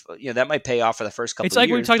pay off. That might pay off for the first couple of years. It's like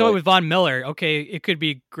we talked about with Von Miller. Okay, it could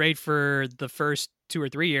be great for the first 2 or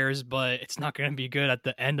 3 years, but it's not going to be good at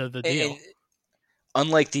the end of the deal.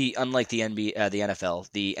 Unlike the NBA, the NFL,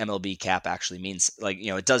 the MLB cap actually means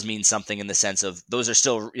it does mean something in the sense of those are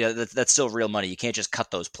still that's still real money. You can't just cut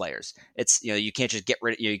those players. It's you can't just get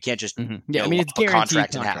rid. You can't just it's guaranteed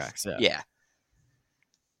contract in half.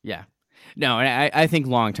 Yeah. No, I think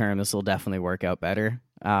long term this will definitely work out better.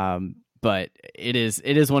 But it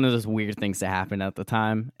is one of those weird things to happen at the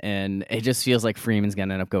time, and it just feels like Freeman's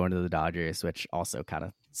gonna end up going to the Dodgers, which also kind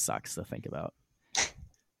of sucks to think about.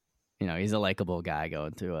 He's a likable guy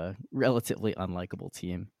going to a relatively unlikable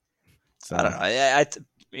team. So I don't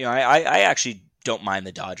know. I actually don't mind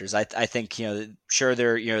the Dodgers. I think sure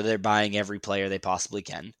they're buying every player they possibly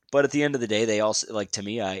can, but at the end of the day, they also to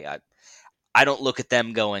me. I don't look at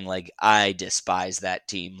them going I despise that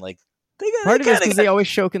team. Part of it is because they always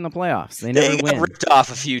choke in the playoffs. They never win. Got ripped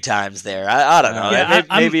off a few times there. I don't know.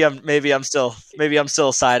 Yeah, maybe I'm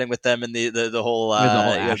still siding with them in the whole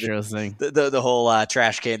Astros thing. The whole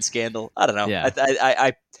trash can scandal. I don't know. Yeah.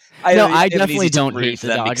 I definitely don't hate the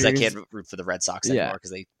them Dodgers because I can't root for the Red Sox anymore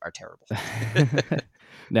because they are terrible.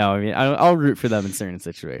 No, I mean I'll root for them in certain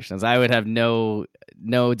situations. I would have no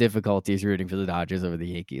difficulties rooting for the Dodgers over the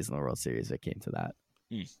Yankees in the World Series if it came to that.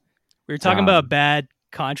 We were talking about bad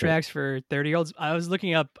contracts for 30-year-olds. I was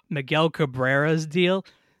looking up Miguel Cabrera's deal.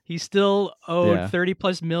 He's still owed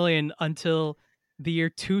 $30+ million until the year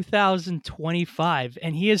 2025,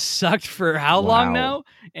 and he has sucked for how long now?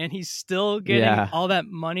 And he's still getting all that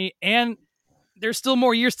money. And there's still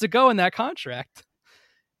more years to go in that contract.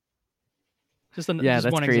 That's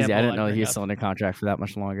crazy. I didn't know he was still under contract for that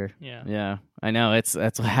much longer. Yeah, I know. That's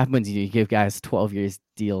what happens. You give guys 12 years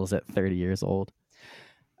deals at 30 years old.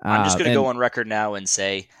 I'm just going to go on record now and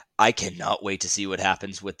say I cannot wait to see what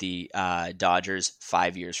happens with the Dodgers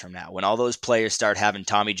 5 years from now, when all those players start having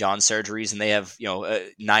Tommy John surgeries and they have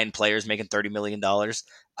 9 players making $30 million.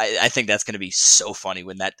 I think that's going to be so funny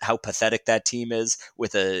when how pathetic that team is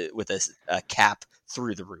with a cap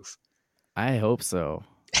through the roof. I hope so.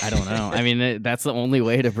 I don't know. I mean, that's the only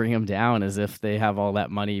way to bring them down is if they have all that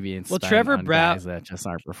money being spent on guys that just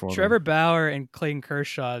aren't performing. Trevor Bauer and Clayton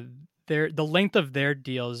Kershaw, the length of their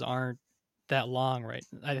deals aren't that long, right?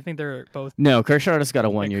 I think they're both. No, Kershaw just got a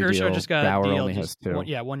 1 year deal. Kershaw just got Bauer a deal, only has 2.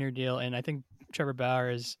 1 year deal, and I think Trevor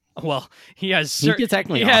Bauer is he has some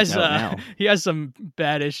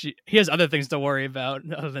bad issue. He has other things to worry about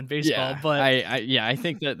other than baseball. But I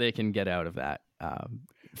think that they can get out of that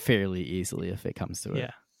fairly easily if it comes to it.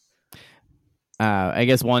 Yeah. I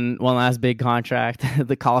guess one last big contract.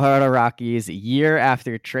 The Colorado Rockies, a year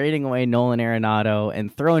after trading away Nolan Arenado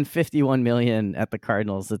and throwing $51 million at the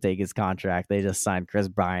Cardinals to take his contract, they just signed Chris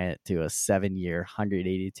Bryant to a 7-year,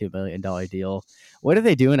 $182 million deal. What are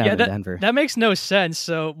they doing out in Denver? That makes no sense.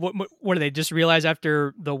 So what do they just realize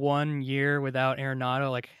after the 1 year without Arenado?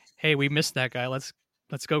 Like, hey, we missed that guy. Let's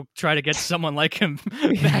go try to get someone like him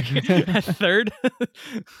back at third.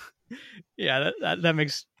 Yeah,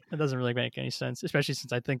 that doesn't really make any sense, especially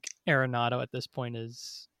since I think Arenado at this point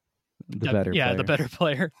is the better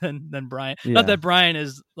player than Bryant. Yeah. Not that Bryant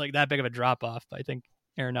is like that big of a drop off, but I think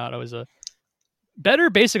Arenado is a better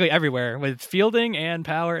basically everywhere with fielding and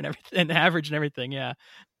power and everything and average and everything. Yeah.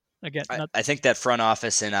 Again, I think that front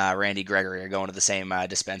office and Randy Gregory are going to the same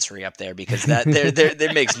dispensary up there, because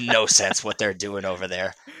that makes no sense what they're doing over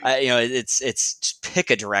there. It's just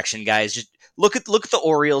pick a direction, guys. Just look at the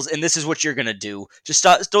Orioles, and this is what you're gonna do. Just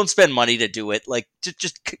don't spend money to do it. Like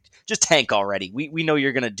just tank already. We know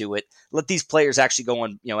you're gonna do it. Let these players actually go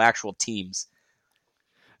on actual teams.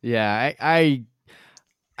 Yeah, I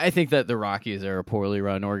think that the Rockies are a poorly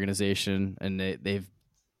run organization, and they've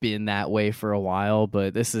been that way for a while,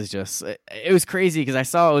 but this is just, it was crazy because I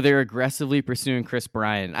saw they're aggressively pursuing Chris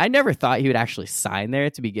Bryant. I never thought he would actually sign there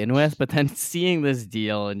to begin with, but then seeing this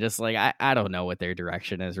deal and just like, I don't know what their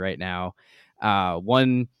direction is right now.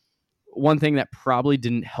 One thing that probably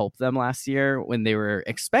didn't help them last year when they were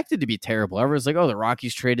expected to be terrible. Everyone's like, oh, the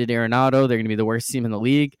Rockies traded Arenado. They're going to be the worst team in the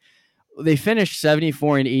league. They finished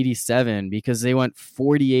 74-87 because they went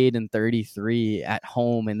 48-33 at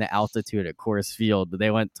home in the altitude at Coors Field, but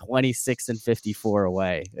they went 26-54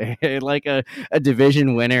 away. Like a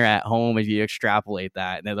division winner at home if you extrapolate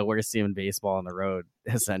that. And they're the worst team in baseball on the road,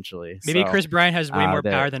 essentially. Maybe Chris Bryant has way more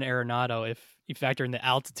power than Arenado if you factor in the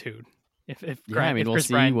altitude. We'll see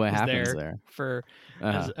Bryant what happens there.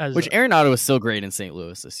 Which Arenado was still great in St.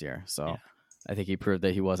 Louis this year, so yeah. I think he proved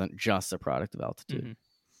that he wasn't just a product of altitude. Mm-hmm.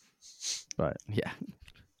 But yeah.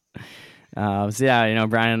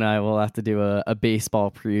 Brian and I will have to do a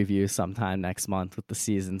baseball preview sometime next month with the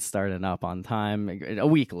season starting up on time, a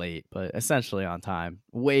week late, but essentially on time,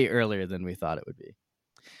 way earlier than we thought it would be.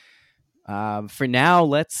 For now,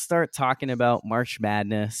 let's start talking about March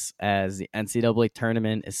Madness as the NCAA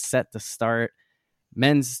tournament is set to start.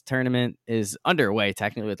 Men's tournament is underway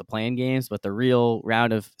technically with the playing games, but the real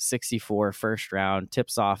round of 64 first round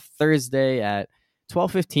tips off Thursday at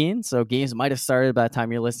 12:15. So games might have started by the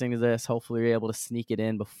time you're listening to this. Hopefully you're able to sneak it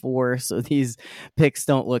in before so these picks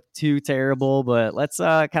don't look too terrible. But let's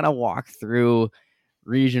kind of walk through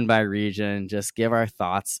region by region, just give our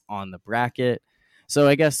thoughts on the bracket. So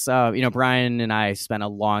I guess, Brian and I spent a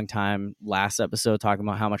long time last episode talking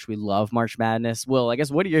about how much we love March Madness. Will, I guess,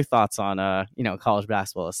 what are your thoughts on, college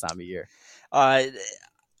basketball this time of year?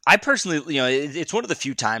 I personally, it's one of the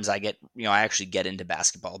few times I actually get into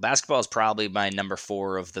basketball. Basketball is probably my number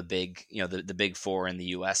 4 of the big, the big 4 in the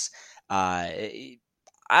U.S.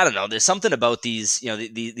 I don't know. There's something about these,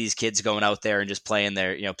 these kids going out there and just playing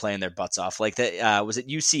their butts off. Like that, was it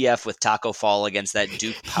UCF with Taco Fall against that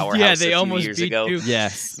Duke powerhouse they a few almost years beat ago? Duke.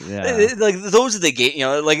 Yes. Yeah. Like those are the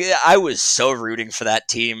games, like I was so rooting for that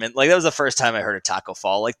team. And like, that was the first time I heard of Taco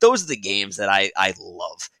Fall. Like those are the games that I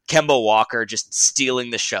love. Kemba Walker just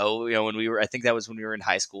stealing the show, I think that was when we were in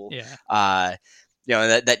high school. Yeah. That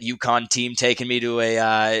UConn team taking me to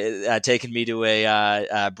a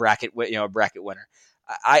bracket winner.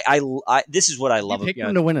 I this is what I love. You picked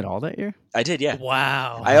them to win it all that year? I did, yeah.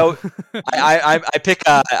 Wow. I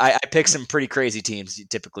pick some pretty crazy teams.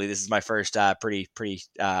 Typically, this is my first pretty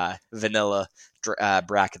vanilla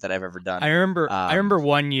bracket that I've ever done. I remember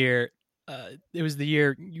 1 year it was the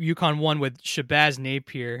year UConn won with Shabazz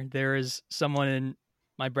Napier. There is someone in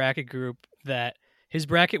my bracket group that his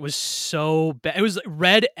bracket was so bad. It was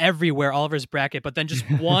red everywhere, all over his bracket, but then just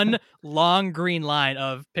one long green line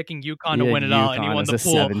of picking UConn to win it all, and he won the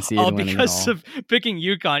pool all because of picking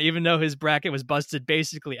UConn, even though his bracket was busted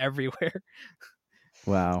basically everywhere.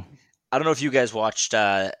 Wow. I don't know if you guys watched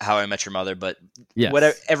How I Met Your Mother, but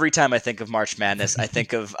every time I think of March Madness, I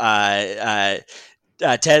think of Ted,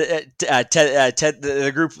 the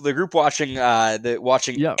group watching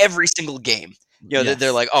every single game.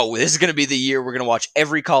 They're like, oh, this is going to be the year we're going to watch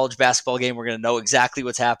every college basketball game. We're going to know exactly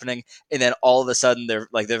what's happening, and then all of a sudden, they're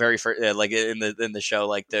like the very first, like in the show,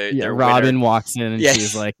 like they're Robin winner walks in and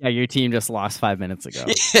she's like, "Yeah, your team just lost 5 minutes ago."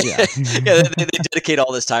 They dedicate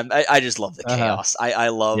all this time. I just love the chaos. I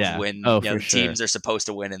love when teams are supposed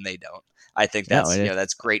to win and they don't. I think that's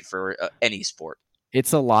that's great for any sport.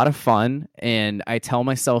 It's a lot of fun, and I tell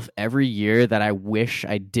myself every year that I wish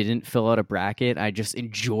I didn't fill out a bracket. I just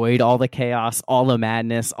enjoyed all the chaos, all the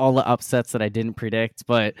madness, all the upsets that I didn't predict,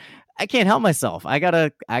 but I can't help myself. I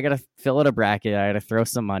gotta fill out a bracket. I gotta throw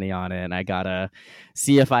some money on it, and I gotta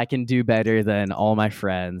see if I can do better than all my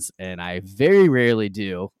friends. And I very rarely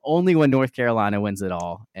do. Only when North Carolina wins it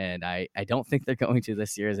all, and I don't think they're going to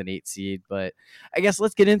this year as an 8 seed. But I guess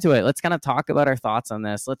let's get into it. Let's kind of talk about our thoughts on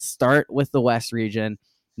this. Let's start with the West region.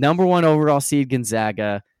 Number 1 overall seed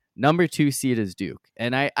Gonzaga. Number 2 seed is Duke,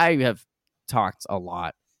 and I have talked a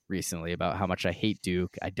lot recently about how much I hate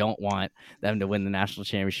Duke. I don't want them to win the national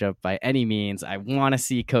championship by any means. I want to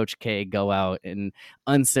see Coach K go out in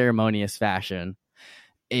unceremonious fashion.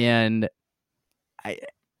 And I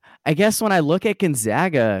guess when I look at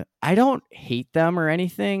Gonzaga, I don't hate them or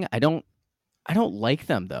anything. I don't like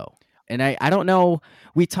them though. And I don't know.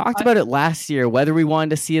 We talked about it last year, whether we wanted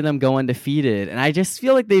to see them go undefeated. And I just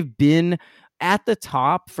feel like they've been at the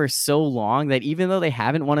top for so long that even though they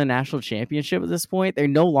haven't won a national championship at this point, they're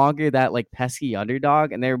no longer that like pesky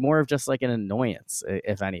underdog, and they're more of just like an annoyance,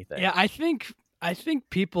 if anything. Yeah, I think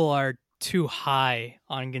people are too high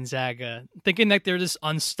on Gonzaga, thinking that they're this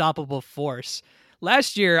unstoppable force.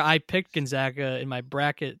 Last year, I picked Gonzaga in my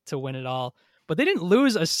bracket to win it all, but they didn't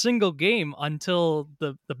lose a single game until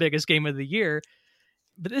the biggest game of the year.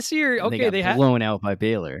 But this year, okay, they got blown out by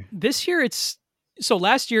Baylor. This year, so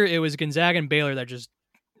last year it was Gonzaga and Baylor that just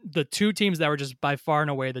the two teams that were just by far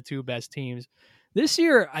and away the two best teams. This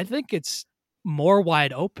year, I think it's more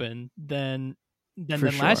wide open than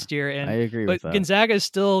last year. And I agree with that. But Gonzaga is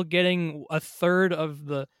still getting a third of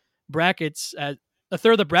the brackets. A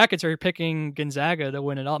third of the brackets are picking Gonzaga to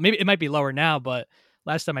win it all. Maybe it might be lower now, but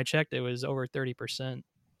last time I checked, it was over 30%.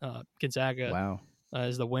 Gonzaga wow.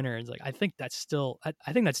 Is the winner. It's like I think that's still.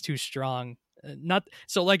 I think that's too strong. Not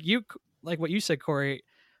so like what you said, Corey.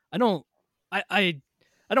 I don't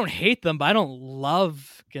hate them, but I don't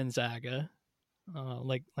love Gonzaga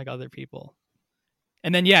like other people.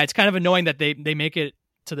 And then it's kind of annoying that they make it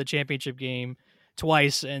to the championship game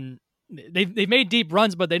twice, and they've made deep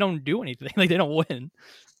runs, but they don't do anything. Like they don't win.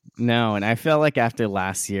 No, and I feel like after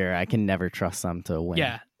last year, I can never trust them to win.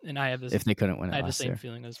 Yeah, and I have this. If they couldn't win it, I have last the same year.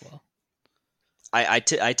 feeling as well. I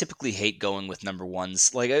typically hate going with number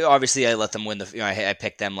ones. Like obviously, I let them win I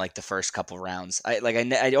pick them like the first couple rounds.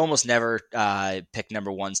 I almost never pick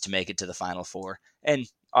number ones to make it to the Final Four, and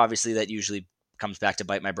obviously that usually comes back to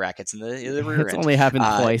bite my brackets in the rear end. It's only happened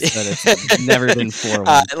twice, but it's never been 4-1.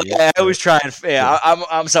 I always try and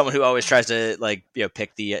I'm someone who always tries to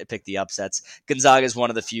pick the upsets. Gonzaga is one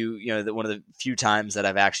of the few times that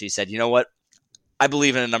I've actually said, you know what, I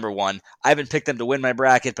believe in a number one. I haven't picked them to win my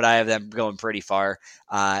bracket, but I have them going pretty far.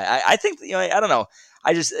 I think I don't know.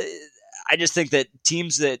 I just think that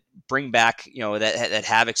teams that bring back that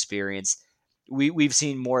have experience, we've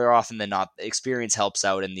seen more often than not, experience helps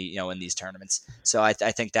out in in these tournaments. So I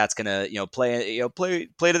think that's gonna play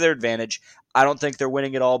to their advantage. I don't think they're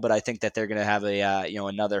winning it all, but I think that they're gonna have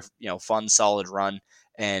another fun solid run.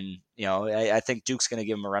 And I think Duke's going to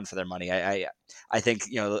give them a run for their money. I think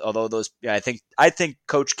although those I think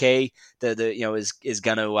Coach K is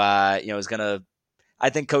going to I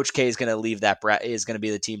think Coach K is going to leave is going to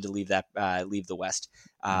be the team to leave the West.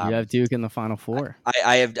 You have Duke in the Final Four.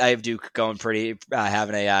 I have Duke going pretty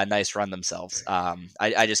having a nice run themselves.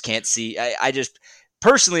 I just can't see. I just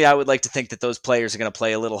personally I would like to think that those players are going to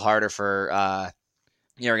play a little harder for.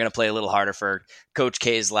 Are going to play a little harder for Coach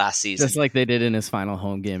K's last season. Just like they did in his final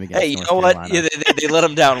home game against North Carolina. What? Yeah, they let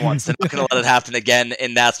him down once. They're not going to let it happen again,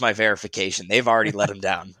 and that's my verification. They've already let him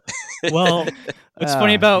down. Well, what's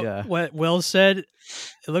funny about what Will said, it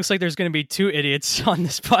looks like there's going to be two idiots on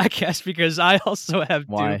this podcast because I also have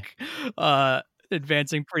Duke.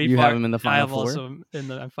 advancing pretty you far. have them in the Final I've Four? also in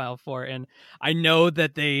the Final Four, and I know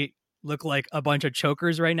that they look like a bunch of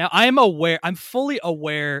chokers right now. I'm fully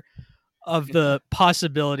aware of the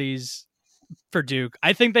possibilities for Duke.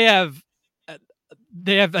 I think they have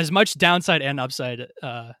as much downside and upside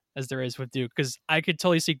as there is with Duke, because I could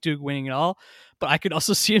totally see Duke winning it all, but I could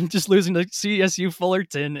also see him just losing to CSU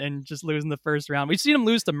Fullerton and just losing the first round. We've seen him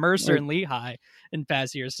lose to Mercer and Lehigh in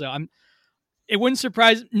past years, so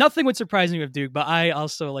nothing would surprise me with Duke, but I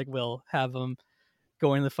also will have them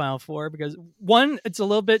going to the Final Four because one, it's a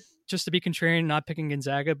little bit just to be contrarian, not picking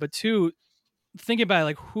Gonzaga, but two, thinking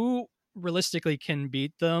about who realistically can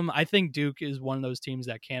beat them. I think Duke is one of those teams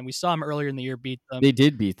that can. We saw them earlier in the year beat them. They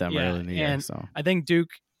did beat them earlier in the year. So I think Duke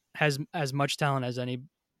has as much talent as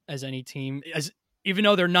any team, even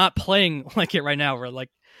though they're not playing like it right now. Where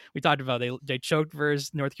we talked about, they choked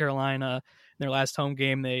versus North Carolina in their last home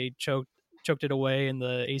game. They choked it away in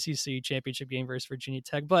the ACC championship game versus Virginia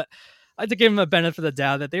Tech. But I had to give them a benefit of the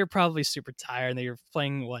doubt that they were probably super tired and they were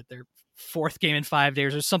playing their fourth game in 5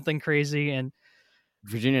 days or something crazy. And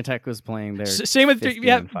Virginia Tech was playing their same with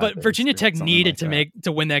but Virginia Tech needed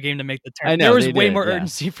to win that game to make the tournament. There was way more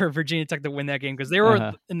urgency for Virginia Tech to win that game because they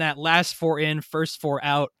were in that last 4 in, first 4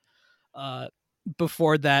 out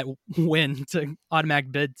before that win to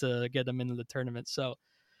automatic bid to get them into the tournament. So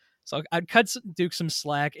I'd cut Duke some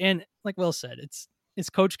slack, and like Will said, it's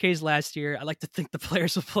Coach K's last year. I like to think the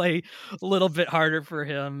players will play a little bit harder for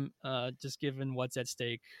him, just given what's at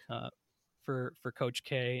stake for Coach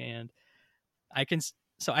K. And I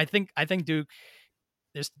think Duke,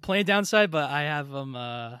 there's plenty of downside, but I have them.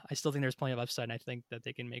 I still think there's plenty of upside, and I think that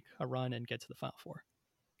they can make a run and get to the Final Four.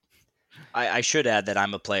 I should add that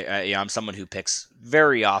I'm a player. I'm someone who picks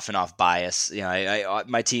very often off bias.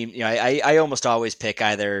 My team. I almost always pick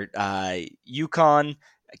either UConn,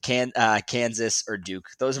 Kansas, or Duke.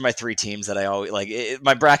 Those are my 3 teams that I always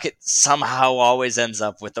my bracket somehow always ends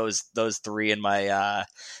up with those 3 in my I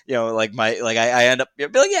end up being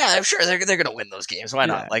I'm sure they're gonna win those games. Why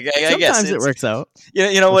not? I guess sometimes it works out.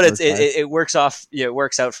 You know what? It works off. It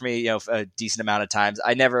works out for me. A decent amount of times.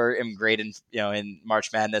 I never am great in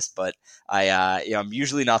March Madness, but I'm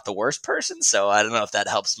usually not the worst person. So I don't know if that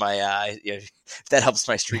helps my if that helps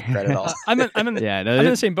my street cred at all. I'm in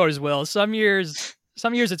the same boat as Will. Some years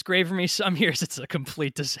it's great for me. Some years it's a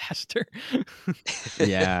complete disaster.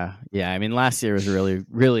 yeah. I mean, last year was really,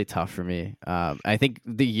 really tough for me. I think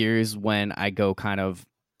the years when I go kind of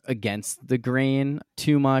against the grain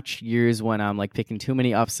too much, years when I'm picking too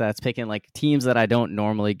many upsets, picking teams that I don't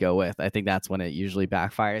normally go with, I think that's when it usually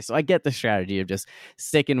backfires. So I get the strategy of just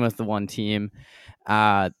sticking with the one team.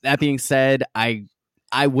 That being said,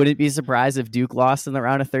 I wouldn't be surprised if Duke lost in the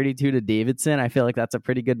round of 32 to Davidson. I feel like that's a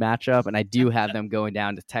pretty good matchup, and I do have them going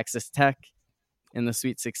down to Texas Tech in the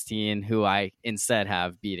Sweet 16, who I instead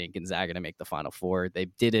have beating Gonzaga to make the Final Four. They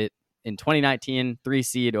did it in 2019, 3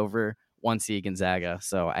 seed over 1 seed Gonzaga,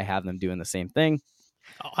 so I have them doing the same thing.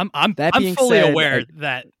 I'm fully aware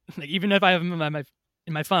that even if I have them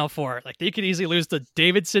in my Final Four, they could easily lose to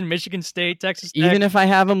Davidson, Michigan State, Texas Tech. Even if I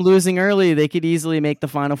have them losing early, they could easily make the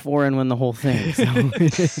Final Four and win the whole thing. So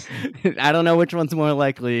I don't know which one's more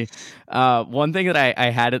likely. One thing that I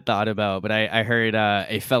hadn't thought about, but I heard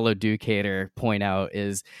a fellow Duke hater point out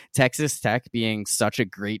is Texas Tech being such a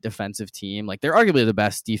great defensive team. They're arguably the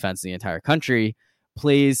best defense in the entire country,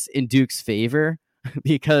 plays in Duke's favor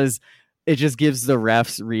because it just gives the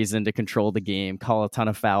refs reason to control the game, call a ton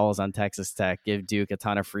of fouls on Texas Tech, give Duke a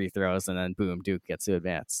ton of free throws, and then boom, Duke gets to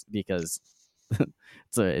advance because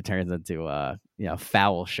it turns into a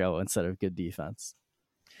foul show instead of good defense.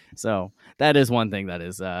 So that is one thing that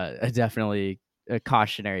is definitely a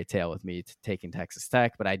cautionary tale with me taking Texas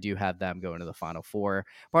Tech, but I do have them going to the Final Four.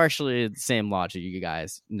 Partially the same logic you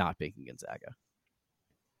guys not picking Gonzaga.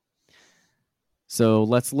 So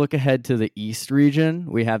let's look ahead to the East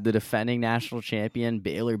region. We have the defending national champion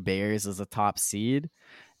Baylor Bears as a top seed,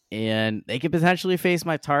 and they could potentially face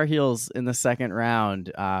my Tar Heels in the second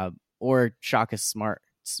round, or Shaka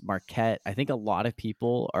Marquette. I think a lot of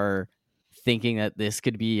people are thinking that this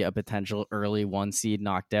could be a potential early 1 seed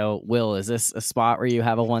knocked out. Will, is this a spot where you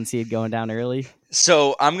have a 1 seed going down early?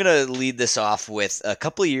 So I'm going to lead this off with a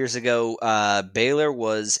couple of years ago, Baylor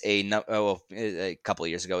was a couple of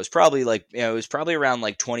years ago. It was probably it was probably around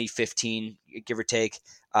 2015, give or take.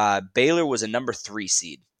 Baylor was a number 3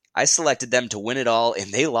 seed. I selected them to win it all, and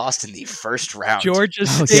they lost in the first round. Georgia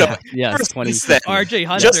State. Yes, 20. RJ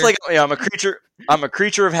Hunter. Just I'm a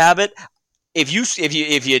creature of habit. If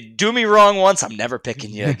you do me wrong once, I'm never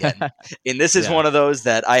picking you again. And this is one of those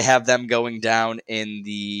that I have them going down in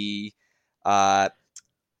the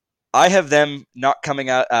I have them not coming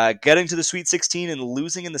out, getting to the Sweet 16 and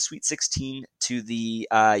losing in the Sweet 16 to the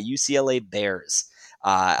UCLA Bears.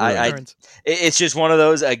 It's just one of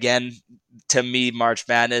those. Again, to me, March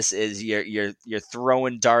Madness is you're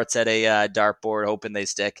throwing darts at a dartboard, hoping they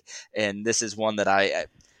stick. And this is one that I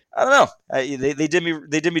don't know. They did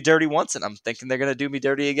me dirty once, and I'm thinking they're going to do me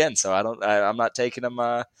dirty again. So I'm not taking them.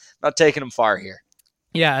 Not taking them far here.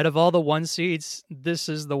 Yeah, out of all the 1 seeds, this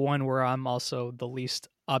is the one where I'm also the least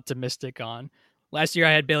optimistic on. Last year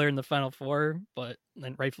I had Baylor in the Final Four, but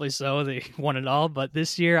and rightfully so, they won it all. But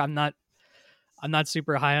this year I'm not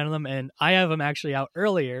super high on them, and I have them actually out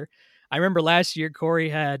earlier. I remember last year Corey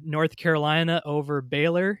had North Carolina over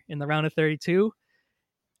Baylor in the round of 32,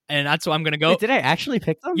 and that's what I'm going to go. Wait, did I actually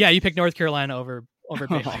pick them? Yeah, you picked North Carolina over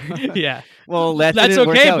Baylor. Yeah. Well, that's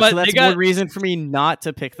okay, but so that's one reason for me not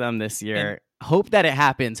to pick them this year. Hope that it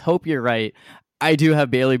happens. Hope you're right. I do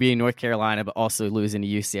have Baylor being North Carolina, but also losing to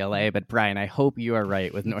UCLA. But Brian, I hope you are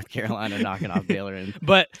right with North Carolina knocking off Baylor.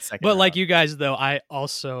 But like you guys, though, I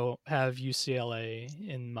also have UCLA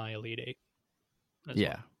in my Elite Eight.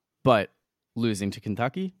 Yeah, but losing to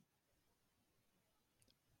Kentucky,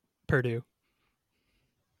 Purdue.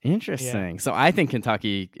 Interesting. Yeah. So I think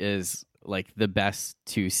Kentucky is like the best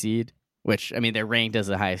 2 seed. Which, I mean, they're ranked as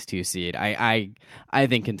the highest 2 seed. I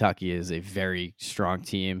think Kentucky is a very strong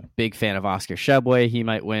team. Big fan of Oscar Tshiebwe. He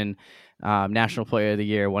might win National Player of the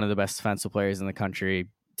Year, one of the best defensive players in the country.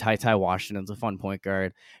 Ty Washington's a fun point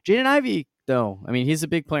guard. Jaden Ivey, though, I mean, he's a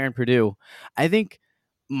big player in Purdue. I think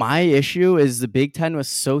my issue is the Big Ten was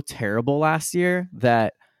so terrible last year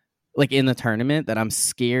that, like in the tournament, that I'm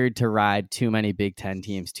scared to ride too many Big Ten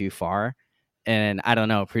teams too far. And I don't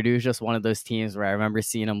know, Purdue's just one of those teams where I remember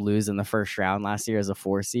seeing them lose in the first round last year as a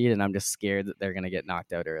 4 seed, and I'm just scared that they're going to get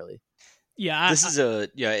knocked out early. Yeah, this is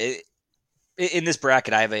in this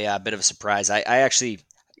bracket, I have a bit of a surprise. I actually,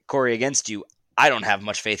 Corey, against you, I don't have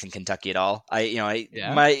much faith in Kentucky at all.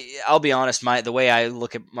 I'll be honest, the way I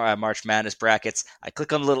look at March Madness brackets, I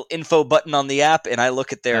click on the little info button on the app and I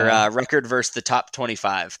look at their record versus the top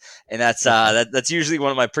 25, and that's usually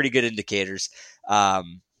one of my pretty good indicators.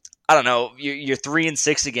 I don't know. You're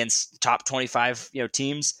 3-6 against top 25,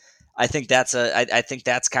 teams. I think that's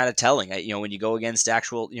kind of telling. When you go against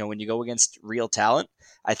when you go against real talent,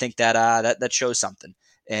 I think that shows something.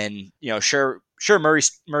 And sure,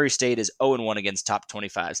 Murray State is 0-1 against top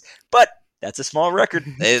 25s, but that's a small record.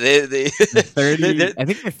 They 30. I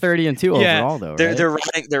think they're 30-2 overall, though.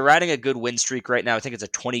 Right? They're riding a good win streak right now. I think it's a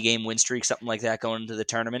 20-game win streak, something like that, going into the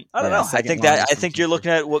tournament. I don't know. I think you're looking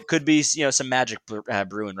at what could be some magic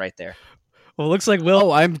brewing right there. Well, it looks like Will.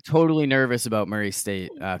 Oh, I'm totally nervous about Murray State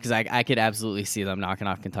because I could absolutely see them knocking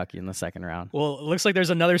off Kentucky in the second round. Well, it looks like there's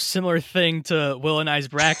another similar thing to Will and I's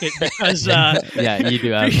bracket because yeah, you do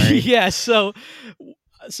have Murray. Yeah, so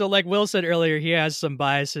like Will said earlier, he has some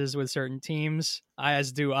biases with certain teams,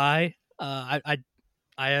 as do I. I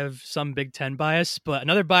have some Big Ten bias, but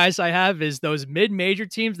another bias I have is those mid-major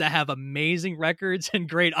teams that have amazing records and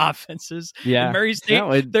great offenses. Yeah, and Murray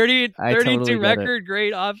State, 32 record,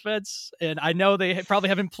 great offense. And I know they probably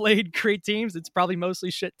haven't played great teams. It's probably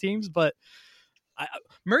mostly shit teams, but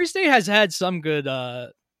Murray State has had some good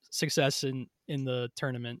success in the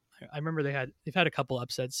tournament. I remember they've had a couple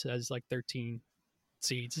upsets as like 13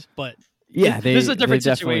 seeds, but yeah, this is a different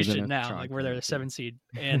situation now, like where they're the 7 seed,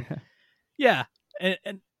 and yeah,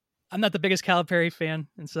 and I'm not the biggest Calipari fan,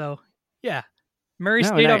 and so yeah, Murray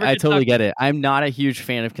State over I totally get it. I'm not a huge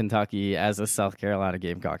fan of Kentucky as a South Carolina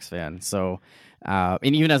Gamecocks fan, so and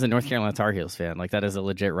even as a North Carolina Tar Heels fan, like that is a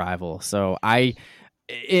legit rival. So I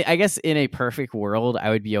guess in a perfect world, I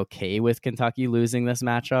would be okay with Kentucky losing this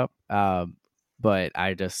matchup, but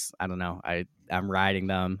I don't know. I'm riding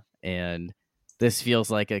them, and this feels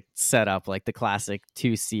like a setup, like the classic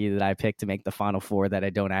 2 seed that I picked to make the Final Four that I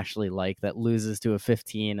don't actually like, that loses to a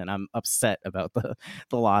 15, and I'm upset about the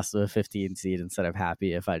loss of a 15 seed instead of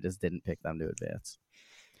happy if I just didn't pick them to advance.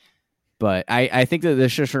 But I think that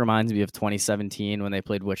this just reminds me of 2017 when they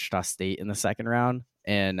played Wichita State in the second round,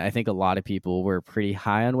 and I think a lot of people were pretty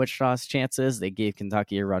high on Wichita's chances. They gave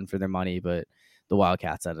Kentucky a run for their money, but the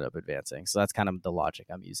Wildcats ended up advancing. So that's kind of the logic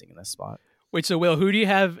I'm using in this spot. Wait, so Will, who do you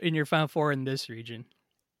have in your Final Four in this region?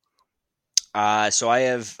 So I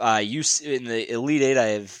have in the Elite Eight. I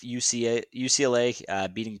have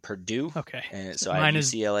UCLA beating Purdue. Okay, and so I have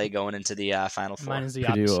UCLA going into the Final Four. Mine is the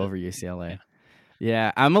Purdue opposite. over UCLA.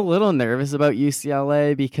 Yeah, I'm a little nervous about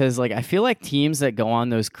UCLA because like I feel like teams that go on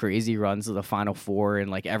those crazy runs of the Final Four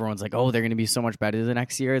and like everyone's like, oh, they're going to be so much better the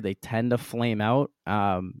next year, they tend to flame out.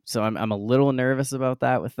 So I'm a little nervous about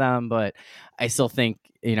that with them, but I still think,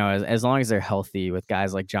 you know, as long as they're healthy with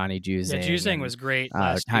guys like Johnny Juzang. Yeah, Juzang was great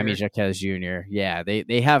last Jaime year. Jaquez Jr. Yeah,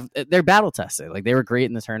 they're battle tested. Like they were great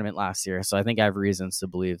in the tournament last year, so I think I have reasons to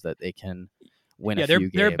believe that they can win a few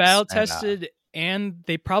games. They're battle tested. And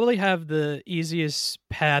they probably have the easiest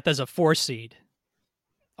path as a 4 seed,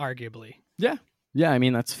 arguably. Yeah. I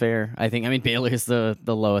mean, that's fair. I mean, Baylor's the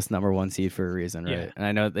lowest number 1 seed for a reason, right? Yeah. And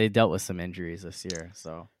I know they dealt with some injuries this year.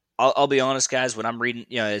 So I'll be honest, guys. When I'm reading,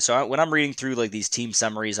 when I'm reading through like these team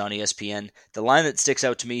summaries on ESPN, the line that sticks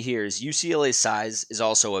out to me here is UCLA's size is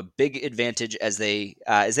also a big advantage as they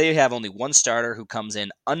have only one starter who comes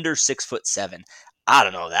in under 6'7". I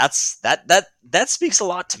don't know. That speaks a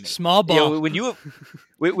lot to me. Small ball. You know,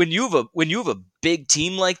 when you have a big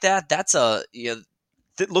team like that, that's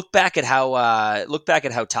look back at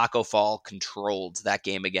how Taco Fall controlled that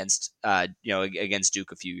game against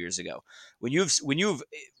Duke a few years ago. When you have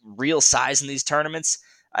real size in these tournaments,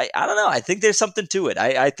 I don't know. I think there's something to it.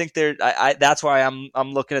 I think that's why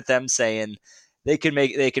I'm looking at them saying they can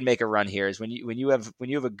make a run here. Is when you have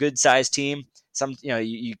a good sized team.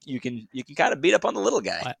 You can kind of beat up on the little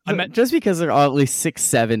guy. Just because they're all at least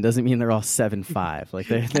 6'7" doesn't mean they're all 7'5". Like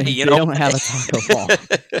they don't have a Taco Fall.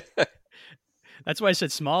 That's why I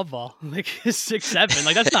said small ball, like 6'7".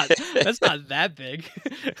 Like that's not that big.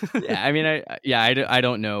 Yeah, I mean, I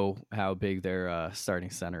don't know how big their starting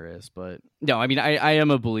center is, but no, I mean, I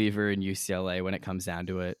am a believer in UCLA when it comes down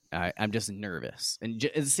to it. I'm just nervous, and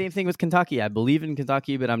it's the same thing with Kentucky. I believe in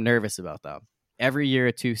Kentucky, but I'm nervous about them. Every year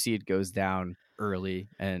a 2 seed goes down early,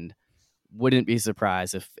 and wouldn't be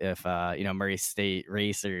surprised if Murray State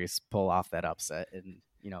Racers pull off that upset and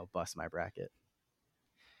bust my bracket.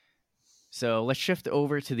 So let's shift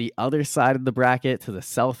over to the other side of the bracket, to the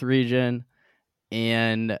South region,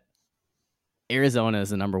 and Arizona is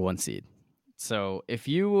the number 1 seed. So if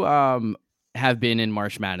you have been in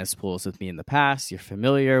March Madness pools with me in the past, you're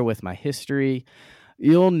familiar with my history,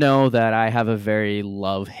 you'll know that I have a very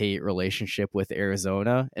love-hate relationship with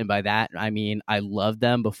Arizona. And by that, I mean I love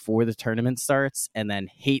them before the tournament starts and then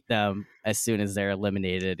hate them as soon as they're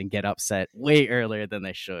eliminated and get upset way earlier than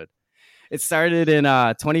they should. It started in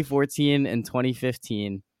 2014 and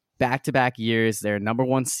 2015, back-to-back years. They're number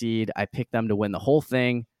 1 seed. I picked them to win the whole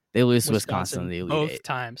thing. They lose to Wisconsin in the Elite both Eight.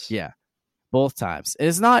 Times. Yeah, both times.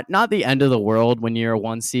 It's not the end of the world when you're a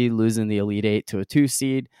 1 seed losing the Elite Eight to a 2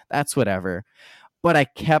 seed. That's whatever. But I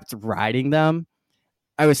kept riding them.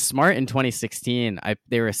 I was smart in 2016.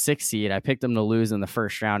 They were a 6 seed. I picked them to lose in the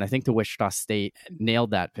first round. I think the Wichita State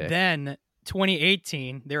nailed that pick. Then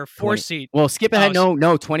 2018, they're a 4 seed. Well, skip ahead. No,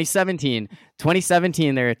 2017.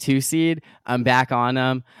 2017, they're a 2 seed. I'm back on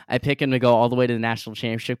them. I pick them to go all the way to the national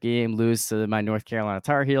championship game, lose to my North Carolina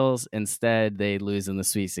Tar Heels. Instead, they lose in the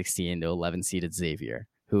Sweet 16 to 11-seeded Xavier,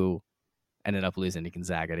 who ended up losing to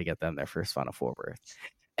Gonzaga to get them their first Final Four berth.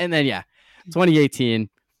 And then, 2018.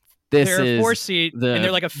 They're a 4 seed, and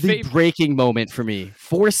they're like the breaking moment for me.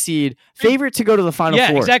 4 seed, favorite to go to the Final Four.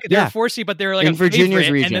 Yeah, exactly. They're a 4 seed, but they're like in a Virginia's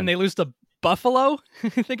favorite, region. and then they lose to Buffalo. I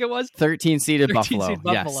think it was 13-seeded Buffalo.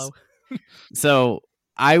 Yes. So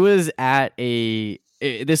I was at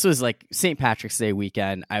this was like St. Patrick's Day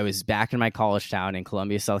weekend. I was back in my college town in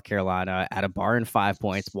Columbia, South Carolina, at a bar in 5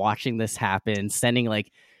 Points, watching this happen, sending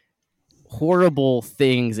like horrible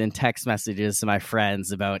things in text messages to my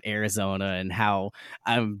friends about Arizona and how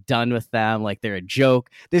I'm done with them. Like they're a joke.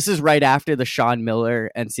 This is right after the Sean Miller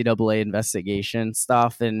NCAA investigation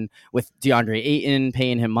stuff. And with DeAndre Ayton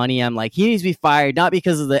paying him money, I'm like, he needs to be fired, not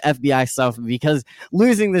because of the FBI stuff, but because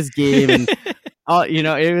losing this game. And,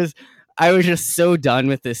 I was just so done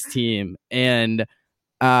with this team. And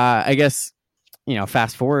I guess,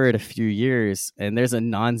 fast forward a few years, and there's a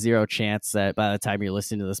non-zero chance that by the time you're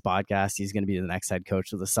listening to this podcast, he's going to be the next head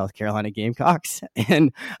coach of the South Carolina Gamecocks.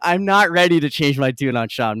 And I'm not ready to change my tune on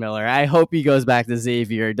Sean Miller. I hope he goes back to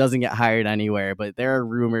Xavier, doesn't get hired anywhere, but there are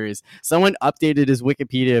rumors. Someone updated his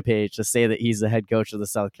Wikipedia page to say that he's the head coach of the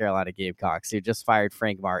South Carolina Gamecocks. He just fired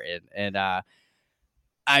Frank Martin. And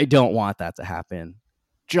I don't want that to happen.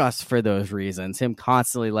 Just for those reasons, him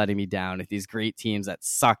constantly letting me down with these great teams that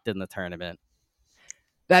sucked in the tournament.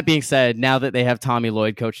 That being said, now that they have Tommy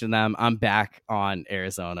Lloyd coaching them, I'm back on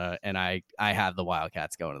Arizona, and I have the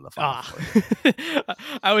Wildcats going to the Final Four.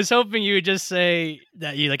 I was hoping you would just say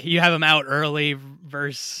that you have them out early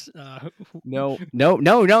versus. No.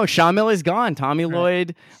 Sean Miller's gone. Tommy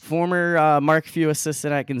Lloyd, former Mark Few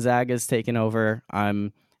assistant at Gonzaga, is taking over.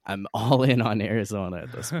 I'm all in on Arizona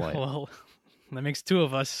at this point. Well, that makes two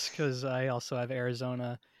of us because I also have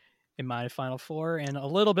Arizona in my Final Four and a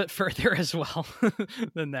little bit further as well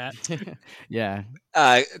than that. Yeah.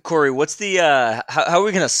 Corey, what's the how are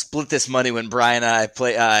we gonna split this money when Brian and I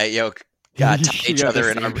play tie each other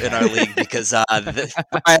in our league because I'm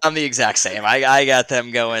the exact same. I got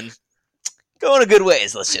them going a good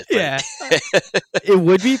ways. Let's just It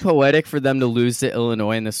would be poetic for them to lose to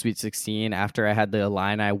Illinois in the Sweet 16 after I had the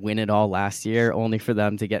Illini win it all last year, only for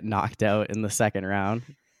them to get knocked out in the second round.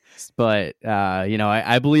 But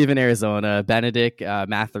I believe in Arizona. Benedict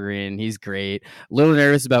Mathurin, he's great. A little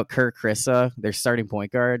nervous about Kerr Kriisa, their starting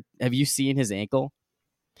point guard. Have you seen his ankle?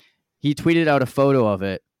 He tweeted out a photo of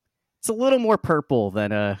it. It's a little more purple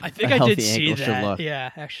than a healthy ankle should look. Yeah,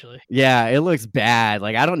 actually. Yeah, it looks bad.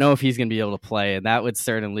 Like, I don't know if he's going to be able to play, and that would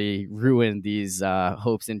certainly ruin these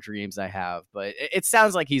hopes and dreams I have. But it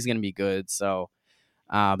sounds like he's going to be good. So,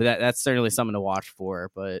 but that's certainly something to watch for.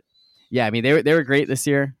 But yeah, I mean, they were great this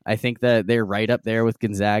year. I think that they're right up there with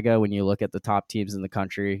Gonzaga when you look at the top teams in the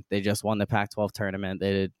country. They just won the Pac-12 tournament.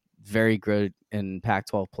 They did very good in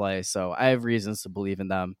Pac-12 play. So I have reasons to believe in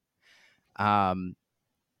them.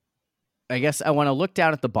 I guess I want to look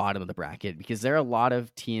down at the bottom of the bracket because there are a lot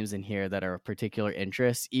of teams in here that are of particular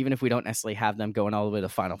interest, even if we don't necessarily have them going all the way to the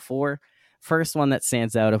Final Four. First one that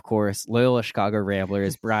stands out, of course, Loyola Chicago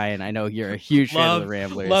Ramblers. Brian, I know you're a huge fan of the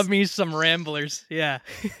Ramblers. Love me some Ramblers, yeah.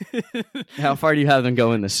 How far do you have them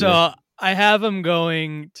going this year? So I have them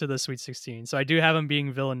going to the Sweet 16. So I do have them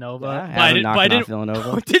being Villanova. Yeah, I didn't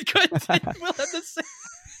Villanova. Oh, did we'll have the same.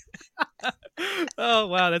 Oh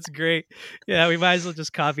wow, that's great. Yeah, we might as well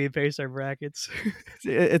just copy and paste our brackets.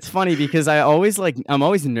 It's funny because I'm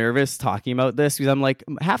always nervous talking about this because I'm like,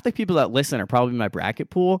 half the people that listen are probably my bracket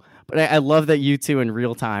pool, but I love that you two in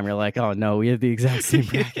real time are like, oh no, we have the exact same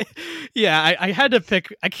bracket. Yeah, I had to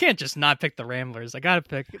pick. I can't just not pick the Ramblers. I gotta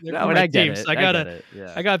pick. No, and I get it. I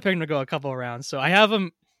gotta pick them to go a couple of rounds. So I have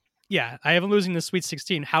them. Yeah, I have them losing the Sweet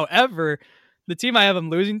 16. However, the team I have them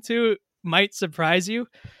losing to might surprise you.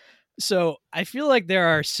 So I feel like there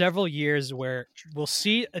are several years where we'll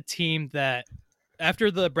see a team that after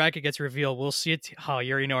the bracket gets revealed, we'll see you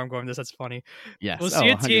already know where I'm going with this. That's funny. Yes. We'll see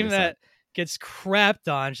a team 100%. That gets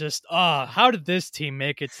crapped on. Just, how did this team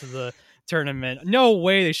make it to the tournament? No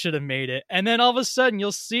way they should have made it. And then all of a sudden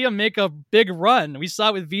you'll see them make a big run. We saw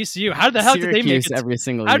it with VCU. How the hell did they make it? Every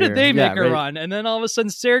single How year. did they make a run? And then all of a sudden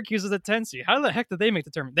Syracuse is a 10 seed. How the heck did they make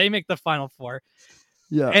the tournament? They make the Final Four.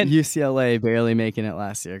 Yeah, and UCLA barely making it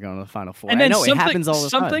last year, going to the Final Four. And then it happens all the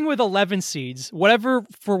time. Something with 11 seeds,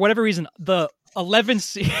 for whatever reason, the 11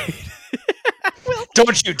 seed.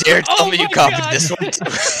 Don't you dare tell me you copied this one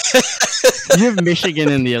too. You have Michigan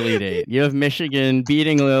in the Elite Eight. You have Michigan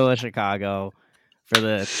beating Loyola Chicago for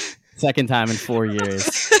the second time in 4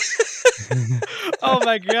 years. Oh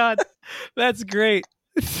my God, that's great.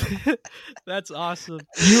 That's awesome.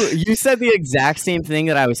 You said the exact same thing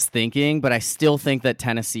that I was thinking, but I still think that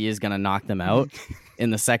Tennessee is going to knock them out in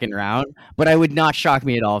the second round. But it would not shock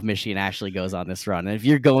me at all if Michigan actually goes on this run. And if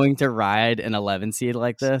you're going to ride an 11 seed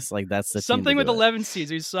like this, like that's the something with 11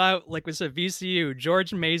 seeds. We saw, like we said, VCU,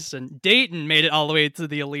 George Mason, Dayton made it all the way to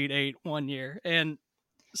the Elite Eight one year, and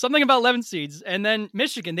something about 11 seeds. And then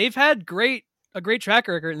Michigan, they've had a great track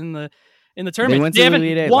record in the tournament. They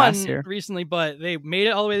haven't won recently, but they made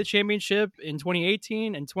it all the way to the championship in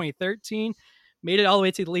 2018 and 2013. Made it all the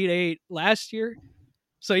way to the Elite Eight last year.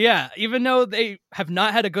 So yeah, even though they have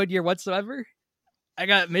not had a good year whatsoever, I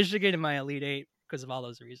got Michigan in my Elite Eight because of all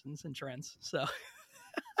those reasons and trends. So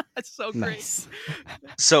that's so great. Nice.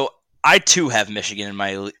 So I too have Michigan in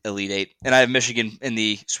my Elite Eight, and I have Michigan in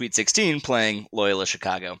the Sweet 16 playing Loyola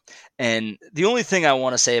Chicago. And the only thing I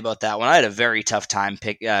want to say about that one, I had a very tough time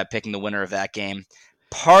picking the winner of that game.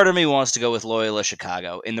 Part of me wants to go with Loyola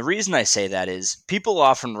Chicago, and the reason I say that is people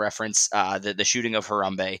often reference the shooting of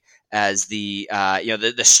Harambe as the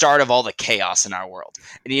start of all the chaos in our world.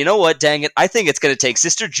 And you know what? Dang it, I think it's going to take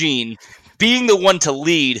Sister Jean being the one to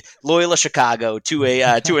lead Loyola Chicago to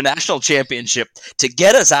a national championship to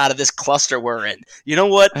get us out of this cluster we're in. You know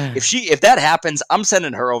what? If that happens, I'm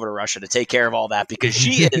sending her over to Russia to take care of all that because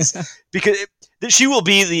she will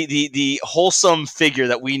be the wholesome figure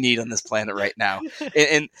that we need on this planet right now.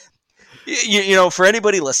 And you know, for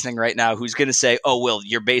anybody listening right now who's going to say, "Oh, Will,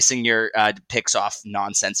 you're basing your picks off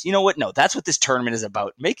nonsense," you know what? No, that's what this tournament is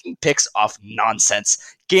about: making picks off nonsense,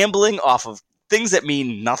 gambling off of things that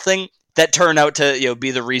mean nothing. that turn out to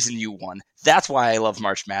be the reason you won. That's why I love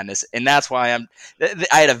March Madness, and that's why I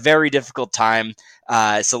had a very difficult time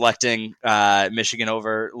selecting Michigan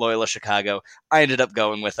over Loyola Chicago. I ended up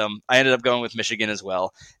going with them. I ended up going with Michigan as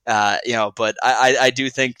well. But I do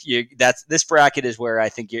think this bracket is where I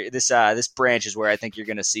think this branch is where I think you're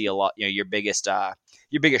going to see a lot. Your biggest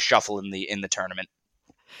shuffle in the tournament.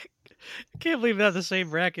 I can't believe that's the same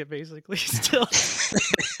bracket, basically. Still,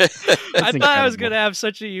 I thought I was going to have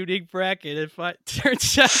such a unique bracket. If it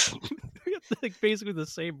turns out like basically the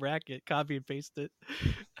same bracket, copy and paste it.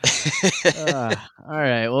 All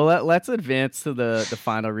right, well let's advance to the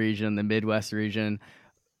final region, the Midwest region.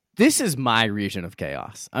 This is my region of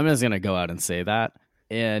chaos. I'm just going to go out and say that.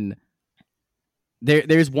 And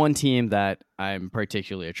there's one team that I'm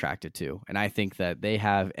particularly attracted to, and I think that they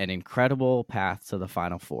have an incredible path to the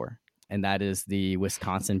Final Four, and that is the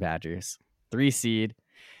Wisconsin Badgers, 3 seed.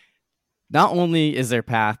 Not only is their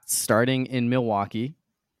path starting in Milwaukee,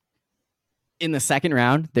 in the second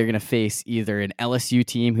round, they're going to face either an LSU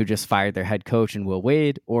team who just fired their head coach in Will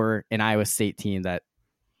Wade, or an Iowa State team that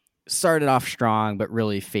started off strong but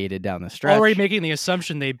really faded down the stretch. Already making the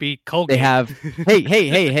assumption they beat Colgate. They have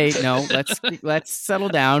hey, no, let's settle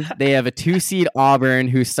down. They have a 2 seed Auburn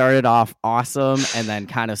who started off awesome and then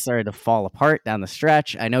kind of started to fall apart down the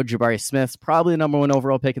stretch. I know Jabari Smith's probably the number 1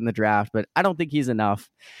 overall pick in the draft, but I don't think he's enough.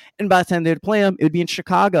 And by the time they would play him, it would be in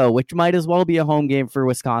Chicago, which might as well be a home game for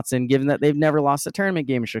Wisconsin, given that they've never lost a tournament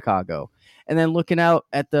game in Chicago. And then looking out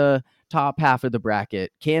at the top half of the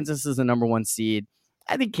bracket, Kansas is the number 1 seed.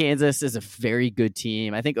 I think Kansas is a very good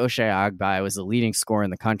team. I think Ochai Agbayi was the leading scorer in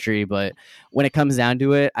the country, but when it comes down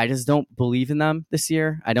to it, I just don't believe in them this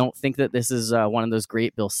year. I don't think that this is one of those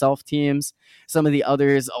great Bill Self teams. Some of the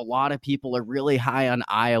others, a lot of people are really high on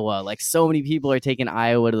Iowa. Like, so many people are taking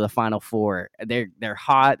Iowa to the Final Four. They're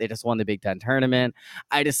hot. They just won the Big Ten tournament.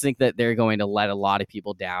 I just think that they're going to let a lot of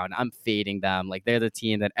people down. I'm fading them. Like, they're the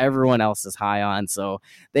team that everyone else is high on, so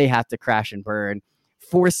they have to crash and burn.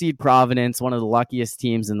 4 seed Providence, one of the luckiest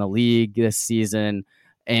teams in the league this season,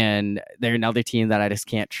 and they're another team that I just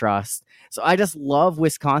can't trust. So I just love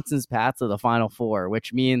Wisconsin's path to the Final Four,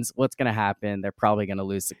 which means what's going to happen? They're probably going to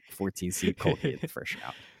lose the 14 seed Colgate in the first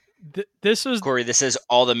round. Corey, this is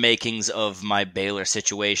all the makings of my Baylor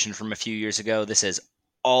situation from a few years ago. This is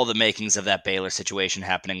all the makings of that Baylor situation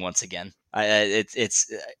happening once again.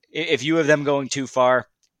 It's if you have them going too far,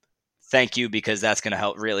 thank you, because that's going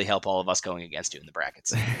to really help all of us going against you in the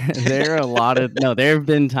brackets. There have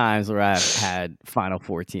been times where I've had Final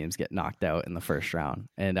Four teams get knocked out in the first round.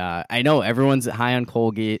 And I know everyone's high on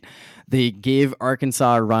Colgate. They gave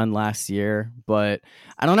Arkansas a run last year, but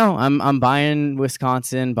I don't know. I'm buying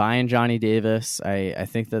Wisconsin, buying Johnny Davis. I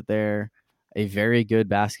think that they're a very good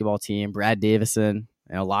basketball team. Brad Davison,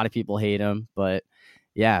 and a lot of people hate him, but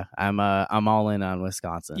yeah, I'm all in on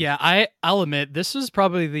Wisconsin. Yeah, I'll admit this is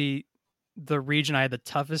probably the region I had the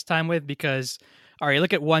toughest time with, because all right,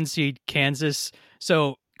 look at 1 seed Kansas.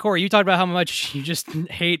 So Corey, you talked about how much you just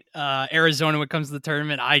hate Arizona when it comes to the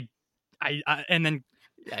tournament. I and then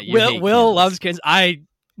Will loves Kansas. I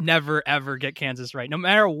never ever get Kansas right, no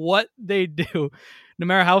matter what they do, no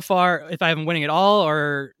matter how far, if I have them winning at all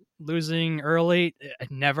or losing early, it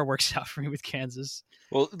never works out for me with Kansas.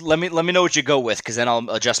 Well, let me know what you go with, because then I'll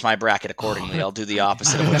adjust my bracket accordingly. I'll do the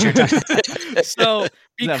opposite of what you're doing. So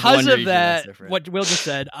because of that, what Will just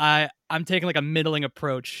said, I'm taking like a middling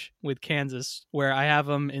approach with Kansas, where I have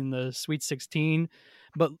them in the Sweet 16.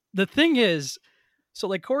 But the thing is, so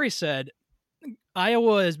like Corey said,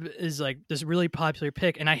 Iowa is like this really popular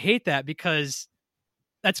pick, and I hate that because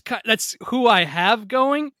that's who I have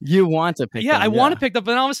going. You want to pick them, I want to pick them,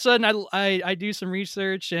 but all of a sudden I do some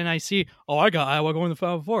research and I see, I got Iowa going to the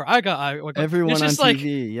Final Four. I got Iowa. Everyone on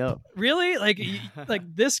TV, yep. Really? Like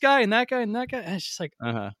this guy and that guy and that guy. And it's just like,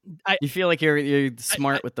 you feel like you're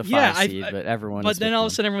smart with the 5 seed, but everyone. But then all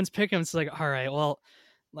of a sudden everyone's picking. It's like, all right, well,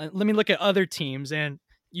 let me look at other teams. And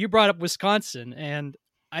you brought up Wisconsin, and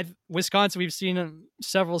Wisconsin, we've seen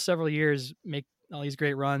several years make all these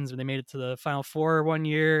great runs when they made it to the Final Four one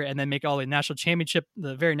year, and then make all the national championship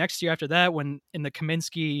the very next year after that, when in the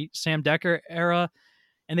Kaminsky, Sam Decker era,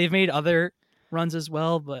 and they've made other runs as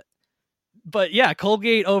well. But yeah,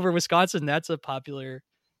 Colgate over Wisconsin, that's a popular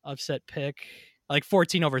upset pick, like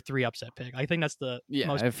 14-3 upset pick. I think that's the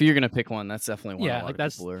most. If you're gonna pick one, that's definitely one. Yeah, like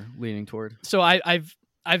that's people are leaning toward. So I've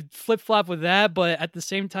flip flop with that, but at the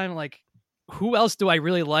same time, like, who else do I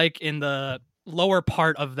really like in the lower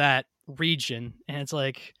part of that region? And it's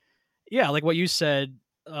like, like what you said,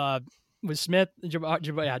 with Smith,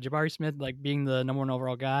 Jabari Smith, like being the number 1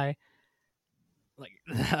 overall guy. Like,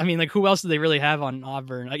 I mean, like, who else do they really have on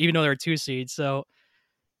Auburn? Like, even though they're a 2 seed. So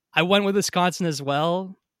I went with Wisconsin as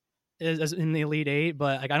well as in the Elite Eight,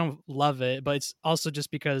 but like I don't love it. But it's also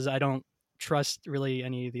just because I don't trust really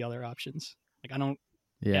any of the other options. Like I don't.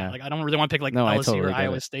 Yeah, like I don't really want to pick like LSU totally or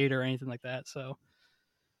Iowa State or anything like that. So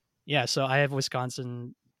yeah, so I have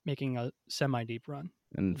Wisconsin making a semi-deep run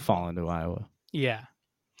and falling to Iowa. Yeah.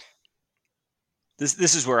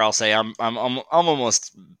 This is where I'll say I'm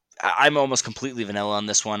almost completely vanilla on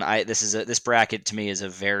this one. This bracket to me is a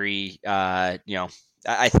very I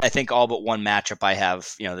think all but one matchup I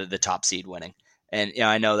have the top seed winning, and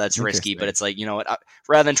I know that's risky, but it's like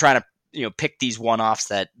rather than trying to pick these one-offs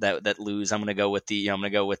that lose, I'm going to go with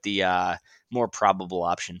the more probable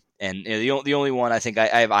option. And the only one I think I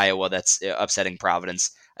have Iowa that's upsetting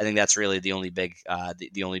Providence. I think that's really the only big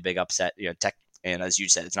upset. And as you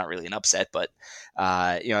said, it's not really an upset, but then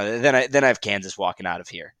I have Kansas walking out of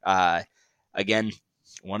here. Again,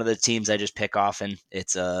 one of the teams I just pick often.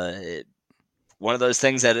 It's one of those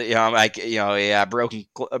things that a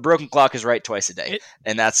broken clock is right twice a day,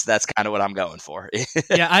 and that's kind of what I'm going for.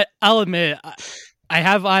 Yeah, I'll admit I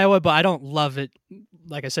have Iowa, but I don't love it.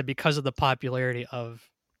 Like I said, because of the popularity of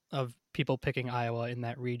people picking Iowa in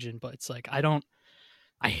that region. But it's like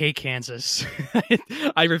I hate Kansas.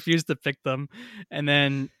 I refuse to pick them. And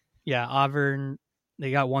then, Auburn,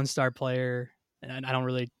 they got 1-star player, and I don't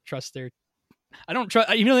really trust I don't trust.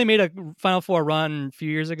 Even though they made a Final Four run a few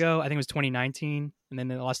years ago, I think it was 2019, and then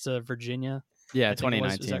they lost to Virginia. Yeah,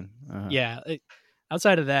 2019.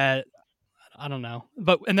 Outside of that, I don't know.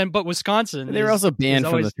 But Wisconsin, they were also banned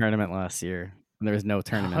from the tournament last year. And there was no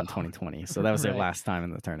tournament in 2020, so that was their last time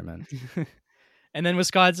in the tournament. And then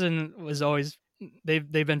Wisconsin was always.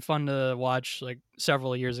 They've been fun to watch like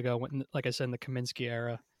several years ago, when, like I said, in the Kaminsky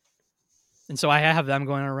era. And so I have them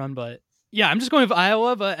going on a run, but yeah, I'm just going with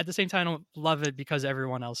Iowa, but at the same time, I don't love it because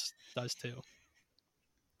everyone else does too.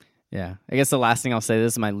 Yeah. I guess the last thing I'll say,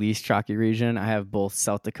 this is my least chalky region. I have both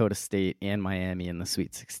South Dakota State and Miami in the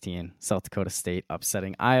Sweet 16. South Dakota State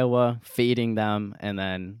upsetting Iowa, fading them, and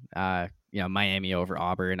then, Miami over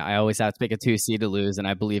Auburn. I always have to pick a 2 seed to lose, and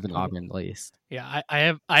I believe in Auburn at least. Yeah,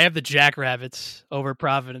 I have the Jackrabbits over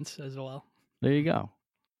Providence as well. There you go.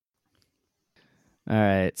 All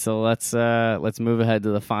right, so let's move ahead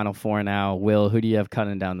to the Final Four now. Will, who do you have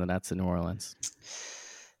cutting down the Nets in New Orleans?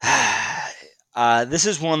 This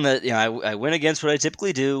is one that I went against what I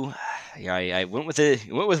typically do. I went with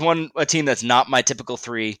a team that's not my typical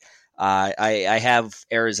 3. I have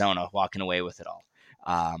Arizona walking away with it all.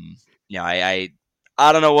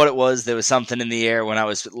 I don't know what it was. There was something in the air when I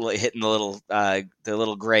was hitting the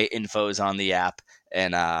little gray infos on the app,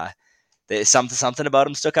 and something about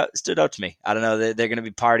them stood out to me. I don't know. They're going to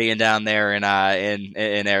be partying down there in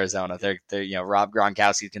Arizona. They're Rob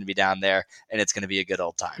Gronkowski's going to be down there, and it's going to be a good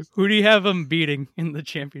old time. Who do you have them beating in the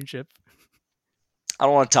championship? I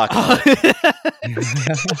don't want to talk about it.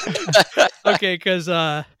 Okay, because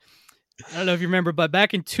I don't know if you remember, but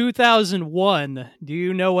back in 2001, do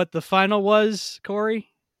you know what the final was, Corey?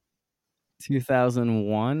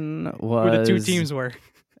 2001 was... Who the 2 teams were.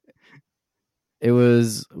 It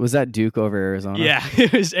was that Duke over Arizona? Yeah,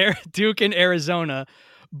 it was Duke and Arizona,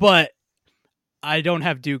 but I don't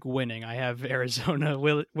have Duke winning. I have Arizona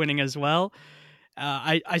winning as well.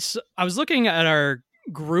 I was looking at our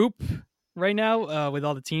group right now with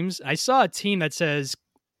all the teams. I saw a team that says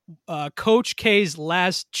Coach K's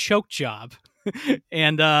last choke job.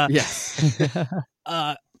 And yes.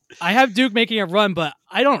 I have Duke making a run, but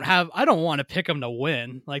I don't want to pick them to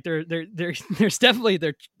win. Like there's definitely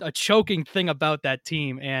a choking thing about that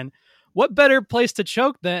team. And what better place to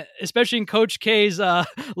choke than, especially in Coach K's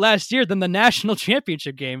last year, than the national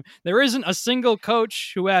championship game? There isn't a single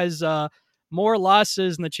coach who has more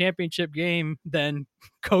losses in the championship game than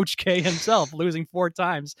Coach K himself, losing 4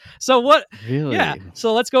 times. So what? Really? Yeah.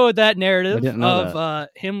 So let's go with that narrative of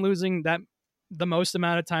him losing the most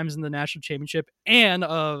amount of times in the national championship and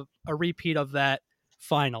a repeat of that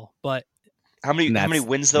final. But how many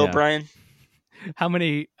wins though, Brian? How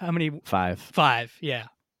many? 5. 5. Yeah.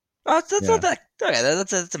 That's not that. Okay,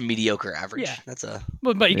 that's a mediocre average. Yeah. That's a.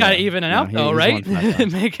 But you got to even it out though, right?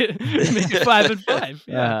 make it 5 and 5.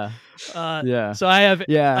 Yeah. Yeah. So I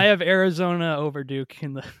have Arizona over Duke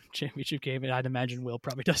in the championship game, and I'd imagine Will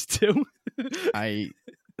probably does too.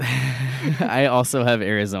 I also have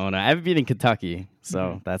Arizona. I haven't beaten Kentucky,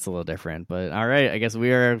 so that's a little different. But all right, I guess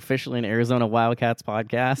we are officially an Arizona Wildcats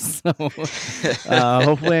podcast. So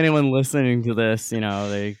hopefully anyone listening to this,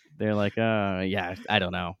 they They're like, yeah, I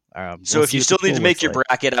don't know. So if you still need to make your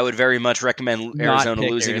bracket, I would very much recommend Arizona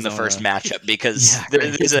losing in the first matchup because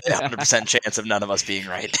there's a 100% chance of none of us being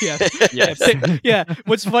right. Yeah.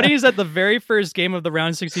 What's funny is that the very first game of the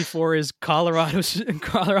round 64 is Colorado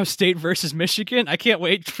State versus Michigan. I can't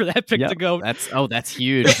wait for that pick to go. That's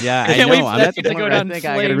huge. Yeah, I know. I'm at the point where I think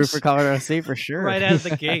I got to root for Colorado State for sure. Right out of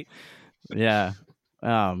the gate. Yeah.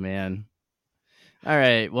 Oh man. All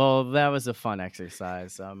right. Well, that was a fun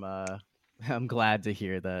exercise. I'm glad to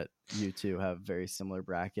hear that you two have very similar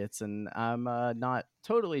brackets, and I'm not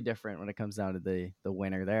totally different when it comes down to the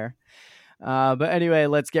winner there. But anyway,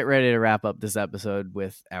 let's get ready to wrap up this episode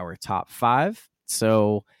with our top 5.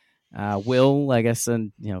 So, Will, I guess,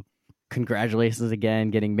 and congratulations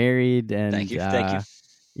again, getting married, and thank you.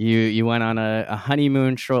 You went on a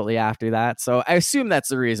honeymoon shortly after that. So I assume that's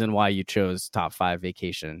the reason why you chose top 5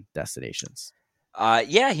 vacation destinations.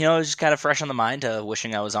 Yeah, it was just kind of fresh on the mind,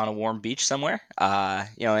 wishing I was on a warm beach somewhere.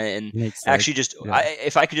 And actually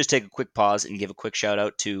if I could just take a quick pause and give a quick shout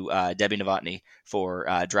out to Debbie Novotny for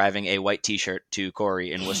driving a white t-shirt to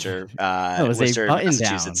Corey in Worcester,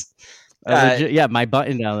 Massachusetts. My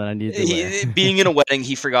button down that I need to wear. Being in a wedding,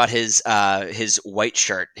 he forgot his white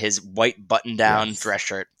shirt, his white button down dress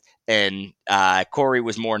shirt, and Corey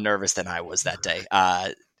was more nervous than I was that day.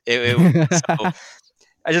 So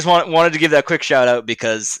I just wanted to give that quick shout out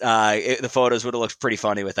because the photos would have looked pretty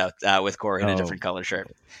funny with Corey in a different color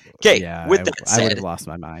shirt. Okay, I would have lost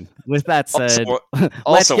my mind. With that said,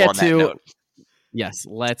 also on that note, yes,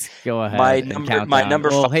 let's go ahead. My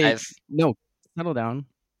number 5. Hey, no, settle down.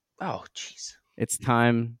 Oh, jeez. It's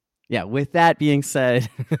time. Yeah, with that being said,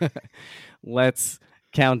 let's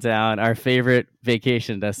count down our favorite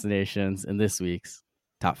vacation destinations in this week's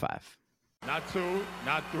top 5. Not 2,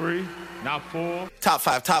 not 3, not 4. Top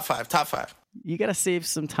 5. You got to save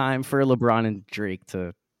some time for LeBron and Drake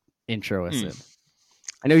to intro us in.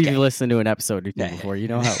 I know you've listened to an episode or two before. You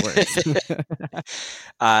know how it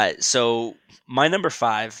works. So my number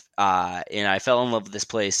 5, and I fell in love with this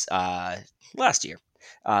place last year,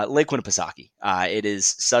 Lake Winnipesaukee. It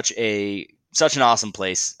is such an awesome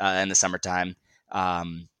place in the summertime.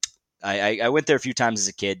 I went there a few times as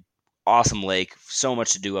a kid. Awesome lake, so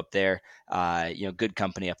much to do up there. Good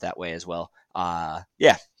company up that way as well.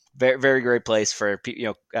 Very, very great place for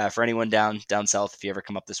anyone down south. If you ever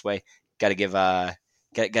come up this way, got to give Lake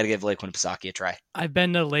Winnipesaukee a try. I've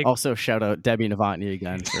been to Lake. Also, shout out Debbie Novotny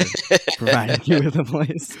again for providing you with a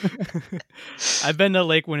place. I've been to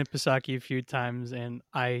Lake Winnipesaukee a few times, and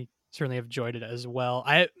I certainly have enjoyed it as well.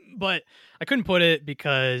 But I couldn't put it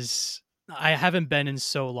because I haven't been in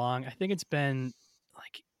so long. I think it's been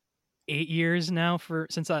 8 years now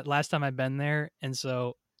since last time I've been there, and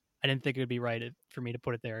so I didn't think it would be right for me to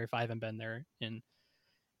put it there if I haven't been there, and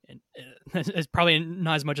it's probably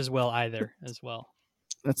not as much as Will either as well.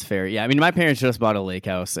 That's fair. Yeah, I mean, my parents just bought a lake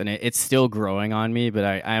house, and it's still growing on me, but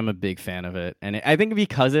I am a big fan of it, and I think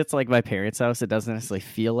because it's like my parents' house, it doesn't necessarily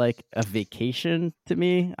feel like a vacation to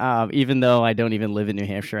me, even though I don't even live in New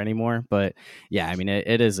Hampshire anymore. But yeah, I mean,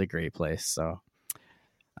 it is a great place, so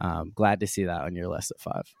glad to see that on your list at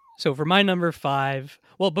 5. So for my number 5,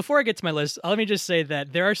 well, before I get to my list, let me just say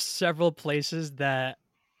that there are several places that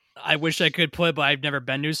I wish I could put, but I've never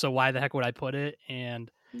been to. So why the heck would I put it?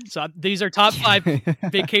 And so these are top 5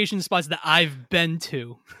 vacation spots that I've been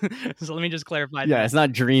to. So let me just clarify. Yeah, it's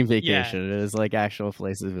not dream vacation. Yeah. It is like actual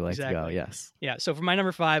places we like to go. Yes. Yeah. So for my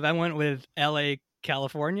number 5, I went with LA,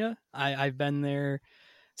 California. I've been there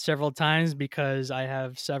several times because I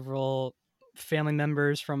have several family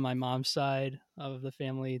members from my mom's side of the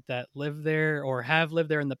family that live there or have lived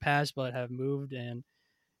there in the past but have moved, and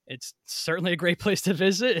it's certainly a great place to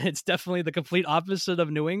visit. It's definitely the complete opposite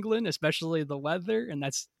of New England, especially the weather, and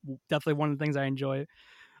that's definitely one of the things I enjoy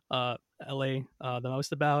LA the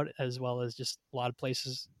most about, as well as just a lot of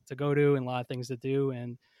places to go to and a lot of things to do.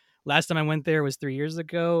 And last time I went there was 3 years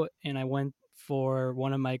ago, and I went for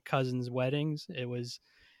one of my cousin's weddings. It was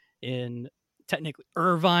in technically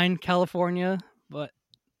Irvine, California, but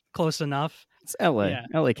close enough. It's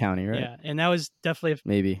LA County, right? Yeah, and that was definitely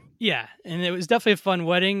maybe. Yeah, and it was definitely a fun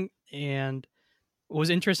wedding. And what was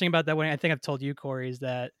interesting about that wedding, I think I've told you, Corey, is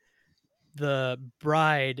that the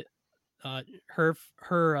bride, her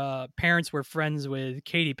parents were friends with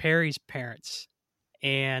Katy Perry's parents,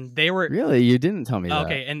 and they were really. You didn't tell me that.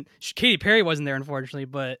 Okay, and Katy Perry wasn't there, unfortunately,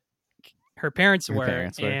 but her parents were,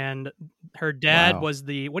 and her dad was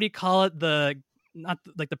the, what do you call it? Not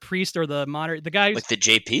like the priest or the moderator, the guy, like the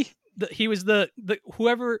JP. He was the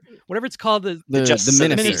whatever it's called, the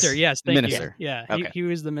minister. Yes, thank minister. You. Yeah, okay. He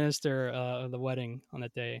was the minister of the wedding on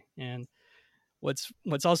that day. And what's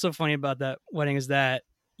also funny about that wedding is that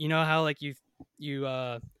you know how like you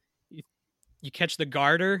catch the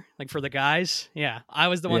garter like for the guys. Yeah, I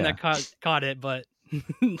was the one that caught it, but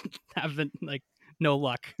haven't like no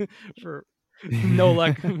luck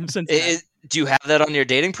since then. Do you have that on your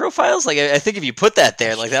dating profiles? Like, I think if you put that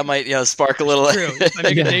there, like that might, spark a little. True. If I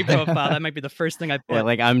make a date profile, that might be the first thing I put. Yeah,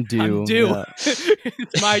 like I'm due. Yeah.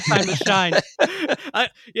 It's my time to shine.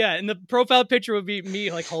 And the profile picture would be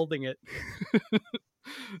me like holding it.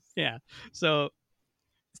 Yeah. So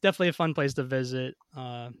it's definitely a fun place to visit,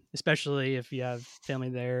 especially if you have family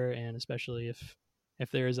there, and especially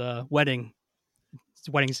if there's a wedding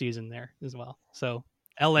season there as well. So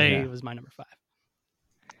LA was my number 5.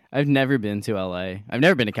 I've never been to LA. I've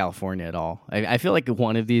never been to California at all. I feel like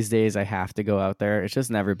one of these days I have to go out there. It's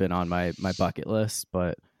just never been on my bucket list.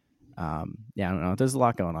 But I don't know. There's a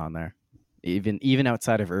lot going on there. Even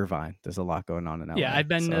outside of Irvine, there's a lot going on in LA. Yeah, I've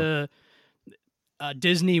been to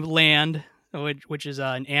Disneyland, which is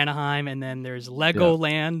in Anaheim, and then there's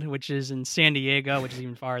Legoland, which is in San Diego, which is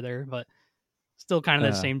even farther, but still kind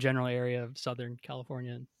of the same general area of Southern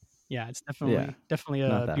California. Yeah, it's definitely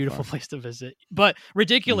a beautiful place to visit, but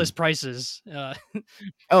ridiculous prices.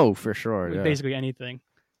 Oh, for sure. With basically anything.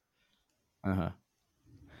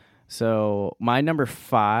 So my number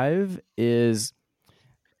 5 is,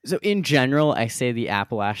 so in general, I say the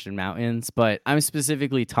Appalachian Mountains, but I'm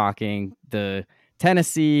specifically talking the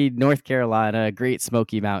Tennessee, North Carolina, Great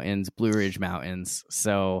Smoky Mountains, Blue Ridge Mountains.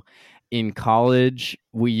 So in college,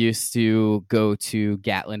 we used to go to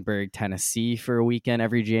Gatlinburg, Tennessee for a weekend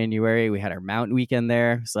every January. We had our mountain weekend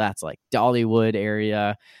there. So that's like Dollywood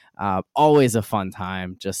area. Always a fun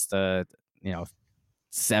time. Just,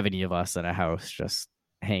 70 of us in a house just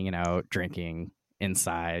hanging out, drinking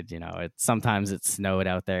inside. Sometimes it snowed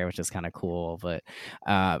out there, which is kind of cool. But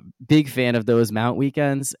big fan of those mountain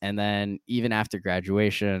weekends. And then even after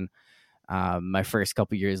graduation, my first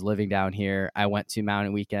couple years living down here, I went to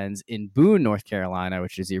mountain weekends in Boone, North Carolina,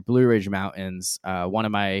 which is your Blue Ridge Mountains. One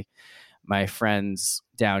of my friends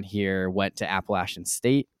down here went to Appalachian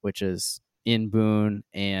State, which is in Boone,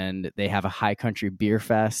 and they have a high country beer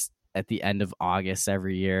fest at the end of August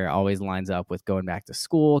every year. Always lines up with going back to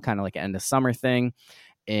school, kind of like an end of summer thing.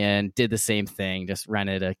 And did the same thing, just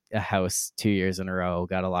rented a house 2 years in a row.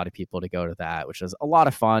 Got a lot of people to go to that, which was a lot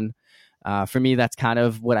of fun. For me, that's kind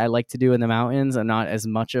of what I like to do in the mountains. I'm not as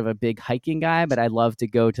much of a big hiking guy, but I love to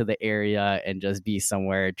go to the area and just be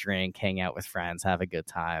somewhere, drink, hang out with friends, have a good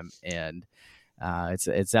time. And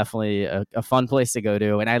it's definitely a fun place to go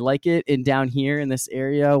to. And I like it down here in this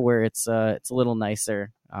area where it's a little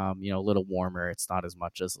nicer, a little warmer. It's not as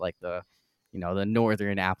much as like the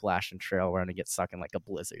northern Appalachian Trail where I'm going to get stuck in like a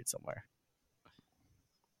blizzard somewhere.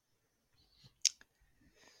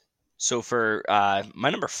 So for my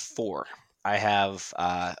number 4, I have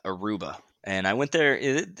Aruba, and I went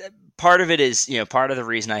there. Part of it is, part of the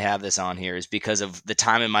reason I have this on here is because of the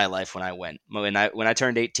time in my life when I went. When I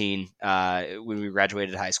turned 18, when we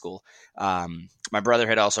graduated high school, my brother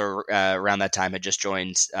had also around that time had just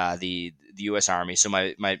joined the U.S. Army. So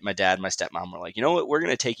my dad and my stepmom were like, you know what, we're going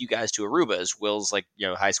to take you guys to Aruba as Will's like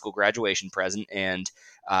high school graduation present, and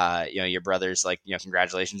your brother's like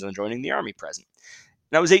congratulations on joining the Army present.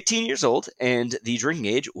 And I was 18 years old, and the drinking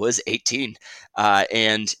age was 18.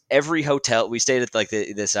 And every hotel, we stayed at like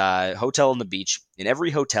this hotel on the beach, and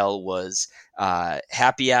every hotel was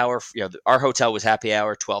happy hour. Our hotel was happy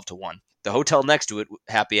hour 12 to 1. The hotel next to it,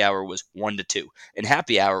 happy hour was 1 to 2, and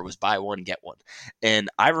happy hour was buy one get one. And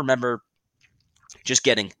I remember just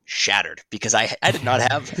getting shattered because I did not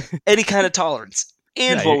have any kind of tolerance.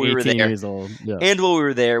 And while we were there, and while we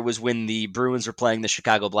were there was when the Bruins were playing the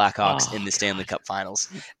Chicago Blackhawks in the Stanley Cup Finals.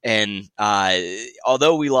 And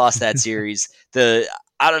although we lost that series, I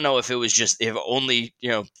don't know if it was just if only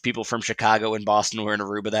people from Chicago and Boston were in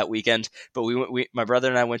Aruba that weekend, but my brother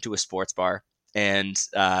and I went to a sports bar. And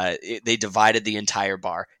they divided the entire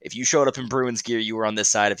bar. If you showed up in Bruins gear, you were on this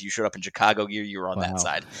side. If you showed up in Chicago gear, you were on that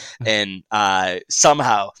side. And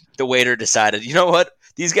somehow the waiter decided, you know what?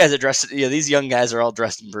 These guys are dressed. These young guys are all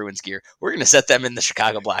dressed in Bruins gear. We're going to set them in the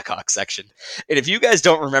Chicago Blackhawks section. And if you guys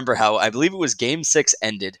don't remember how, I believe it was Game 6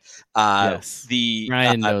 ended. Yes.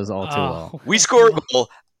 Ryan knows all too well. We score a goal.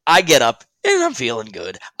 I get up. And I'm feeling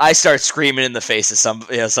good. I start screaming in the face of some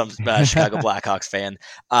Chicago Blackhawks fan.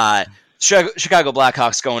 Chicago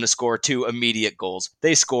Blackhawks going to score 2 immediate goals.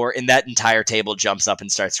 They score, and that entire table jumps up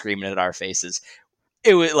and starts screaming at our faces.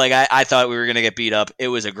 It was like I thought we were going to get beat up. It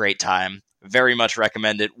was a great time. Very much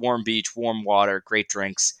recommend it. Warm beach, warm water, great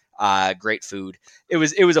drinks, great food. It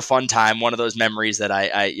was a fun time. One of those memories that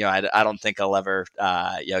I don't think I'll ever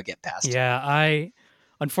get past. Yeah, I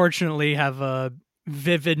unfortunately have a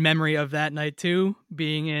vivid memory of that night too,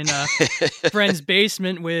 being in a friend's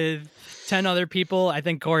basement with 10 other people. I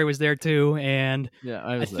think Corey was there too, and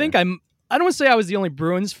I think I don't want to say I was the only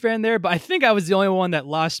Bruins fan there, but I think I was the only one that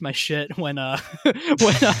lost my shit when that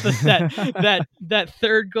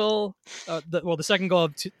third goal, the second goal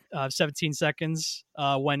of 17 seconds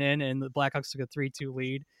went in, and the Blackhawks took a 3-2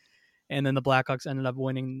 lead, and then the Blackhawks ended up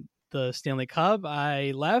winning the Stanley Cup.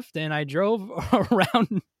 I left and I drove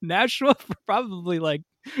around Nashville for probably like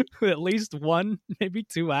at least 1, maybe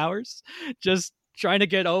 2 hours, just trying to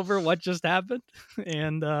get over what just happened,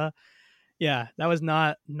 and yeah, that was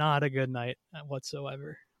not a good night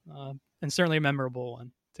whatsoever, and certainly a memorable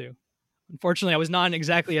one too. Unfortunately, I was not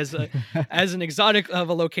exactly as an exotic of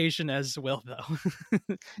a location as Will, though.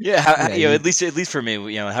 At least for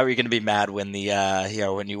me, how are you going to be mad when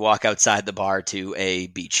when you walk outside the bar to a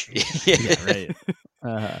beach? Yeah,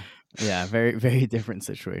 right. Very, very different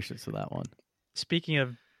situations to that one. Speaking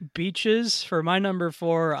of beaches, for my number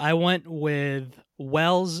 4, I went with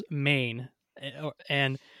Wells, Maine,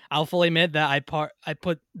 and I'll fully admit that I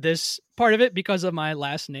put this part of it because of my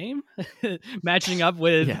last name, matching up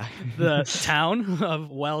with the town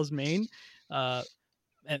of Wells, Maine. And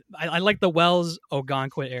I like the Wells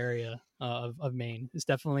Algonquin area of Maine. It's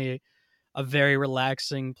definitely a very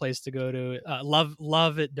relaxing place to go to.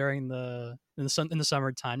 Love it during in the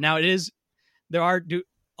summertime. Now there are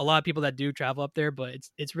a lot of people that do travel up there, but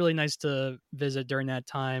it's really nice to visit during that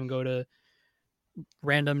time. Go to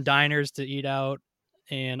random diners to eat out,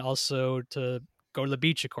 and also to go to the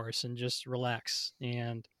beach, of course, and just relax.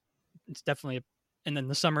 And it's definitely, and then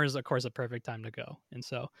the summer is, of course, a perfect time to go. And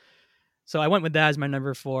so I went with that as my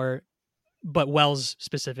number 4, but Wells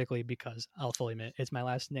specifically because I'll fully admit it's my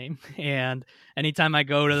last name. And anytime I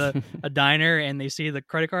go to a diner and they see the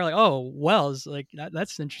credit card, like, oh, Wells, like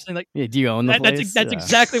that's interesting. Like, do you own the place? That's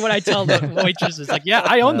exactly what I tell the waitresses. Like, yeah,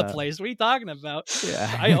 I own the place. What are you talking about?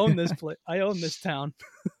 Yeah, I own this place. I own this town.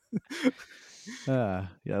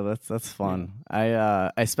 That's fun.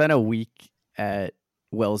 I spent a week at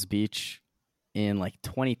Wells Beach in like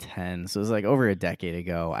 2010, so it was like over a decade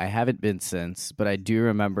ago. I haven't been since, but I do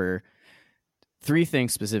remember 3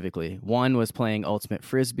 things specifically. One was playing ultimate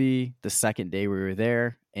frisbee the second day we were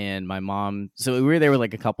there, and my mom, so we were there with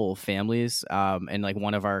like a couple of families, and like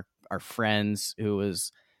one of our friends who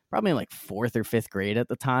was probably in like 4th or 5th grade at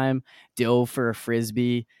the time dove for a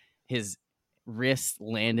frisbee. His wrist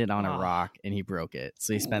landed on a rock and he broke it,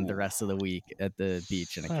 so he spent the rest of the week at the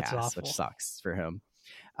beach in a cast. Awful. Which sucks for him.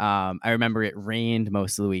 I remember it rained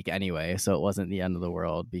most of the week anyway, so it wasn't the end of the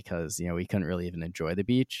world because we couldn't really even enjoy the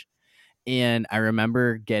beach. And I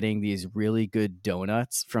remember getting these really good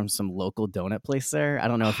donuts from some local donut place there. I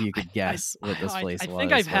don't know if you could guess what this place was. I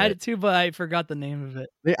think I've had it too, but I forgot the name of it.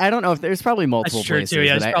 I don't know if there's probably multiple places. Too.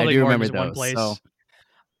 Yeah, but I do remember those. One place. So,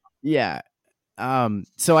 yeah.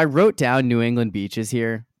 So I wrote down New England beaches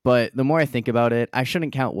here, but the more I think about it, I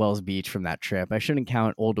shouldn't count Wells Beach from that trip. I shouldn't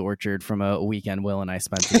count Old Orchard from a weekend Will and I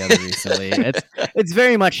spent together recently. It's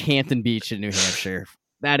very much Hampton Beach in New Hampshire.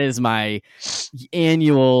 That is my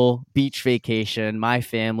annual beach vacation. My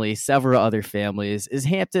family, several other families. Is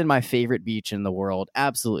Hampton my favorite beach in the world?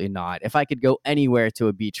 Absolutely not. If I could go anywhere to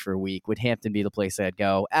a beach for a week, would Hampton be the place I'd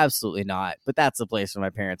go? Absolutely not. But that's the place where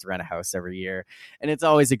my parents rent a house every year. And it's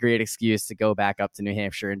always a great excuse to go back up to New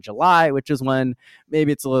Hampshire in July, which is when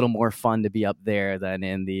maybe it's a little more fun to be up there than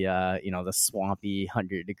in the, the swampy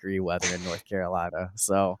 100-degree weather in North Carolina.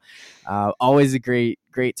 So always a great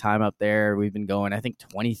time up there. We've been going, I think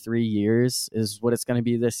 23 years is what it's going to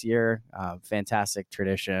be this year. Fantastic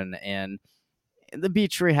tradition. And the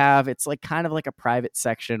beach we have, it's like kind of like a private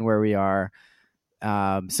section where we are.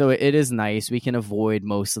 So it is nice. We can avoid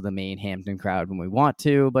most of the main Hampton crowd when we want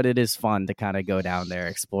to, but it is fun to kind of go down there,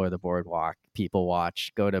 explore the boardwalk, people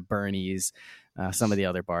watch, go to Bernie's, some of the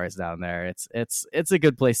other bars down there. It's a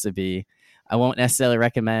good place to be. I won't necessarily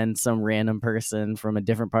recommend some random person from a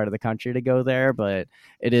different part of the country to go there, but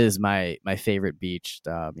it is my favorite beach,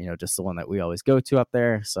 just the one that we always go to up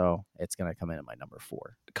there. So it's going to come in at my number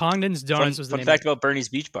 4. Congdon's Donuts was the fun fact about Bernie's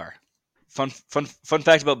Beach Bar. Fun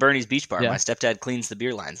fact about Bernie's Beach Bar. Yeah. My stepdad cleans the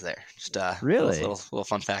beer lines there. Just really little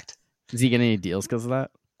fun fact. Is he getting any deals because of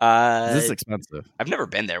that? Is this expensive? I've never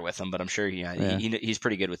been there with him, but I'm sure he's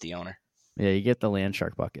pretty good with the owner. Yeah, you get the land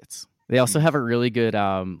shark buckets. They also have a really good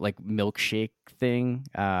like milkshake thing.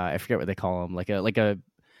 I forget what they call them, like a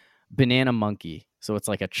banana monkey. So it's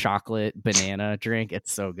like a chocolate banana drink.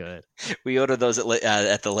 It's so good. We ordered those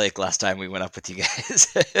at the lake last time we went up with you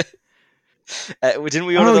guys. Didn't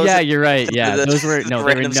we order those? Oh yeah, you're right. Yeah, those were they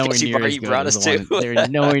were nowhere near as good as the one. They were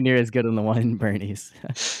nowhere near as good as the one in Bernie's.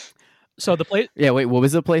 So the place. Yeah, wait, what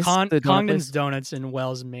was the place? The donut Congdon's place? Donuts in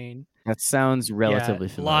Wells, Maine. That sounds relatively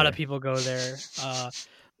Yeah, familiar. a lot of people go there.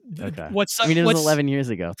 Okay. What's I mean, it was 11 years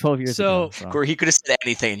ago, 12 years ago. So. Corey, he could have said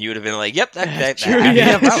anything, and you would have been like, "Yep, that True,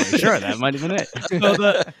 yeah, probably. Sure, that might have been it.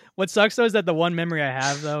 So what sucks though is that the one memory I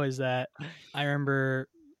have though is that I remember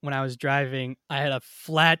when I was driving, I had a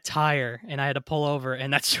flat tire and I had to pull over,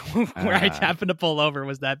 and that's where I happened to pull over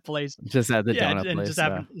was that place. Just at the donut and place. Just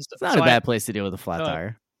happened, it's not a bad place to deal with a flat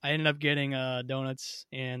tire. I ended up getting donuts,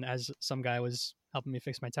 and as some guy was helping me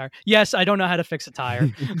fix my tire. Yes, I don't know how to fix a tire.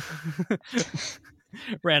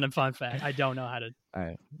 Random fun fact. I don't know how to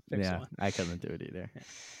fix one. I couldn't do it either.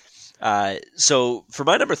 So for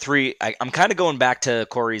my number 3, I'm kind of going back to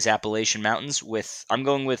Corey's Appalachian Mountains. I'm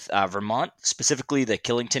going with Vermont, specifically the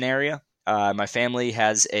Killington area. My family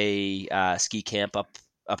has a ski camp up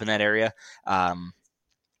in that area.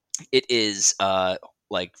 It is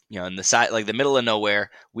like, in the side, like the middle of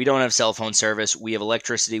nowhere. We don't have cell phone service. We have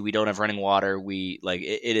electricity. We don't have running water.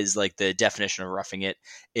 It is like the definition of roughing it.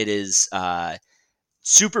 It is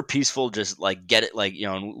super peaceful. Just like get it, like,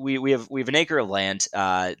 we have an acre of land.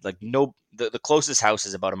 The closest house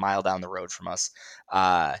is about a mile down the road from us.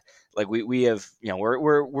 Like we have,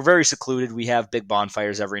 we're very secluded. We have big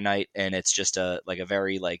bonfires every night, and it's just a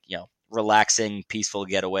very relaxing, peaceful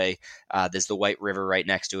getaway. There's the White River right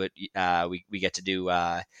next to it. We get to do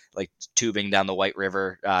tubing down the White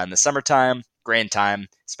River in the summertime. Grand time.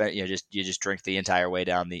 You just drink the entire way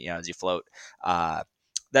down the as you float.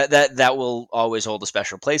 That will always hold a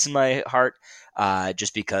special place in my heart.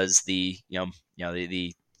 Just because the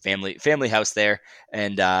family house there,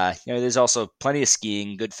 and there's also plenty of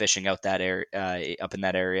skiing, good fishing out that area, up in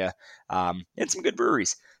that area, and some good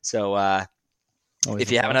breweries. So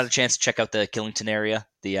if you haven't had a chance to check out the Killington area,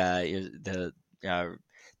 that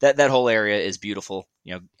whole area is beautiful.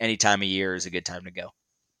 Any time of year is a good time to go.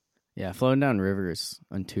 Yeah, floating down rivers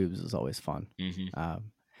on tubes is always fun.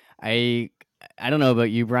 Mm-hmm. I don't know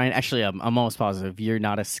about you, Brian. Actually, I'm almost positive you're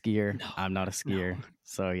not a skier. No, I'm not a skier. No.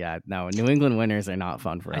 So yeah, no, New England winters are not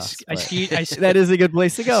fun for us. I skied. That is a good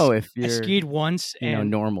place to go if you're. I skied once,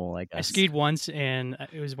 and normal. I guess I skied once, and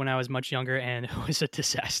it was when I was much younger, and it was a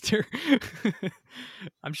disaster.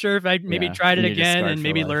 I'm sure if I maybe tried it again and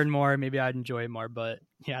maybe learned more, maybe I'd enjoy it more. But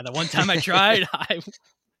yeah, the one time I tried, I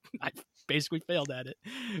basically failed at it.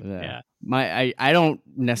 Yeah. I don't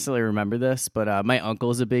necessarily remember this, but my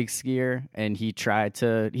uncle's a big skier, and he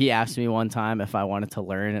asked me one time if I wanted to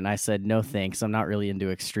learn, and I said no thanks, I'm not really into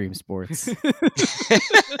extreme sports.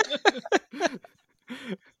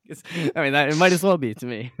 I mean, it might as well be to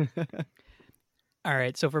me. All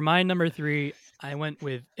right, so for my number 3, I went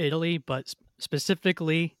with Italy, but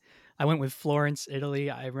specifically I went with Florence,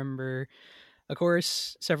 Italy. I remember, of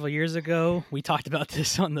course, several years ago, we talked about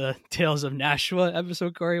this on the Tales of Nashua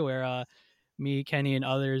episode, Corey, where me, Kenny, and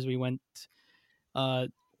others, we went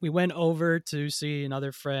over to see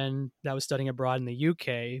another friend that was studying abroad in the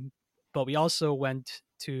UK, but we also went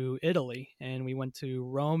to Italy, and we went to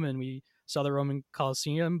Rome, and we saw the Roman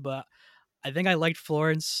Colosseum, but I think I liked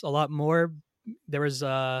Florence a lot more. There was,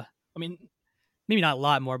 maybe not a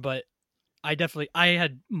lot more, but I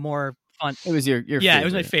had more fun. It was your favorite. It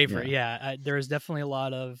was my favorite. Yeah. There was definitely a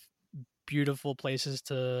lot of beautiful places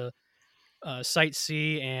to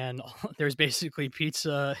sightsee, and there's basically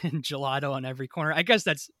pizza and gelato on every corner. I guess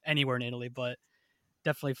that's anywhere in Italy, but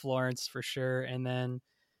definitely Florence for sure. And then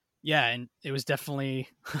and it was definitely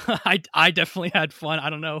I definitely had fun.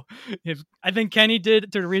 I don't know I think Kenny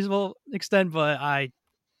did to a reasonable extent, but I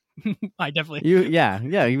definitely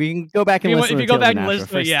we can go back and listen. If you go back and listen,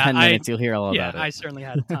 for 10 minutes, you'll hear all about it. I certainly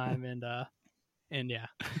had a time, and yeah,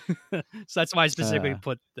 so that's why I specifically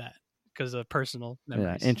put that, because of personal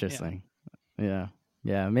memories. Yeah, interesting. Yeah.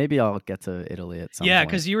 Maybe I'll get to Italy at some point. Yeah,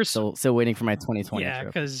 because you were still waiting for my 2020 trip. Yeah,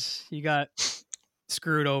 because you got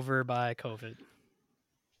screwed over by COVID.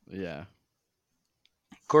 Yeah.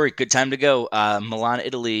 Corey, good time to go. Milan,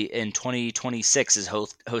 Italy in 2026 is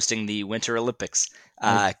hosting the Winter Olympics.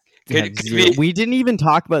 We didn't even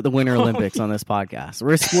talk about the Winter Olympics on this podcast.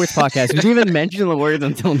 We're a sports podcast. We didn't even mention the word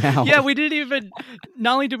until now. Yeah, we didn't even.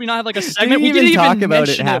 Not only did we not have like a segment, we didn't even talk about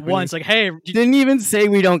it once. Like, hey, didn't even say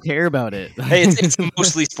we don't care about it. Hey, it's a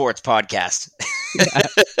mostly sports podcast.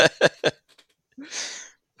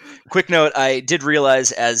 Quick note: I did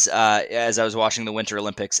realize as I was watching the Winter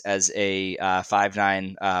Olympics as a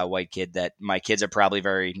 5'9" white kid that my kids are probably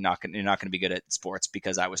not going to be good at sports,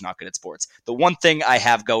 because I was not good at sports. The one thing I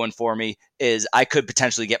have going for me is I could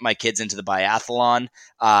potentially get my kids into the biathlon.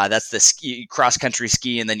 That's the cross country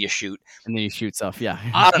ski, and then you shoot. And then you shoot stuff. Yeah.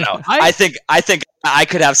 I don't know. I think I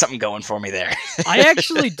could have something going for me there. I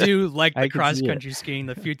actually do like the cross country skiing.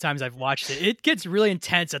 The few times I've watched it, it gets really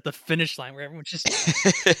intense at the finish line where everyone's just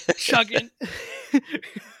chugging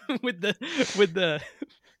with the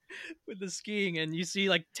skiing, and you see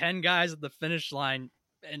like 10 guys at the finish line,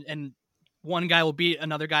 and one guy will beat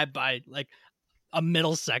another guy by like a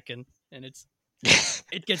middle second, and it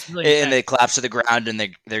gets really intense. And they collapse to the ground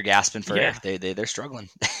and they're gasping for air. They're struggling.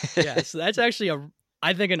 Yeah, so that's actually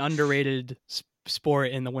I think an underrated sport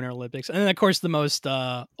in the Winter Olympics. And then of course the most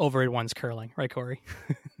overrated one's curling, right, Corey?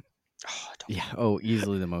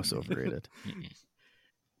 Easily the most overrated.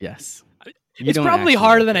 Yes. It's probably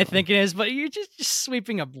harder than I think it is, but you're just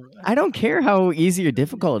sweeping up. I don't care how easy or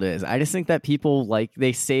difficult it is. I just think that people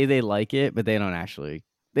they say they like it, but they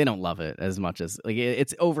don't love it as much as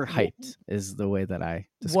it's overhyped is the way that I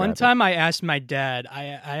describe One time I asked my dad, I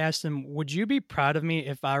asked him, would you be proud of me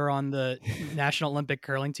if I were on the National Olympic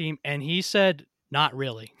curling team? And he said, not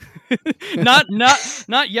really.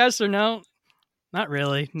 not yes or no. Not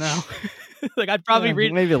really. No. Like I'd probably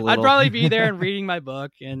read, maybe a little. I'd probably be there and reading my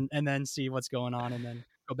book and then see what's going on and then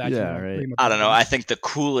go back to I don't know. I think the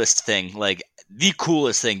coolest thing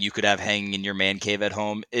you could have hanging in your man cave at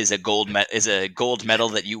home is a gold medal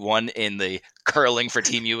that you won in the curling for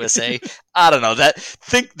Team USA. I don't know.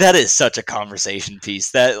 That is such a conversation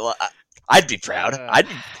piece that I'd be proud.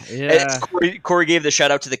 Corey gave the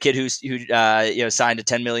shout out to the kid who signed a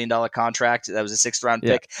 $10 million contract. That was a 6th round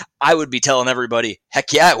pick. I would be telling everybody,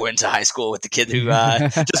 heck yeah, I went to high school with the kid who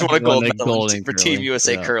just won a gold medal for Team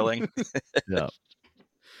USA curling. Yeah.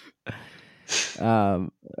 All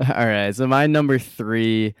right. So my number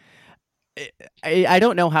 3, I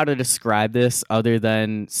don't know how to describe this other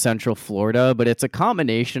than Central Florida, but it's a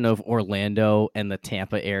combination of Orlando and the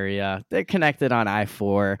Tampa area. They're connected on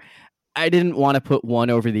I-4. I didn't want to put one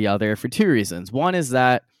over the other for 2 reasons. One is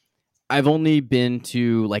that I've only been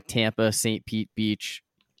to like Tampa, St. Pete Beach,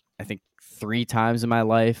 I think 3 times in my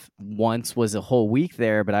life. Once was a whole week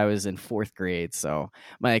there, but I was in 4th grade, so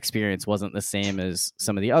my experience wasn't the same as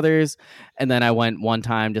some of the others. And then I went one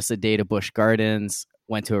time, just a day to Busch Gardens,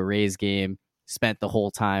 went to a Rays game, spent the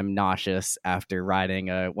whole time nauseous after riding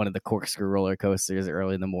one of the corkscrew roller coasters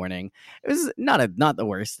early in the morning. It was not the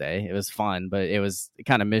worst day. It was fun, but it was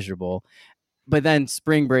kind of miserable. But then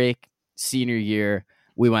spring break, senior year,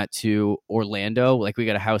 we went to Orlando. Like we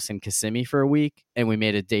got a house in Kissimmee for a week, and we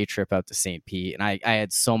made a day trip out to St. Pete. And I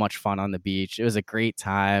had so much fun on the beach. It was a great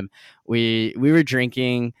time. We were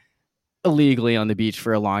drinking illegally on the beach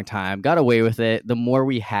for a long time, got away with it. The more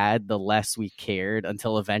we had, the less we cared,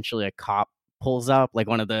 until eventually a cop pulls up, like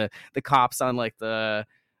one of the cops on like the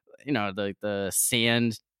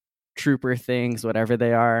sand trooper things, whatever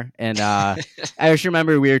they are. And I just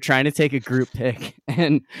remember we were trying to take a group pic,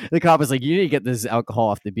 and the cop was like, you need to get this alcohol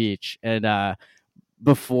off the beach. And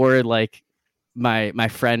before like my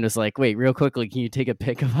friend was like, wait, real quickly, can you take a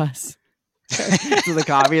pic of us? So the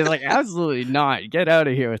cop is like, absolutely not, get out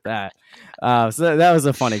of here with that. So that was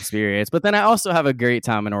a fun experience. But then I also have a great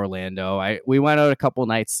time in Orlando. We went out a couple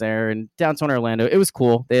nights there in downtown Orlando. It was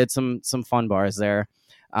cool. They had some fun bars there.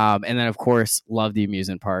 And then of course love the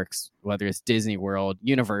amusement parks, whether it's Disney World,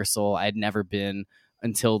 Universal. I'd never been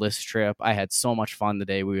until this trip. I had so much fun the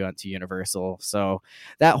day we went to Universal. So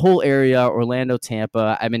that whole area, Orlando,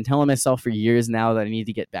 Tampa, I've been telling myself for years now that I need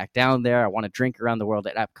to get back down there. I want to drink around the world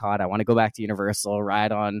at Epcot. I want to go back to Universal,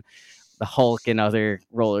 ride on the Hulk and other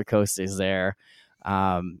roller coasters there.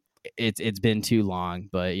 It's been too long,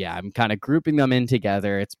 but yeah, I'm kind of grouping them in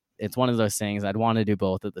together. It's one of those things I'd want to do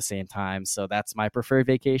both at the same time. So that's my preferred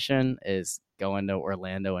vacation, is going to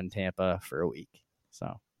Orlando and Tampa for a week.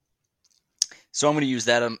 So I'm going to use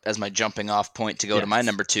that as my jumping off point to go to my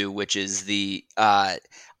number 2, which is I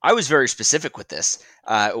was very specific with this,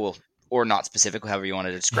 or not specific, however you want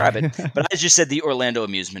to describe it. But I just said the Orlando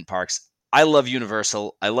amusement parks. I love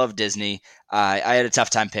Universal. I love Disney. I had a tough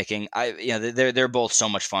time picking. They're both so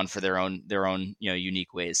much fun for their own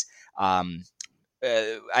unique ways.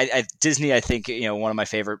 Disney, I think, one of my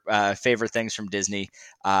favorite things from Disney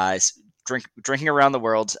is drinking around the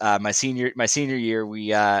world. My senior year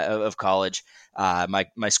of college,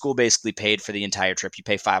 my school basically paid for the entire trip. You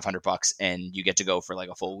pay $500 and you get to go for like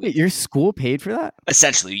a full week. Wait, your school paid for that?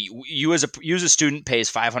 Essentially, you as a student pays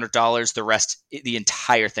 $500. The rest, the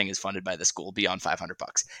entire thing is funded by the school beyond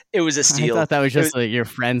 $500. It was a steal. I thought that was just like your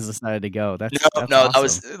friends decided to go. That's awesome. I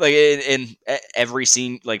was like in every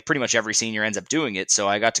scene, like pretty much every senior ends up doing it. So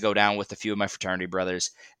I got to go down with a few of my fraternity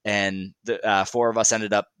brothers, and the 4 of us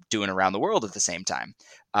ended up doing around the world at the same time.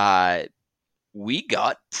 We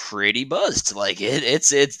got pretty buzzed. Like it is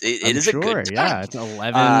sure, a good time. Yeah, it's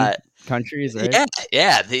 11 countries, right?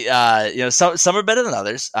 Yeah. The some are better than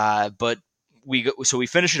others. But we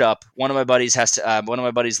finish it up. One of my buddies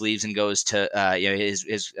leaves and goes to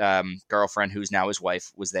his girlfriend, who's now his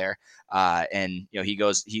wife, was there. And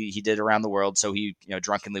he did around the world, so he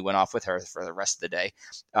drunkenly went off with her for the rest of the day.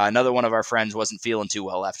 Another one of our friends wasn't feeling too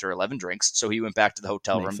well after 11 drinks, so he went back to the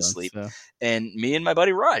hotel room to sleep. Yeah. And me and my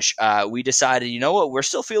buddy Raj, we decided, you know what, we're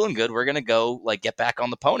still feeling good. We're gonna go get back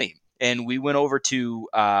on the pony, and we went over to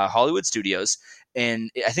Hollywood Studios.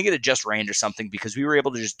 And I think it had just rained or something, because we were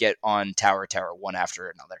able to just get on Tower one after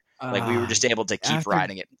another. We were just able to keep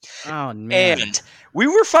riding it. Oh man! And we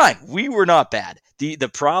were fine. We were not bad. The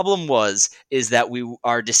problem is that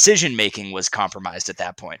our decision making was compromised at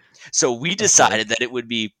that point. So we decided that it would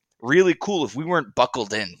be really cool if we weren't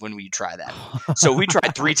buckled in when we try that. So we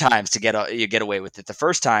tried 3 times to get away with it. The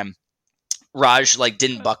first time, Raj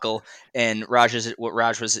didn't buckle, and Raj is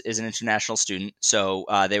an international student, so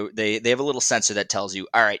they have a little sensor that tells you,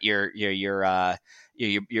 all right, you're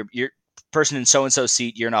person in so and so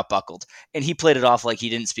seat, you're not buckled, and he played it off like he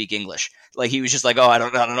didn't speak English, he was just like, oh, I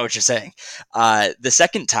don't know what you're saying. The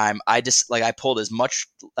second time, I pulled as much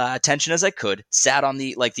tension as I could, sat on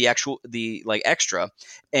the extra,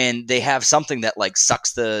 and they have something that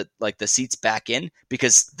sucks the seats back in,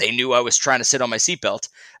 because they knew I was trying to sit on my seatbelt.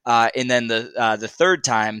 And then the third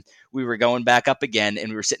time, we were going back up again, and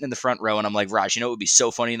we were sitting in the front row, and I'm like, Raj, what would be so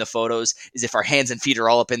funny in the photos is if our hands and feet are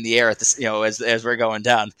all up in the air at this, as we're going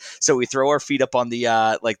down. So we throw our feet up on the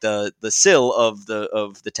the sill of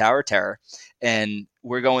the Tower Terror, and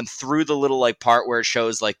we're going through the little part where it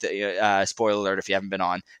shows the spoiler alert if you haven't been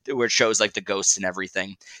on, where it shows the ghosts and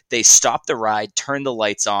everything. They stop the ride, turn the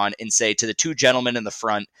lights on, and say to the 2 gentlemen in the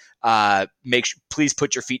front, please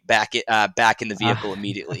put your feet back in the vehicle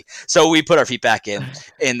immediately. So we put our feet back in,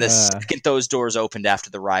 and the second those doors opened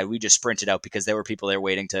after the ride, we just sprinted out, because there were people there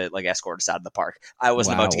waiting to escort us out of the park. I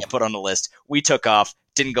wasn't about to get put on the list. We took off,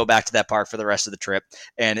 didn't go back to that park for the rest of the trip,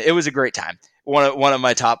 and it was a great time. One of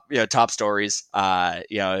my top stories.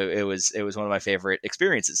 It was one of my favorite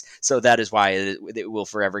experiences. So that is why it will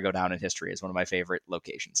forever go down in history as one of my favorite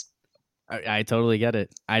locations. I totally get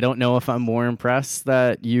it. I don't know if I'm more impressed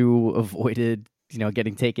that you avoided,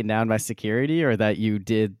 getting taken down by security, or that you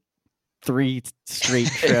did 3 straight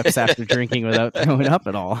trips after drinking without throwing up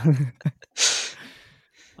at all.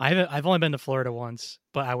 I've only been to Florida once,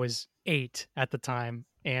 but I was 8 at the time,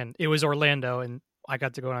 and it was Orlando, and I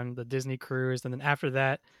got to go on the Disney cruise. And then after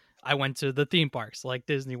that, I went to the theme parks like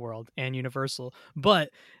Disney World and Universal.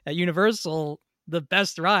 But at Universal, the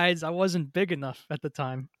best rides, I wasn't big enough at the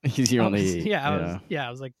time. You're only I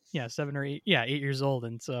was 7 or 8 years old,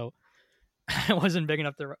 and so I wasn't big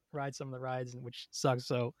enough to ride some of the rides, which sucks.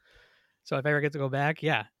 So if I ever get to go back,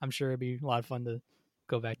 I'm sure it'd be a lot of fun to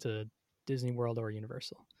go back to Disney World or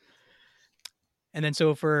Universal. And then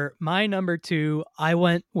so for my number 2, I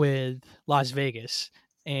went with Las Vegas.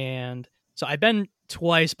 And so I've been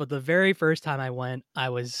twice, but the very first time I went, I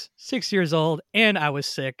was 6 years old and I was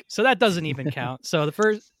sick. So that doesn't even count. So the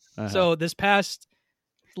first, so this past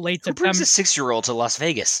late September. Who brings a 6-year-old to Las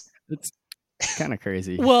Vegas? It's kind of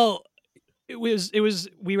crazy. Well, it was,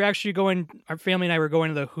 we were actually going, our family and I were going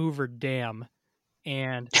to the Hoover Dam,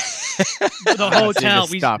 and the hotel,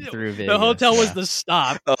 we stopped through Vegas. The hotel was the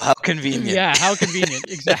stop. Oh, how convenient. Yeah, how convenient.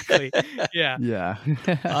 Exactly. Yeah.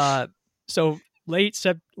 Yeah. So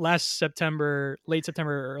last September, late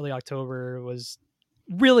September, early October was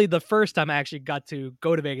really the first time I actually got to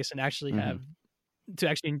go to Vegas and actually have to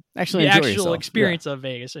actually the actual experience of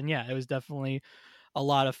Vegas. And yeah, it was definitely a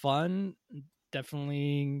lot of fun.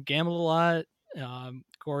 Definitely gambled a lot.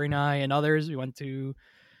 Corey and I and others, we went to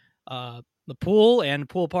the pool and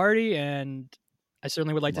pool party, and I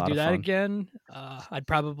certainly would like to do that again. I'd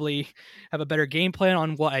probably have a better game plan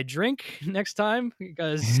on what I drink next time,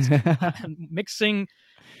 because mixing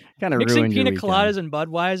pina coladas and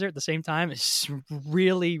Budweiser at the same time is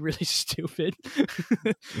really, really stupid.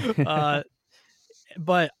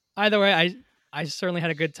 But either way, I certainly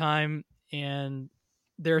had a good time, and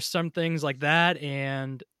there are some things like that,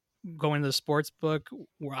 and going to the sports book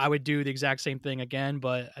where I would do the exact same thing again.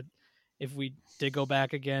 But if we did go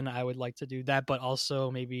back again, I would like to do that, but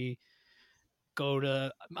also maybe go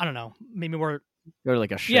to, I don't know, maybe more go to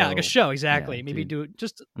like a show. Yeah, like a show. Exactly. Yeah, maybe do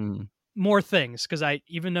just more things. Cause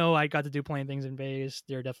even though I got to do plenty of things in Vegas,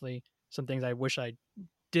 there are definitely some things I wish I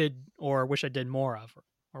did, or wish I did more of,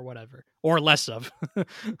 or whatever, or less of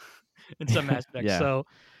in some aspects. Yeah. So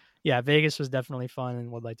yeah, Vegas was definitely fun,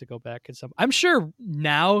 and would like to go back at some. I'm sure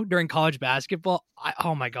now during college basketball,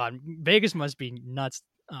 oh my God, Vegas must be nuts.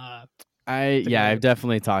 I've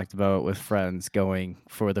definitely talked about with friends going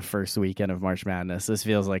for the first weekend of March Madness. This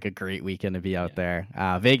feels like a great weekend to be out there.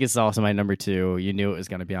 Vegas is also my number 2. You knew it was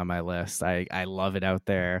going to be on my list. I love it out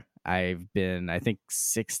there. I've been, I think,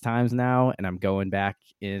 6 times now, and I'm going back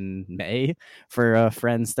in May for a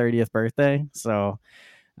friend's 30th birthday. So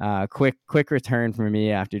quick return for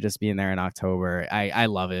me after just being there in October. I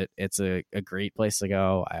love it. It's a great place to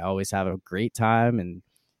go. I always have a great time, and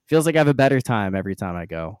feels like I have a better time every time I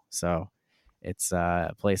go. So it's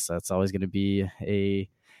a place that's always going to be a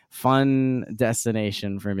fun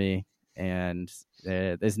destination for me. And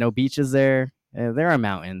there's no beaches there. There are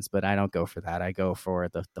mountains, but I don't go for that. I go for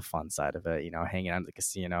the fun side of it, hanging out at the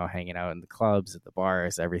casino, hanging out in the clubs, at the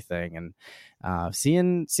bars, everything. And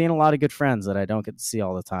seeing a lot of good friends that I don't get to see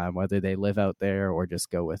all the time, whether they live out there or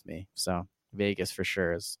just go with me. So Vegas for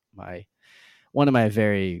sure is one of my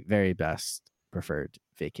very, very best preferred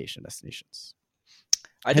vacation destinations.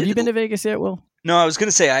 Have you been to Vegas yet, Will? No, I was going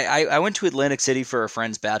to say I went to Atlantic City for a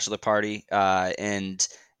friend's bachelor party, and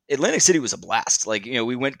Atlantic City was a blast. Like,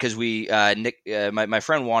 we went because my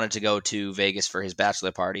friend wanted to go to Vegas for his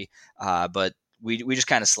bachelor party, but we just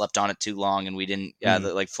kind of slept on it too long, and we didn't.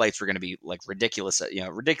 The flights were going to be like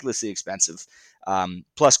ridiculously expensive.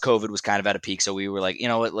 Plus, COVID was kind of at a peak, so we were like,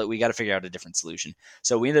 what, we got to figure out a different solution.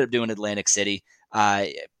 So we ended up doing Atlantic City.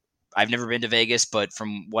 I've never been to Vegas, but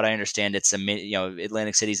from what I understand, it's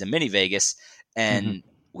Atlantic City's a mini Vegas, and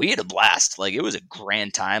we had a blast. Like, it was a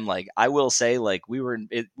grand time. Like, I will say, like, we were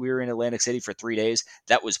in Atlantic City for 3 days.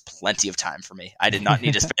 That was plenty of time for me. I did not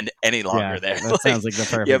need to spend any longer there. That sounds like the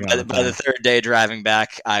perfect. By the third day driving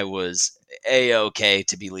back, I was okay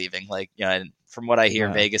to be leaving. Like, and from what I hear,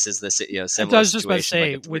 Vegas is this similar. I was just about to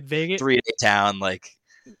say, like with Vegas, 3-day town. Like,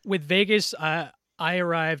 with Vegas, I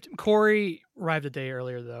arrived. Corey arrived a day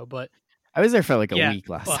earlier though, but I was there for like a week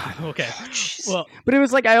last time. Okay. Well, but it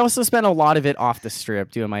was like I also spent a lot of it off the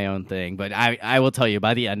strip doing my own thing. But I will tell you,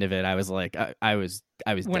 by the end of it, I was like, I was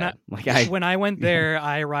dead. When I went there,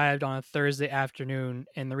 I arrived on a Thursday afternoon,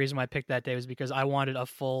 and the reason why I picked that day was because I wanted a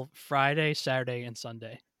full Friday, Saturday, and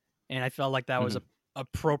Sunday, and I felt like that was a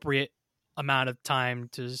appropriate amount of time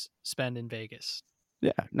to spend in Vegas.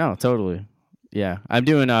 Yeah. No. Totally. Yeah, I'm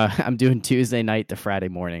doing Tuesday night to Friday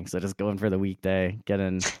morning, so just going for the weekday,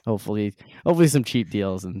 getting hopefully some cheap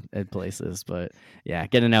deals in places, but yeah,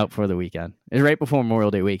 getting out for the weekend. It's right before Memorial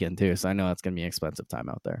Day weekend too, so I know that's gonna be an expensive time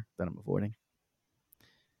out there that I'm avoiding.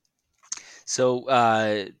 So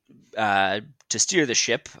to steer the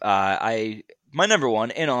ship, my number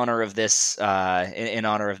one in honor of this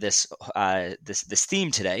this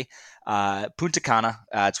theme today, Punta Cana.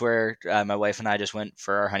 It's where my wife and I just went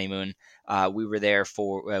for our honeymoon. We were there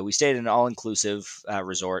we stayed in an all-inclusive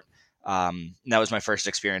resort. That was my first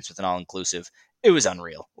experience with an all-inclusive. It was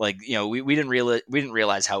unreal. Like, we didn't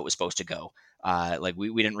realize how it was supposed to go.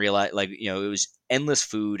 We didn't realize, it was endless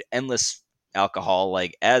food, endless alcohol,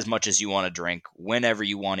 like as much as you want to drink, whenever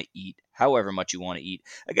you want to eat, however much you want to eat.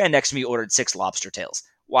 A guy next to me ordered 6 lobster tails.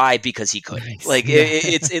 Why? Because he could. Nice. Like,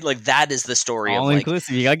 it's like, that is the story all of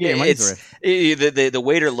inclusive. You gotta get your money's worth. The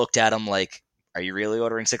waiter looked at him like, are you really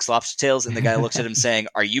ordering 6 lobster tails? And the guy looks at him saying,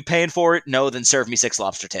 are you paying for it? No, then serve me 6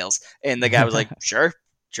 lobster tails. And the guy was like, sure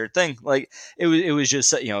thing. Like, it was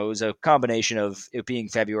just, it was a combination of it being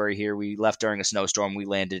February here. We left during a snowstorm. We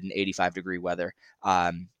landed in 85-degree weather.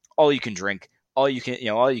 All you can drink, all you can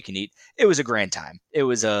eat. It was a grand time. It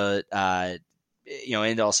was and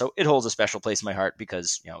also it holds a special place in my heart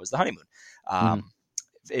because, it was the honeymoon.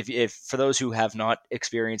 If for those who have not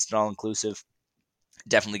experienced an all-inclusive,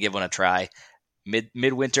 definitely give one a try.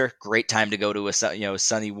 Midwinter, great time to go to a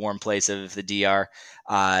sunny, warm place of the DR.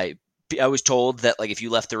 I was told that, like, if you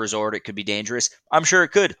left the resort, it could be dangerous. I'm sure it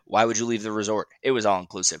could. Why would you leave the resort? It was all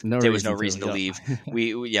inclusive. There was no reason to leave.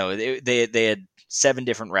 They had 7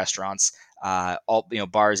 different restaurants, all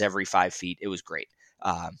bars every 5 feet. It was great.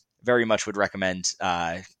 Very much would recommend.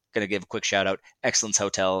 Going to give a quick shout out. Excellence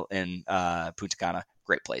Hotel in Punta Cana.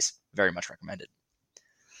 Great place. Very much recommended.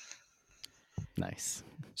 Nice.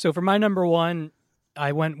 So for my number one,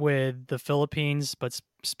 I went with the Philippines, but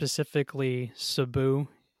specifically Cebu,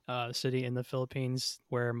 city in the Philippines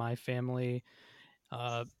where my family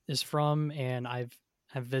is from, and I've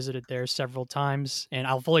visited there several times. And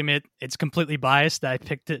I'll fully admit it's completely biased that I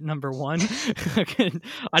picked it number one.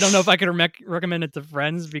 I don't know if I could recommend it to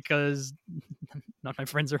friends because none of my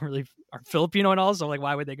friends are Filipino and all, so like,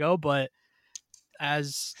 why would they go? But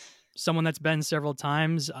as someone that's been several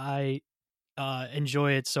times, I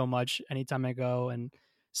enjoy it so much anytime I go, and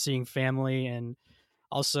seeing family, and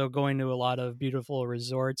also going to a lot of beautiful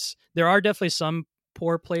resorts. There are definitely some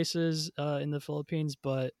poor places in the Philippines,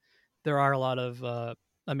 but there are a lot of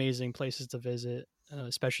amazing places to visit,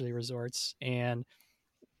 especially resorts. And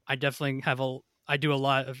I definitely I do a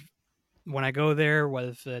lot of when I go there,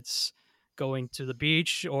 whether it's going to the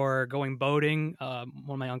beach or going boating. One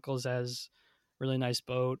of my uncles has a really nice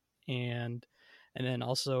boat, and then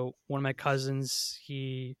also one of my cousins,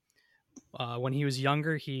 he when he was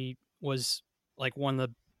younger, he was like one of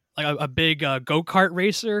the a big go-kart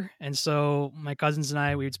racer, and so my cousins and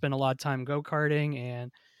I, we would spend a lot of time go-karting,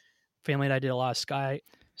 and family and I did a lot of skyline.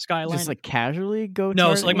 Just like casually go?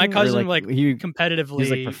 No, so like my cousin he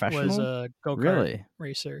competitively was, like, was a go-kart really?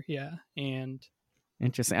 racer. Yeah. And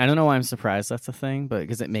interesting. I don't know why I'm surprised that's a thing, but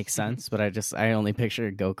because it makes sense. But I only picture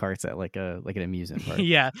go-karts at like an amusement park.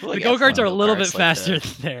 Yeah, Like the go-karts are a little bit like faster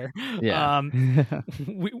there. Yeah.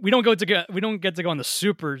 We don't get to go on the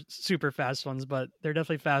super fast ones, but they're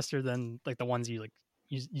definitely faster than like the ones you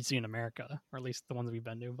see in America, or at least the ones we've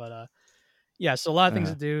been to. But yeah, so a lot of things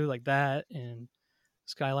to do like that, and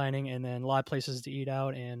skylining, and then a lot of places to eat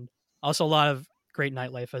out, and also a lot of great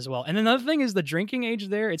nightlife as well. And another thing is the drinking age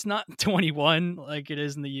there. It's not 21 like it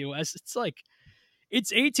is in the US.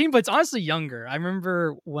 It's 18, but it's honestly younger. I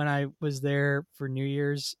remember when I was there for New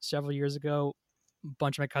Year's several years ago, a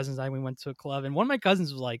bunch of my cousins and I, we went to a club, and one of my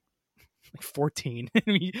cousins was like 14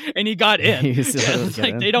 and he got in.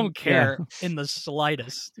 Like, they don't care in the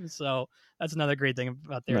slightest. So that's another great thing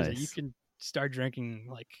about there, is that you can start drinking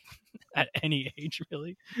like at any age,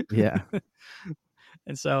 really. Yeah.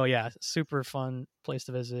 And so, yeah, super fun place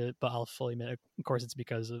to visit, but I'll fully admit, of course, it's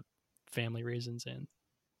because of family reasons,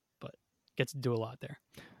 but get to do a lot there.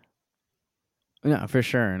 Yeah, for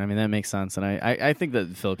sure. And I mean, that makes sense. And I think that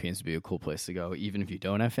the Philippines would be a cool place to go, even if you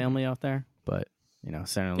don't have family out there. But,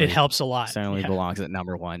 certainly it helps a lot. Certainly belongs at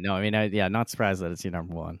number one. No, I mean, not surprised that it's your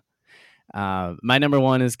number one. My number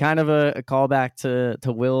one is kind of a callback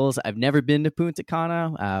to Will's. I've never been to Punta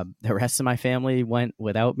Cana. The rest of my family went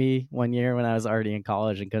without me one year when I was already in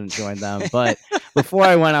college and couldn't join them. But before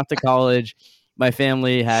I went off to college, my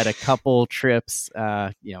family had a couple trips,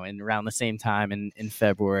 in around the same time in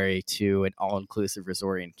February to an all-inclusive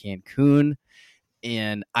resort in Cancun.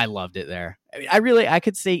 And I loved it there. I mean, I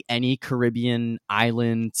could say any Caribbean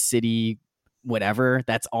island, city, whatever,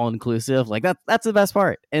 that's all inclusive. Like that's the best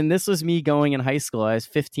part. And this was me going in high school. I was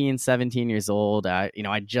 15, 17 years old. I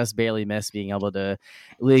just barely missed being able to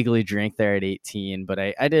legally drink there at 18, but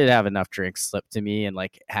I did have enough drinks slipped to me, and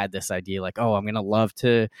like had this idea like, oh, I'm going to love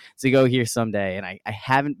to go here someday. And I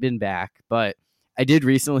haven't been back, but I did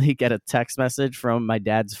recently get a text message from my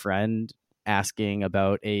dad's friend asking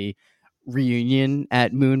about a reunion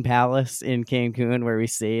at Moon Palace in Cancun where we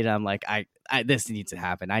stayed. I'm like, this needs to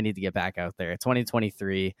happen. I need to get back out there.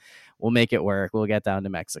 2023, we'll make it work. We'll get down to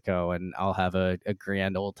Mexico, and I'll have a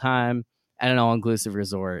grand old time at an all-inclusive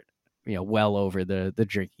resort, well over the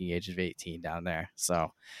drinking age of 18 down there.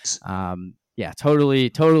 So, yeah,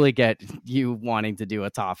 totally get you wanting to do a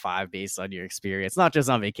top 5 based on your experience, not just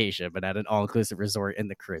on vacation, but at an all-inclusive resort in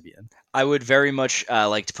the Caribbean. I would very much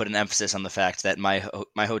like to put an emphasis on the fact that my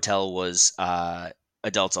hotel was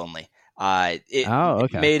adults only.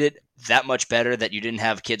 It made it that much better that you didn't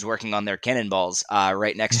have kids working on their cannonballs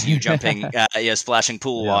right next to you, jumping, splashing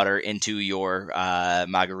pool water into your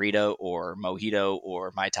margarita or mojito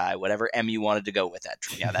or Mai Tai, whatever you wanted to go with that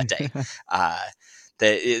day.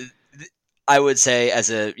 I would say, as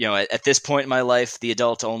at this point in my life, the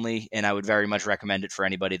adult only, and I would very much recommend it for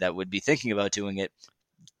anybody that would be thinking about doing it.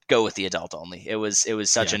 Go with the adult only. It was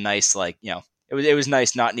such a nice, it was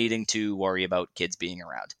nice not needing to worry about kids being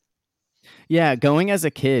around. Yeah, going as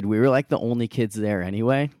a kid, we were like the only kids there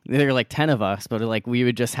anyway. There were like 10 of us, but like we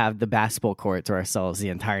would just have the basketball court to ourselves the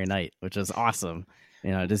entire night, which was awesome.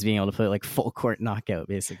 Just being able to play like full court knockout,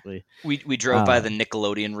 basically. We drove by the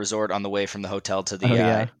Nickelodeon resort on the way from the hotel to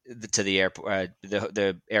to the airport,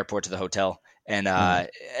 the airport to the hotel. And I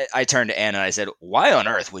turned to Anna and I said, "Why on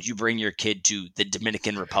earth would you bring your kid to the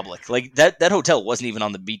Dominican Republic? Like that hotel wasn't even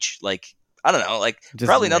on the beach. Like, I don't know, like just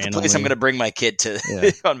probably not the place I'm going to bring my kid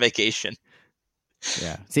to on vacation."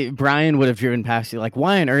 Yeah. See, Brian would have driven past you like,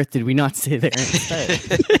 why on earth did we not stay there instead?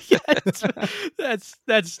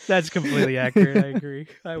 That's completely accurate. I agree.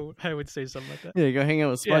 I would say something like that. Yeah, go hang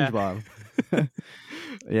out with SpongeBob.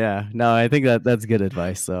 Yeah. No, I think that's good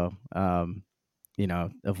advice. So,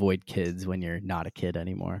 avoid kids when you're not a kid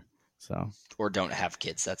anymore. So, or don't have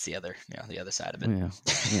kids. That's the other side of it.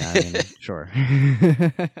 Yeah. I mean, sure.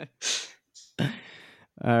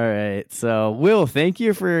 All right. So, Will, thank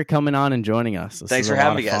you for coming on and joining us. Thanks for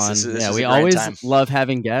having me, guys. We always love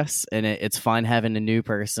having guests, and it's fun having a new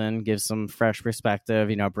person, give some fresh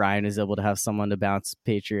perspective. Brian is able to have someone to bounce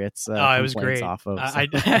Patriots it was great off of. So.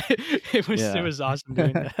 It was awesome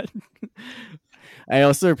doing that. I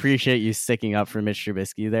also appreciate you sticking up for Mitch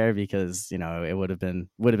Trubisky there because it would have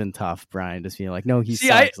been tough, Brian, just being like, no, he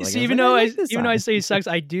sucks. Even though I say he sucks,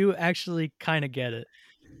 I do actually kind of get it.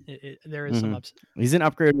 There is some upset. He's an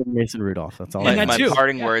upgrade with Mason Rudolph. That's all. My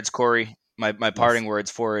parting words, Corey. My parting words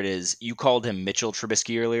for it is: you called him Mitchell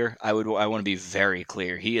Trubisky earlier. I want to be very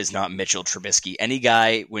clear. He is not Mitchell Trubisky. Any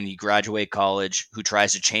guy when you graduate college who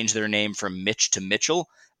tries to change their name from Mitch to Mitchell,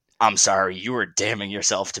 I'm sorry, you are damning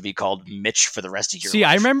yourself to be called Mitch for the rest of your life.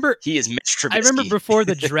 I remember he is Mitch Trubisky. I remember before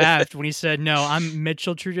the draft when he said, "No, I'm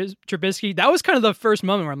Mitchell Trubisky." That was kind of the first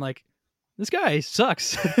moment where I'm like, this guy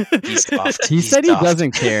sucks. He's soft. He said he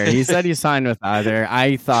doesn't care. He said he signed with either.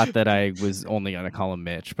 I thought that I was only going to call him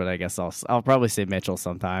Mitch, but I guess I'll probably say Mitchell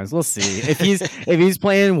sometimes. We'll see. If he's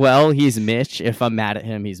playing well, he's Mitch. If I'm mad at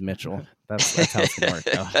him, he's Mitchell. That's how it's going to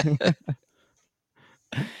work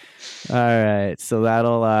out. All right, so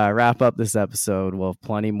that'll wrap up this episode. We'll have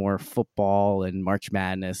plenty more football and March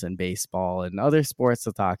Madness and baseball and other sports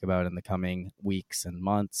to talk about in the coming weeks and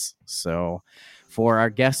months. So for our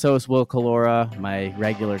guest host, Will Calora, my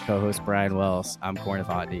regular co-host, Brian Wells, I'm Corey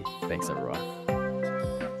Novotny. Thanks, everyone.